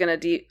 and it's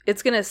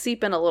gonna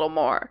seep in a little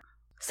more.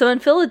 So in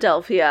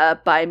Philadelphia,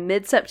 by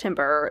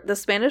mid-September, the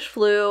Spanish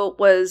flu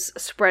was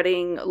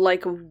spreading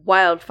like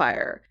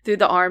wildfire through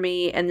the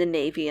Army and the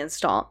Navy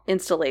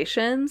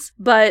installations.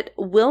 But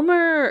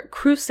Wilmer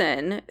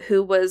Cruzen,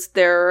 who was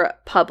their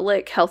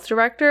public health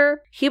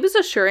director, he was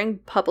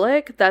assuring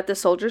public that the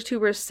soldiers who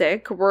were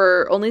sick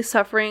were only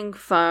suffering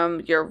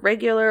from your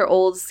regular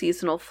old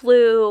seasonal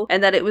flu,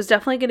 and that it was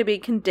definitely going to be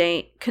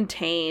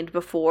contained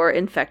before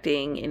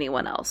infecting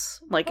anyone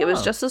else. Like, it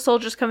was just the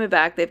soldiers coming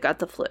back, they've got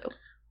the flu.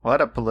 What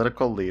a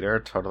political leader,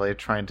 totally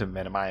trying to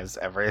minimize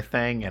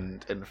everything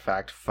and, in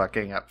fact,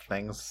 fucking up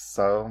things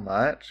so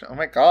much. Oh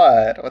my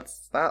god,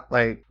 what's that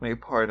like? Let me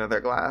pour another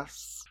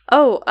glass.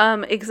 Oh,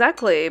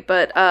 exactly.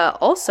 But,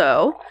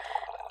 also...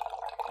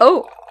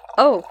 Oh,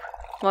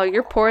 well,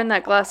 you're pouring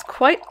that glass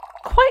quite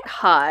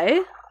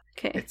high.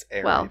 Okay. It's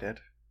aerated.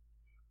 Well,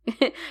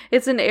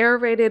 it's an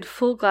aerated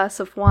full glass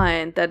of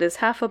wine that is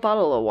half a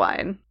bottle of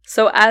wine.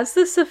 So as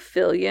the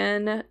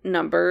civilian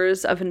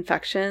numbers of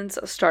infections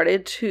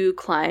started to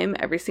climb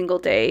every single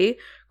day,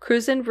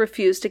 Cruzen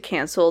refused to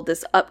cancel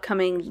this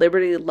upcoming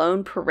Liberty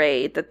Loan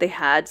Parade that they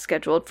had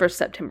scheduled for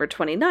September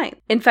 29th.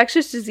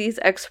 Infectious disease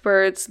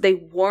experts, they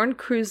warned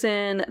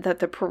Cruzen that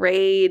the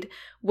parade,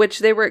 which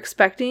they were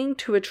expecting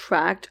to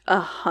attract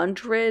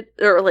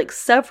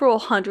several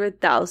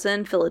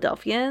 100,000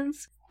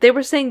 Philadelphians, they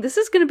were saying this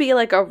is going to be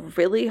like a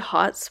really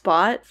hot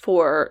spot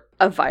for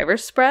a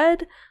virus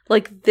spread.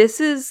 Like, this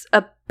is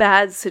a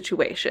bad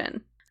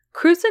situation.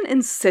 Cruzen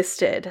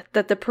insisted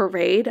that the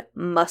parade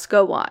must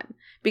go on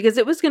because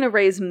it was going to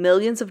raise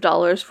millions of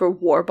dollars for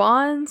war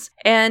bonds,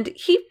 and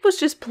he was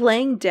just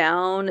playing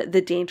down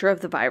the danger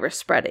of the virus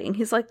spreading.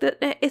 He's like,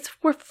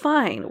 we're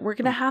fine. We're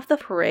going to have the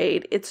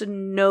parade. It's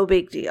no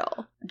big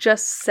deal.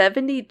 Just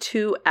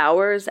 72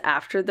 hours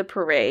after the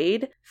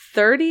parade,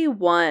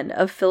 31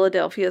 of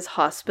Philadelphia's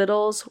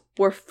hospitals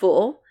were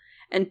full,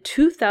 and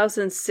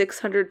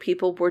 2,600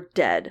 people were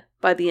dead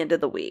by the end of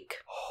the week.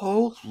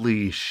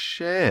 Holy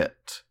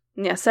shit.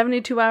 Yeah,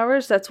 72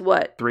 hours, that's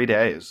what? 3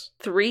 days.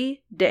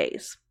 3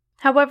 days.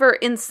 However,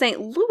 in St.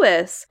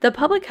 Louis, the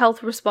public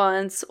health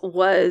response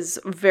was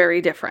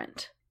very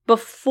different.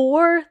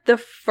 Before the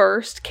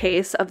first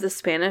case of the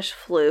Spanish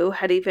flu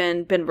had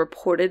even been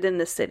reported in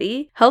the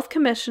city, Health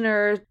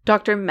Commissioner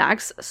Dr.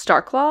 Max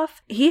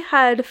Starkloff, he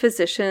had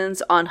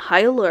physicians on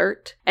high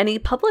alert, and he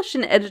published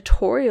an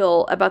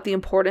editorial about the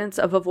importance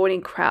of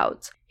avoiding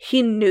crowds.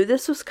 He knew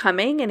this was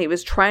coming, and he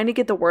was trying to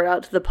get the word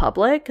out to the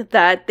public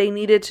that they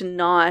needed to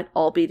not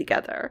all be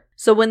together.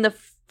 So when the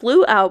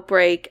flu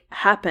outbreak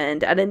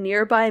happened at a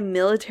nearby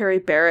military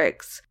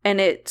barracks,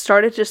 and it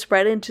started to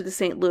spread into the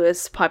St.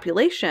 Louis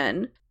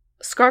population,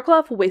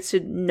 Starkloff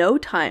wasted no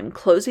time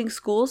closing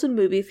schools and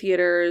movie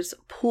theaters,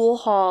 pool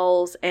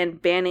halls,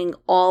 and banning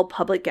all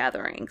public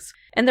gatherings.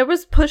 And there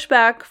was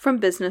pushback from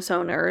business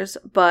owners,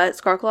 but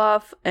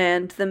Starkloff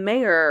and the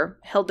mayor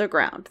held their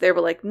ground. They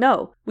were like,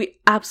 no, we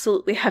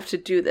absolutely have to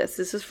do this.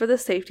 This is for the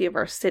safety of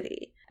our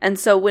city. And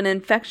so when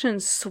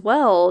infections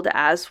swelled,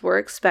 as were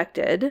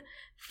expected,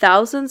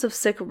 thousands of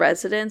sick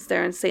residents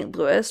there in St.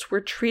 Louis were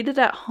treated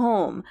at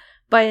home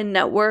by a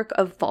network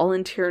of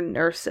volunteer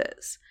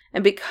nurses.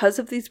 And because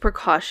of these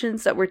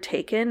precautions that were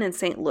taken in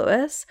St.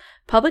 Louis,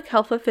 public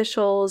health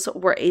officials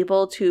were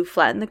able to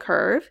flatten the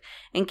curve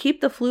and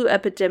keep the flu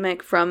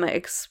epidemic from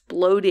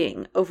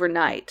exploding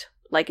overnight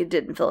like it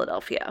did in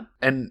Philadelphia.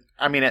 And,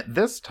 I mean, at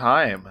this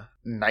time,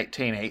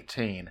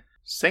 1918,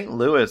 St.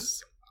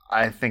 Louis,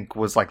 I think,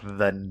 was like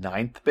the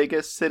 9th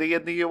biggest city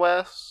in the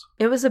U.S.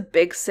 It was a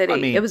big city. I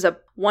mean, it was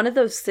one of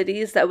those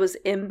cities that was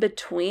in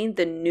between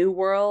the New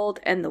World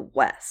and the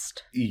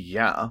West.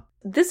 Yeah.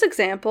 This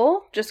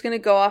example, just going to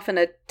go off in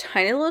a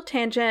tiny little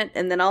tangent,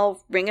 and then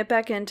I'll bring it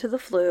back into the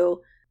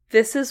flu.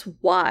 This is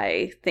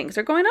why things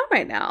are going on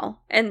right now.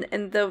 And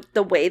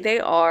the way they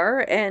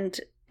are, and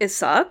it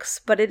sucks,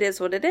 but it is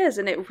what it is.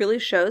 And it really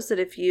shows that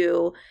if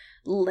you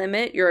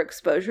limit your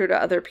exposure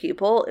to other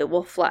people, it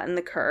will flatten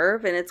the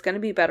curve, and it's going to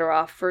be better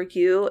off for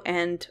you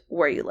and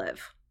where you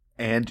live.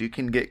 And you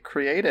can get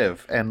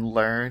creative and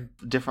learn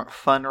different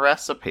fun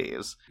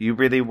recipes. You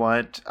really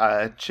want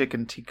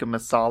chicken tikka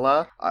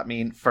masala? I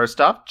mean,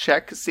 first off,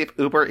 check, see if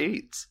Uber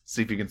Eats.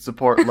 See if you can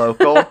support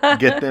local,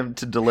 get them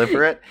to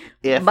deliver it.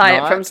 Buy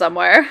it from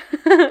somewhere.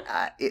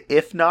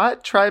 If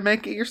not, try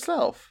make it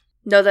yourself.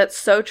 No, that's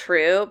so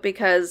true,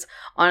 because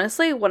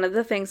honestly, one of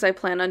the things I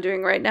plan on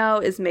doing right now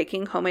is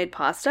making homemade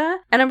pasta,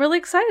 and I'm really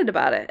excited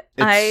about it.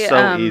 It's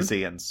so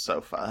easy and so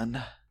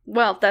fun.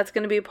 Well, that's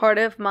going to be part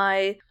of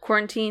my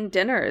quarantine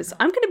dinners.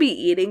 I'm going to be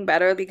eating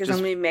better because I'm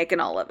going to be making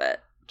all of it.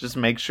 Just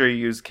make sure you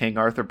use King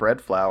Arthur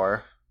bread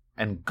flour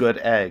and good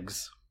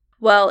eggs.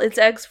 Well, it's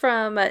eggs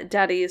from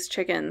Daddy's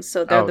Chickens,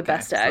 so they're the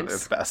best eggs. So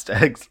they're the best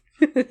eggs.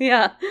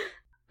 Yeah.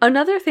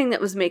 Another thing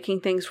that was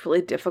making things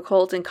really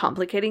difficult and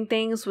complicating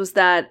things was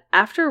that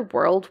after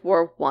World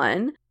War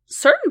I,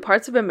 certain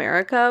parts of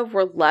America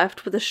were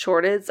left with a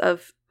shortage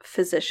of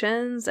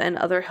physicians and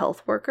other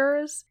health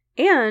workers.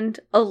 And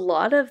a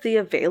lot of the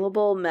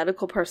available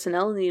medical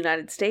personnel in the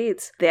United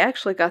States, they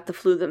actually got the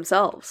flu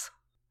themselves.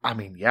 I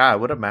mean, yeah, I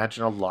would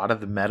imagine a lot of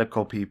the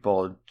medical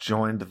people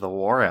joined the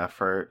war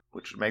effort,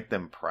 which would make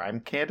them prime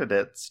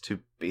candidates to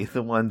be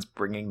the ones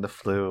bringing the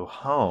flu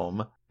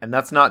home. And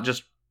that's not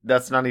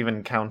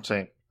even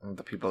counting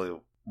the people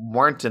who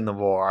weren't in the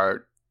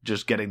war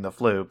just getting the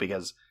flu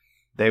because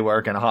they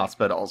work in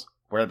hospitals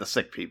where the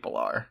sick people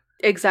are.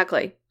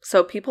 Exactly.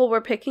 So people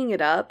were picking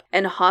it up,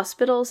 and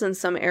hospitals in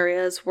some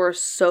areas were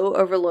so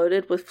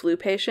overloaded with flu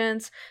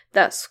patients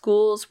that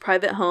schools,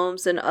 private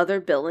homes, and other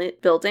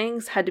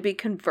buildings had to be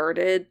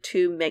converted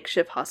to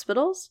makeshift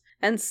hospitals.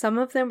 And some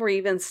of them were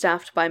even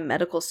staffed by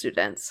medical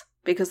students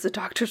because the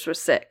doctors were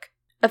sick.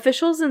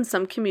 Officials in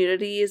some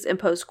communities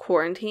imposed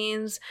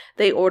quarantines.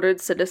 They ordered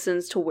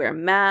citizens to wear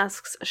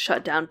masks,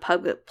 shut down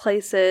public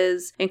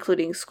places,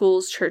 including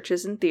schools,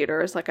 churches, and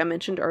theaters, like I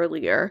mentioned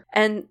earlier.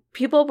 And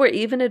people were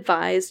even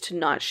advised to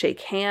not shake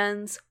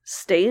hands,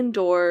 stay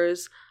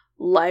indoors.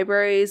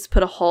 Libraries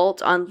put a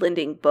halt on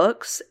lending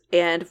books,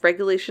 and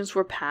regulations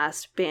were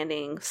passed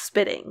banning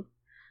spitting.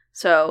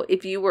 So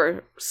if you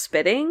were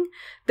spitting,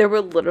 there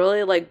were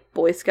literally like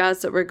Boy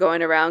Scouts that were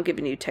going around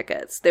giving you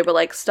tickets. They were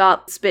like,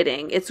 stop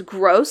spitting. It's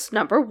gross,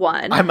 number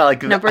one. I'm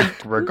like,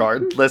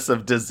 regardless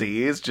of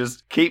disease,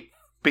 just keep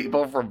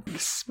people from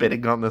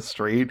spitting on the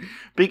street.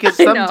 Because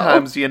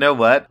sometimes, you know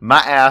what?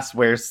 My ass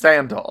wears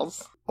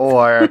sandals.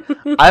 Or,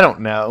 I don't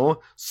know,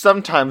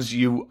 sometimes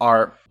you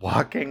are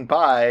walking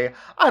by,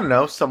 I don't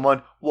know,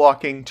 someone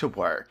walking to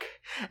work.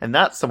 And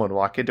that someone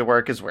walking to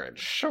work is wearing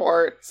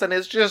shorts and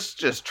is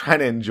just trying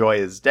to enjoy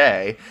his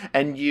day.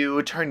 And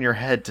you turn your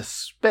head to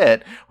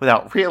spit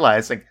without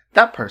realizing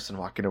that person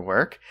walking to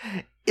work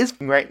is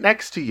right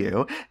next to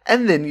you,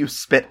 and then you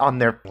spit on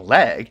their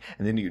leg,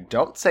 and then you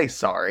don't say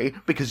sorry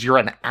because you're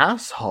an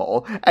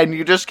asshole, and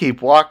you just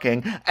keep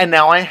walking, and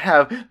now I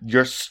have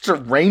your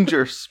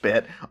stranger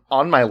spit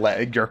on my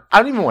leg. I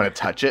don't even want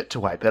to touch it to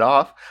wipe it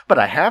off, but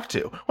I have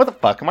to. What the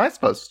fuck am I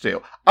supposed to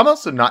do? I'm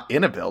also not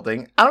in a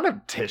building. I don't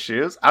have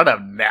tissues. I don't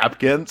have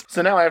napkins,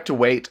 so now I have to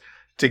wait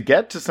to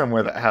get to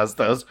somewhere that has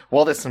those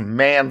while this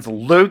man's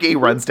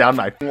loogie runs down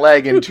my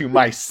leg into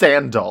my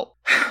sandal.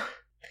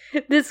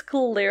 This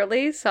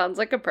clearly sounds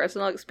like a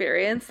personal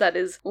experience that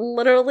is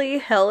literally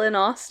hell in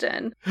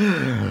Austin.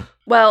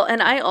 Well, and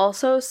I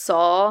also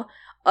saw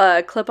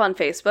a clip on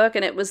Facebook,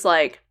 and it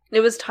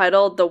was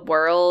titled The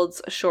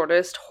World's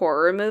Shortest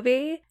Horror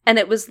Movie. And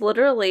it was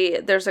literally,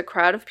 there's a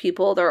crowd of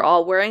people, they're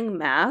all wearing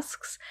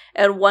masks,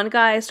 and one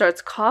guy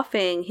starts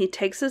coughing, he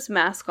takes his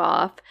mask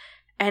off,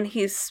 and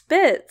he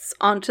spits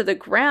onto the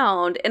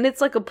ground, and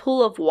it's like a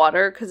pool of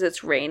water because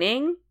it's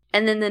raining.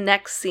 And then the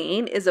next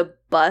scene is a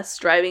bus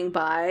driving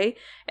by,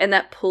 and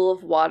that pool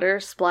of water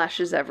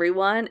splashes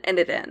everyone, and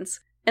it ends.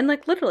 And,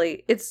 like,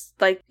 literally, it's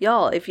like,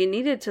 y'all, if you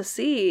needed to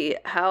see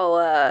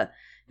how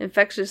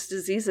infectious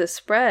diseases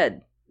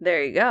spread,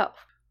 there you go.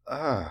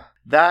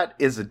 That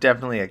is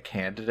definitely a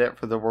candidate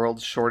for the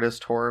world's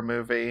shortest horror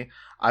movie.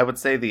 I would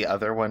say the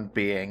other one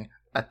being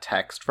a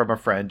text from a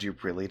friend you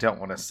really don't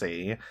want to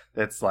see.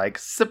 That's like,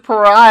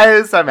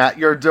 surprise, I'm at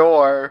your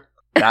door.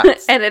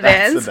 That's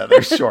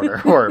another shorter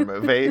horror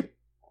movie.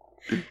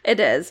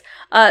 It is.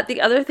 The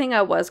other thing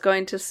I was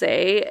going to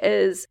say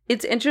is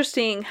it's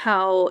interesting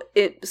how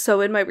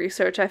so in my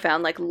research I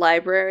found like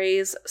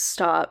libraries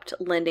stopped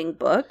lending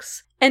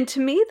books. And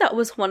to me, that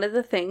was one of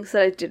the things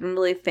that I didn't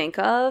really think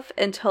of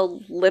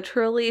until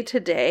literally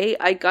today.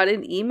 I got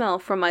an email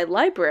from my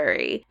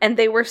library and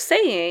they were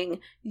saying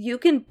you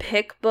can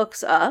pick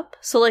books up.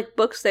 So like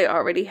books they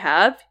already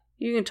have,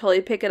 you can totally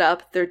pick it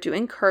up. They're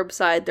doing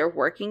curbside. They're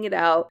working it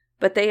out.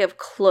 But they have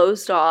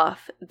closed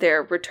off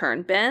their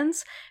return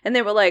bins. And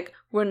they were like,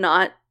 we're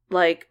not,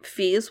 like,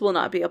 fees will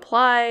not be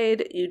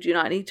applied. You do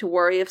not need to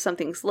worry if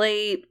something's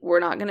late.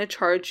 We're not going to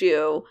charge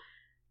you.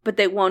 But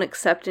they won't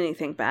accept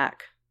anything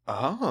back.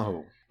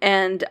 Oh.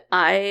 And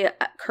I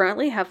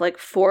currently have, like,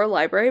 4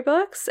 library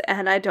books.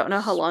 And I don't know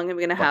how long I'm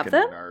going to have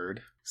them. Nerd.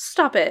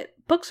 Stop it.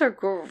 Books are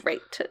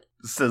great.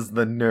 Says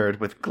the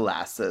nerd with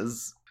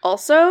glasses.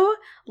 Also,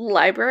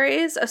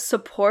 Libraries,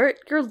 support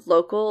your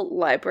local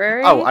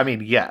library. Oh, I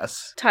mean,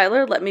 yes.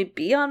 Tyler, let me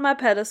be on my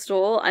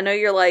pedestal. I know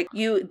you're like,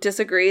 you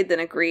disagreed, then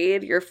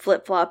agreed. You're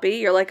flip-floppy.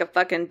 You're like a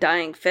fucking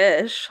dying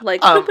fish.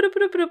 Like,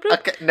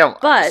 okay, no,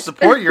 but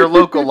support your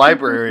local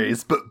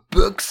libraries, but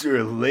books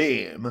are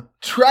lame.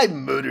 Try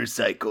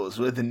motorcycles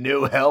with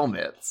no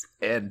helmets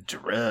and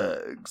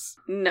drugs.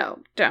 No,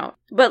 don't.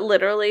 But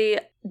literally,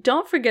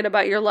 don't forget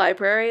about your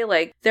library.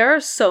 Like, there are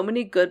so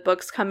many good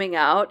books coming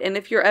out, and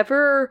if you're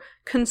ever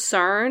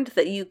concerned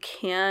that you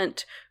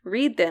can't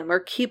read them or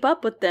keep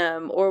up with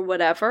them or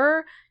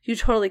whatever, you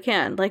totally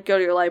can. Like, go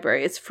to your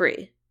library. It's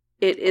free.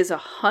 It is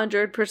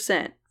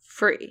 100%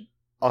 free.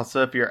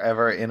 Also, if you're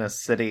ever in a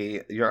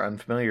city you're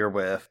unfamiliar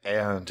with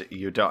and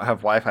you don't have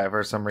Wi-Fi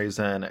for some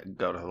reason,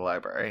 go to the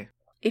library.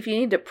 If you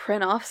need to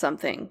print off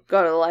something,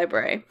 go to the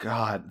library.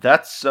 God,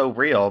 that's so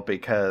real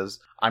because,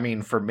 I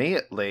mean, for me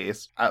at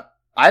least,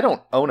 I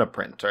don't own a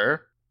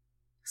printer.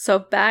 So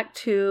back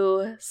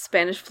to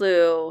Spanish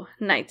flu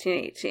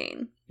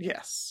 1918.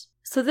 Yes.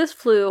 So this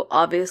flu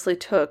obviously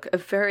took a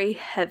very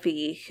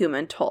heavy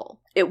human toll.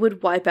 It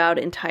would wipe out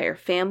entire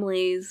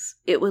families.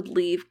 It would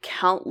leave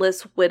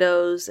countless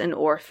widows and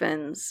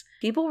orphans.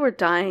 People were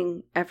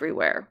dying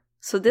everywhere.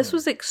 So this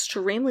was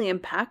extremely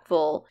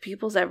impactful to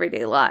people's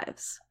everyday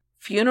lives.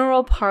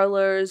 Funeral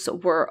parlors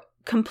were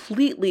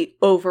completely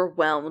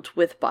overwhelmed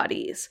with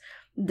bodies.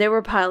 They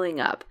were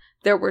piling up.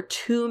 There were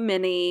too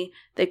many.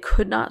 They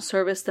could not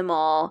service them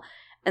all.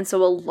 And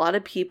so a lot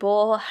of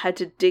people had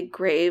to dig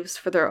graves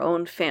for their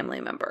own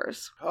family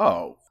members.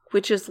 Oh.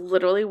 Which is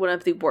literally one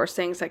of the worst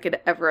things I could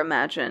ever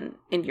imagine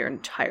in your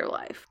entire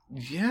life.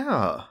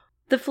 Yeah.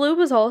 The flu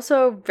was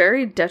also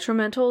very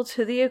detrimental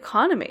to the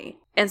economy.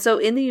 And so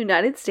in the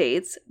United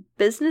States,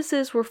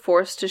 businesses were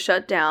forced to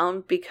shut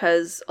down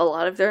because a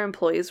lot of their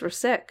employees were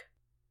sick.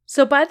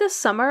 So by the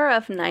summer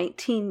of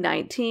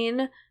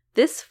 1919,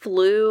 this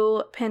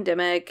flu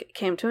pandemic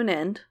came to an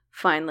end,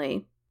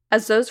 finally,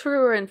 as those who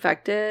were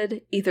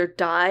infected either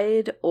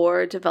died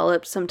or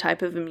developed some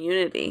type of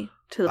immunity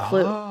to the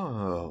flu.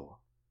 Oh.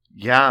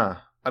 Yeah.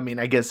 I mean,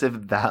 I guess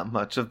if that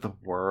much of the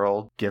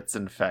world gets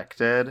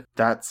infected,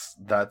 that's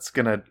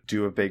gonna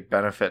do a big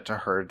benefit to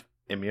herd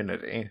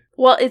immunity.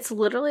 Well, it's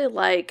literally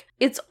like,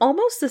 it's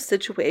almost a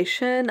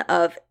situation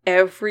of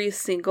every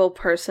single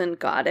person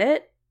got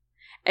it,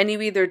 and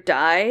you either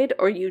died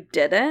or you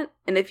didn't,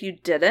 and if you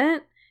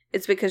didn't,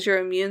 it's because your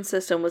immune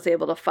system was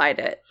able to fight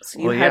it, so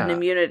you had an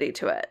immunity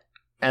to it.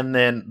 And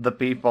then the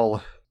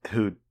people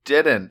who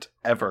didn't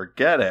ever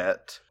get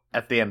it,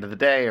 at the end of the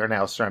day, are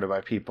now surrounded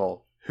by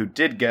people who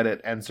did get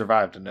it and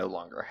survived and no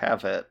longer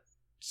have it.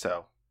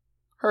 So,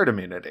 herd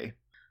immunity.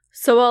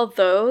 So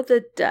although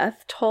the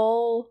death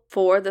toll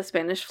for the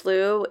Spanish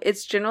flu,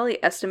 it's generally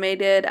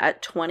estimated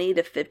at 20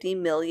 to 50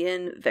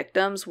 million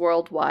victims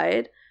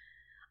worldwide,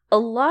 a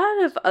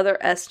lot of other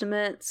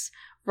estimates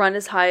run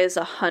as high as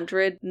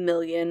 100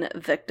 million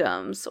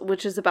victims,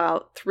 which is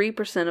about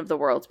 3% of the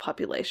world's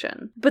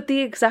population. But the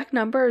exact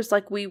numbers,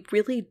 we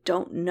really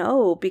don't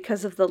know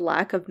because of the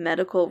lack of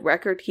medical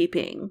record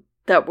keeping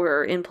that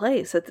were in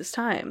place at this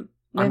time.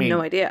 We have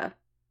no idea.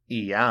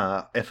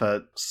 Yeah, if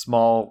a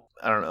small,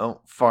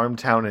 farm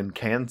town in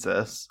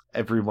Kansas,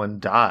 everyone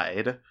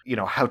died,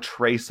 how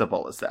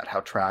traceable is that?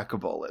 How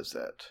trackable is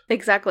it?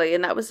 Exactly,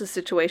 and that was the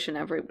situation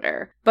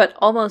everywhere. But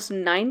almost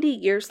 90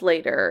 years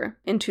later,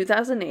 in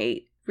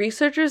 2008,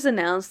 researchers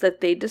announced that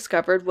they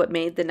discovered what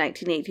made the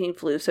 1918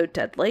 flu so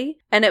deadly,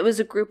 and it was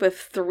a group of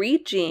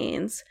 3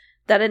 genes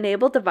that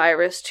enabled the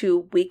virus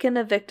to weaken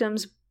a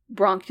victim's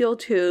bronchial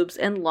tubes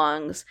and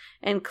lungs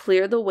and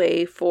clear the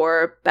way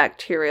for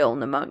bacterial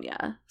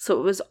pneumonia. So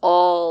it was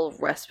all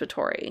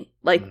respiratory.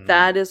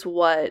 That is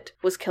what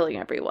was killing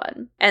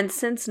everyone. And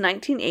since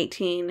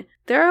 1918,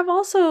 there have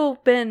also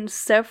been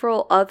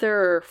several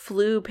other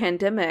flu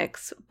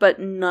pandemics, but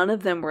none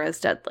of them were as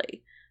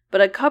deadly.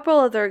 But a couple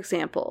other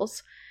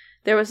examples.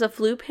 There was a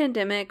flu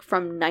pandemic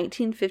from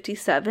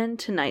 1957 to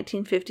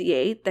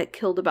 1958 that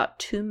killed about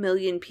 2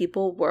 million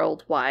people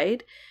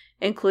worldwide,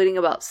 including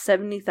about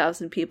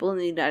 70,000 people in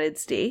the United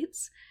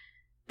States.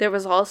 There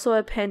was also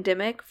a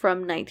pandemic from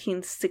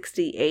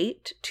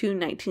 1968 to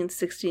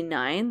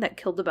 1969 that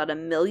killed about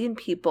 1 million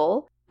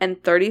people,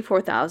 and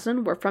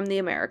 34,000 were from the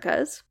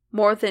Americas.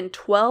 More than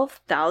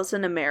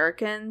 12,000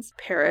 Americans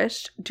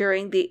perished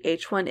during the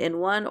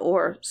H1N1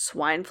 or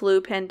swine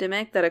flu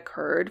pandemic that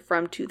occurred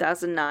from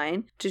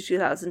 2009 to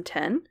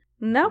 2010.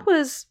 And that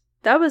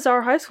was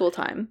our high school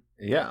time.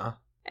 Yeah.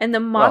 And the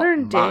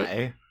modern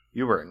day...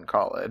 You were in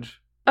college.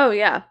 Oh,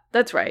 yeah,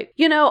 that's right.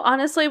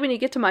 Honestly, when you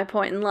get to my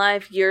point in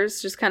life,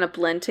 years just kind of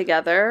blend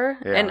together.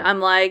 Yeah. And I'm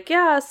like,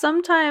 yeah,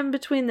 sometime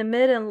between the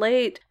mid and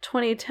late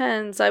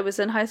 2010s, I was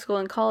in high school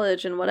and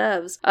college and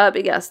whatevs.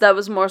 But yes, that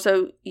was more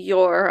so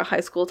your high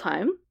school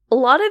time. A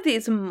lot of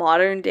these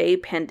modern day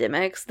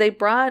pandemics, they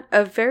brought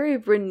a very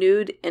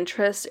renewed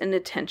interest and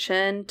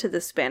attention to the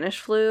Spanish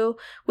flu,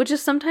 which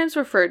is sometimes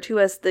referred to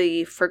as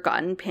the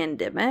forgotten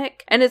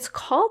pandemic. And it's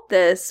called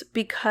this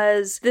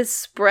because this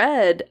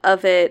spread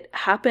of it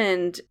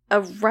happened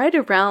right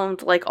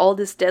around like all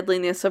this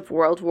deadliness of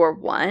World War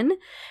One.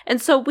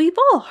 And so we've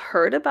all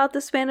heard about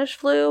the Spanish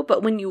flu,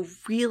 but when you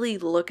really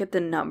look at the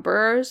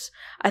numbers,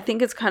 I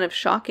think it's kind of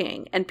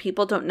shocking, and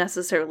people don't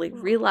necessarily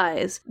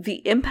realize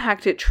the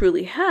impact it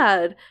truly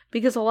had,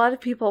 because a lot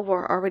of people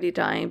were already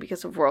dying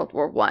because of World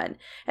War One.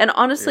 And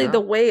honestly, the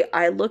way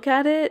I look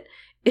at it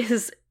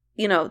is,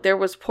 you know, there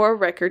was poor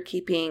record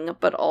keeping,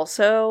 but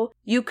also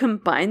you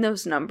combine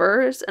those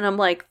numbers and I'm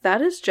like,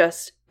 that is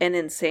just an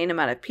insane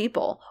amount of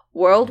people.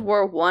 World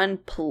War One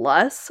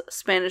plus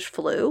Spanish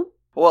flu?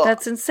 Well,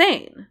 that's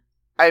insane.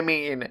 I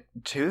mean,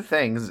 two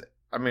things.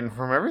 I mean,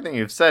 from everything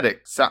you've said,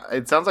 it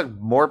sounds like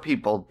more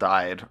people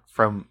died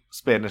from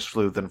Spanish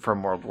flu than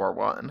from World War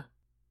One.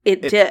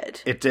 It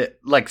did. It did.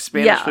 Like,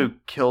 Spanish flu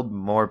killed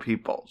more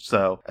people.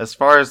 So, as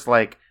far as,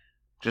 like,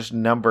 just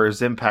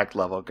numbers impact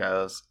level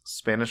goes,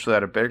 Spanish flu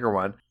had a bigger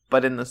one.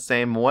 But in the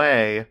same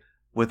way,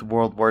 with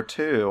World War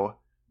II,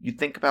 you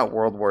think about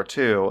World War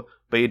II,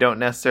 but you don't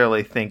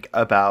necessarily think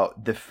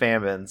about the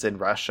famines in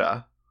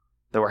Russia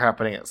that were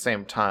happening at the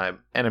same time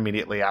and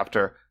immediately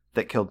after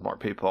that killed more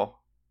people.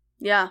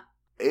 Yeah.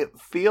 It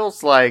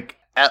feels like,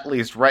 at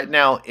least right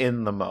now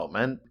in the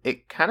moment,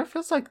 it kind of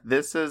feels like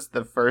this is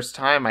the first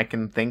time I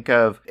can think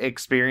of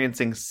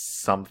experiencing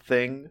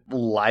something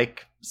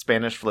like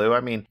Spanish flu.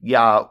 I mean,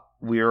 yeah,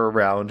 we were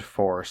around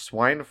for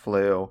swine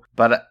flu,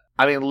 but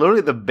I mean,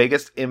 literally the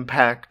biggest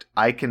impact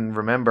I can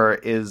remember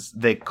is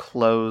they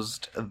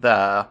closed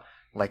the,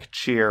 like,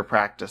 cheer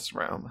practice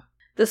room.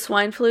 The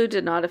swine flu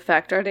did not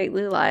affect our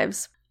daily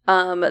lives.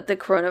 The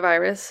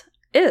coronavirus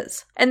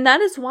is. And that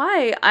is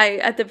why I,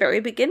 at the very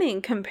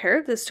beginning,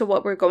 compared this to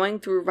what we're going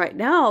through right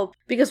now,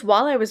 because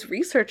while I was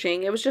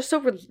researching, it was just so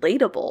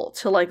relatable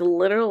to, like,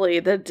 literally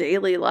the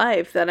daily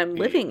life that I'm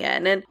living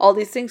in, and all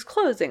these things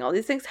closing, all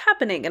these things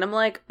happening, and I'm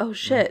like, oh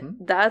shit,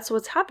 that's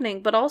what's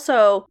happening. But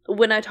also,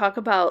 when I talk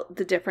about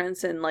the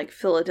difference in, like,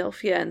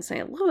 Philadelphia and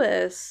St.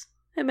 Louis,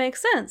 it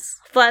makes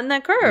sense. Flatten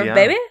that curve,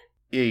 baby.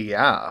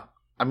 Yeah.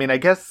 I mean, I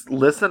guess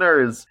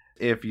listeners,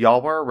 if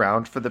y'all were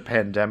around for the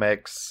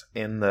pandemics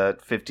in the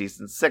 50s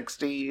and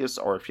 60s,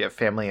 or if you have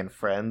family and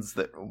friends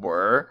that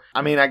were,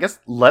 I mean, I guess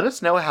let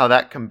us know how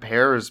that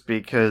compares,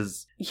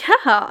 because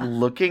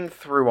looking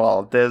through all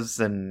of this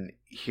and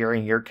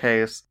hearing your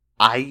case,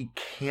 I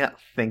can't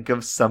think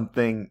of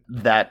something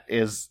that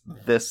is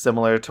this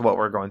similar to what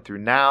we're going through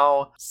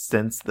now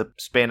since the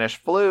Spanish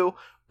flu.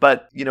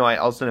 But, you know, I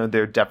also know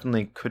there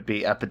definitely could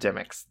be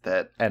epidemics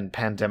and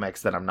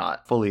pandemics that I'm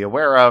not fully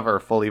aware of or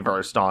fully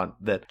versed on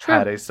that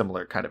had a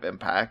similar kind of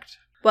impact.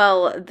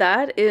 Well,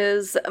 that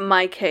is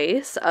my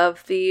case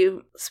of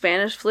the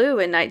Spanish flu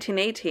in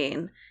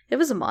 1918. It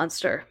was a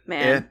monster,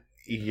 man.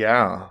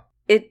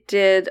 It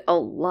did a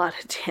lot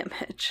of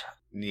damage.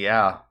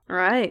 Yeah.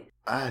 Right.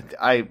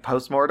 I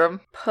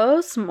postmortem?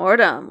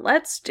 Postmortem.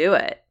 Let's do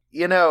it.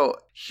 You know,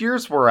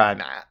 here's where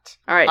I'm at.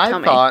 All right, tell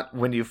me. I thought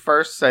when you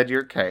first said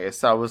your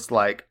case, I was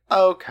like,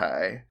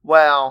 okay,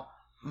 well,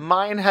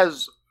 mine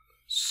has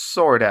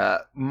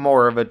sorta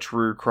more of a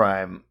true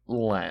crime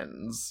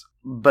lens,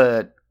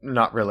 but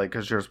not really,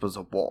 because yours was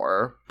a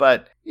war.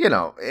 But, you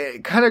know,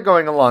 kind of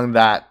going along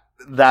that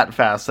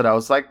facet, I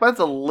was like, that's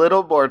a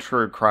little more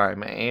true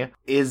crime-y.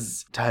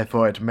 Is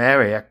Typhoid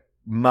Mary a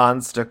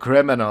monster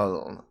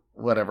criminal?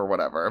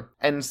 Whatever.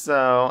 And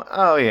so,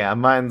 oh yeah,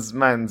 mine's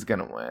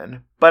gonna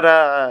win.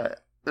 But,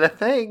 the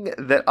thing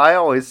that I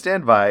always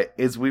stand by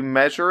is we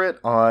measure it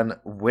on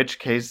which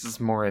case is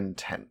more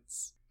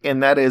intense.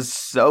 And that is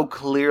so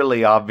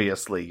clearly,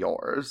 obviously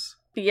yours.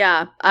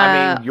 Yeah.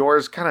 I mean,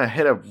 yours kind of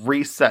hit a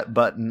reset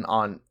button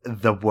on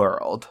the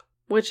world.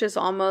 Which is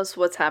almost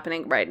what's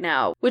happening right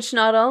now. Which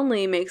not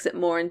only makes it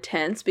more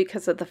intense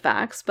because of the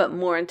facts, but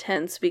more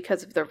intense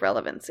because of the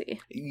relevancy.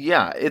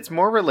 Yeah, it's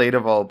more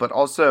relatable, but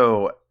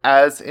also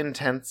as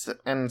intense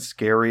and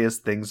scary as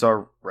things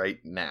are right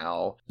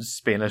now,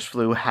 Spanish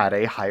flu had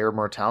a higher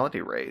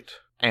mortality rate.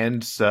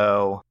 And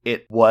so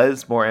it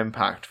was more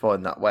impactful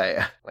in that way,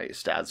 at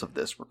least as of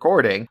this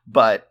recording,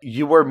 but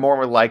you were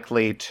more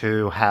likely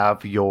to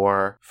have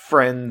your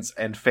friends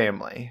and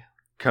family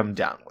come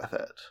down with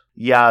it.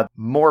 Yeah,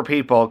 more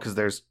people, because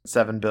there's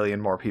 7 billion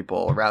more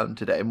people around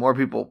today, more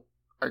people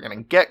are going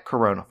to get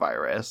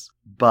coronavirus,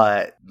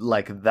 but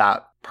like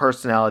that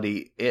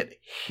personality, it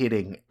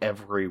hitting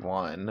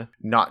everyone,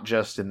 not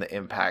just in the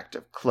impact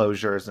of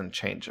closures and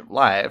change of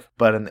life,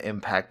 but in the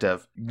impact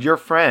of your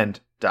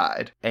friend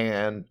died,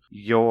 and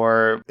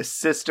your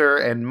sister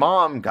and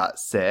mom got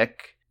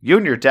sick, you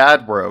and your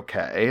dad were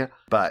okay,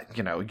 but,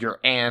 you know, your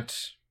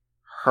aunt,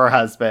 her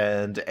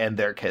husband, and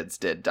their kids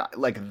did die.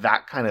 Like,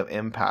 that kind of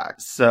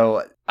impact.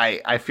 So,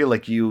 I feel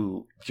like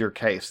your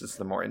case is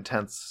the more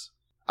intense.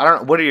 I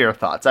don't know, what are your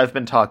thoughts? I've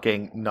been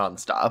talking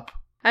nonstop.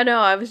 I know,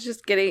 I was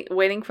just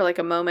waiting for like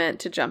a moment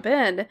to jump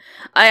in.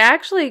 I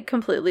actually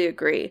completely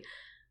agree.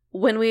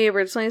 When we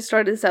originally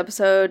started this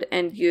episode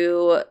and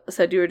you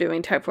said you were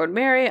doing Typhoid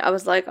Mary, I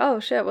was like, oh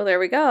shit, well there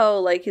we go.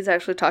 Like, he's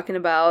actually talking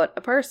about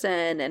a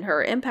person and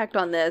her impact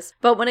on this.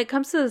 But when it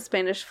comes to the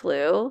Spanish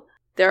flu,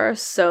 there are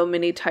so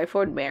many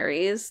Typhoid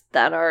Marys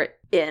that are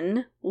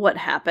in what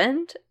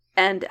happened.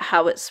 and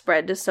how it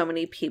spread to so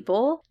many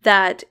people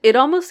that it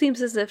almost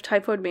seems as if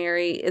Typhoid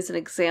Mary is an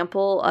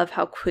example of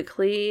how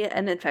quickly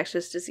an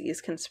infectious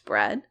disease can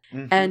spread.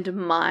 Mhm. And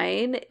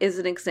mine is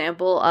an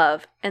example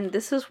of, and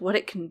this is what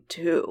it can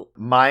do.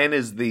 Mine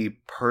is the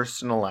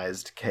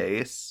personalized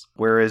case,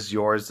 whereas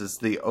yours is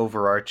the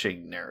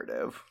overarching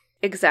narrative.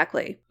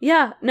 Exactly.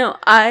 Yeah, no,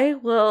 I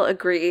will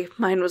agree.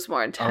 Mine was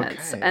more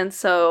intense. Okay. And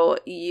so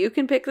you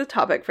can pick the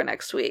topic for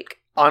next week.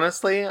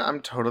 Honestly, I'm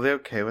totally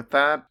okay with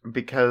that,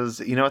 because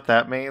you know what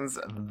that means?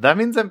 That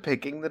means I'm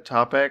picking the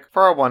topic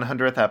for our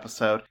 100th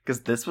episode,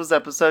 because this was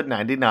episode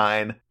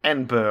 99,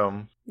 and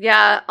boom.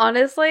 Yeah,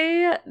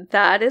 honestly,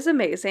 that is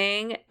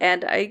amazing.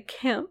 And I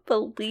can't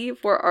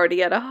believe we're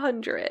already at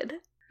 100.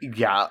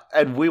 Yeah,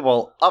 and we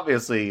will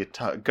obviously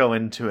go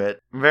into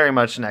it very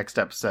much next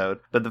episode,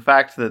 but the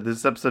fact that this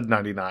is episode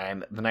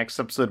 99, the next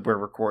episode we're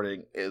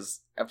recording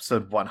is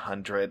episode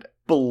 100,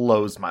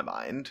 blows my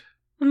mind.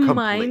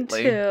 Mine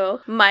Completely. too.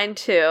 Mine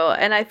too.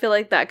 And I feel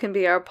like that can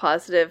be our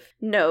positive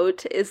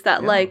note is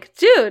that, Yeah. like,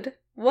 dude,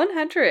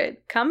 100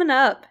 coming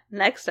up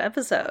next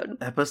episode.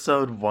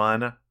 Episode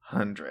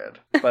 100.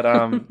 But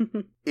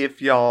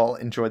if y'all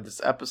enjoyed this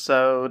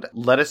episode,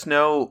 let us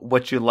know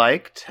what you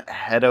liked.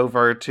 Head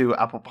over to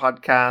Apple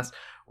Podcasts,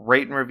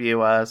 rate and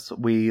review us.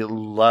 We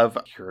love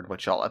hearing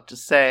what y'all have to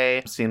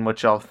say, seeing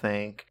what y'all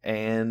think,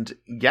 and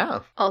yeah.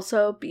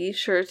 Also, be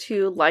sure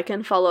to like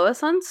and follow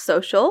us on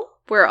social.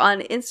 We're on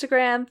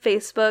Instagram,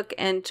 Facebook,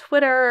 and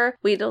Twitter.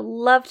 We'd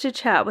love to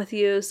chat with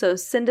you, so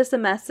send us a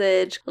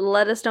message.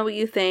 Let us know what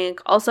you think.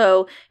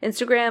 Also,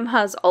 Instagram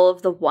has all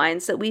of the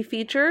wines that we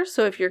feature,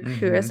 so if you're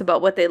curious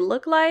about what they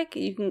look like,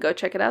 you can go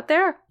check it out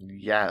there.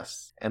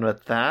 Yes. And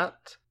with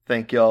that,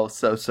 thank y'all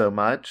so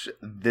much.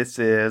 This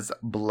is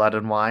Blood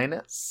and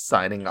Wine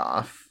signing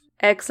off.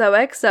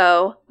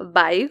 XOXO.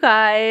 Bye, you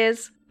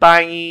guys.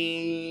 Bye!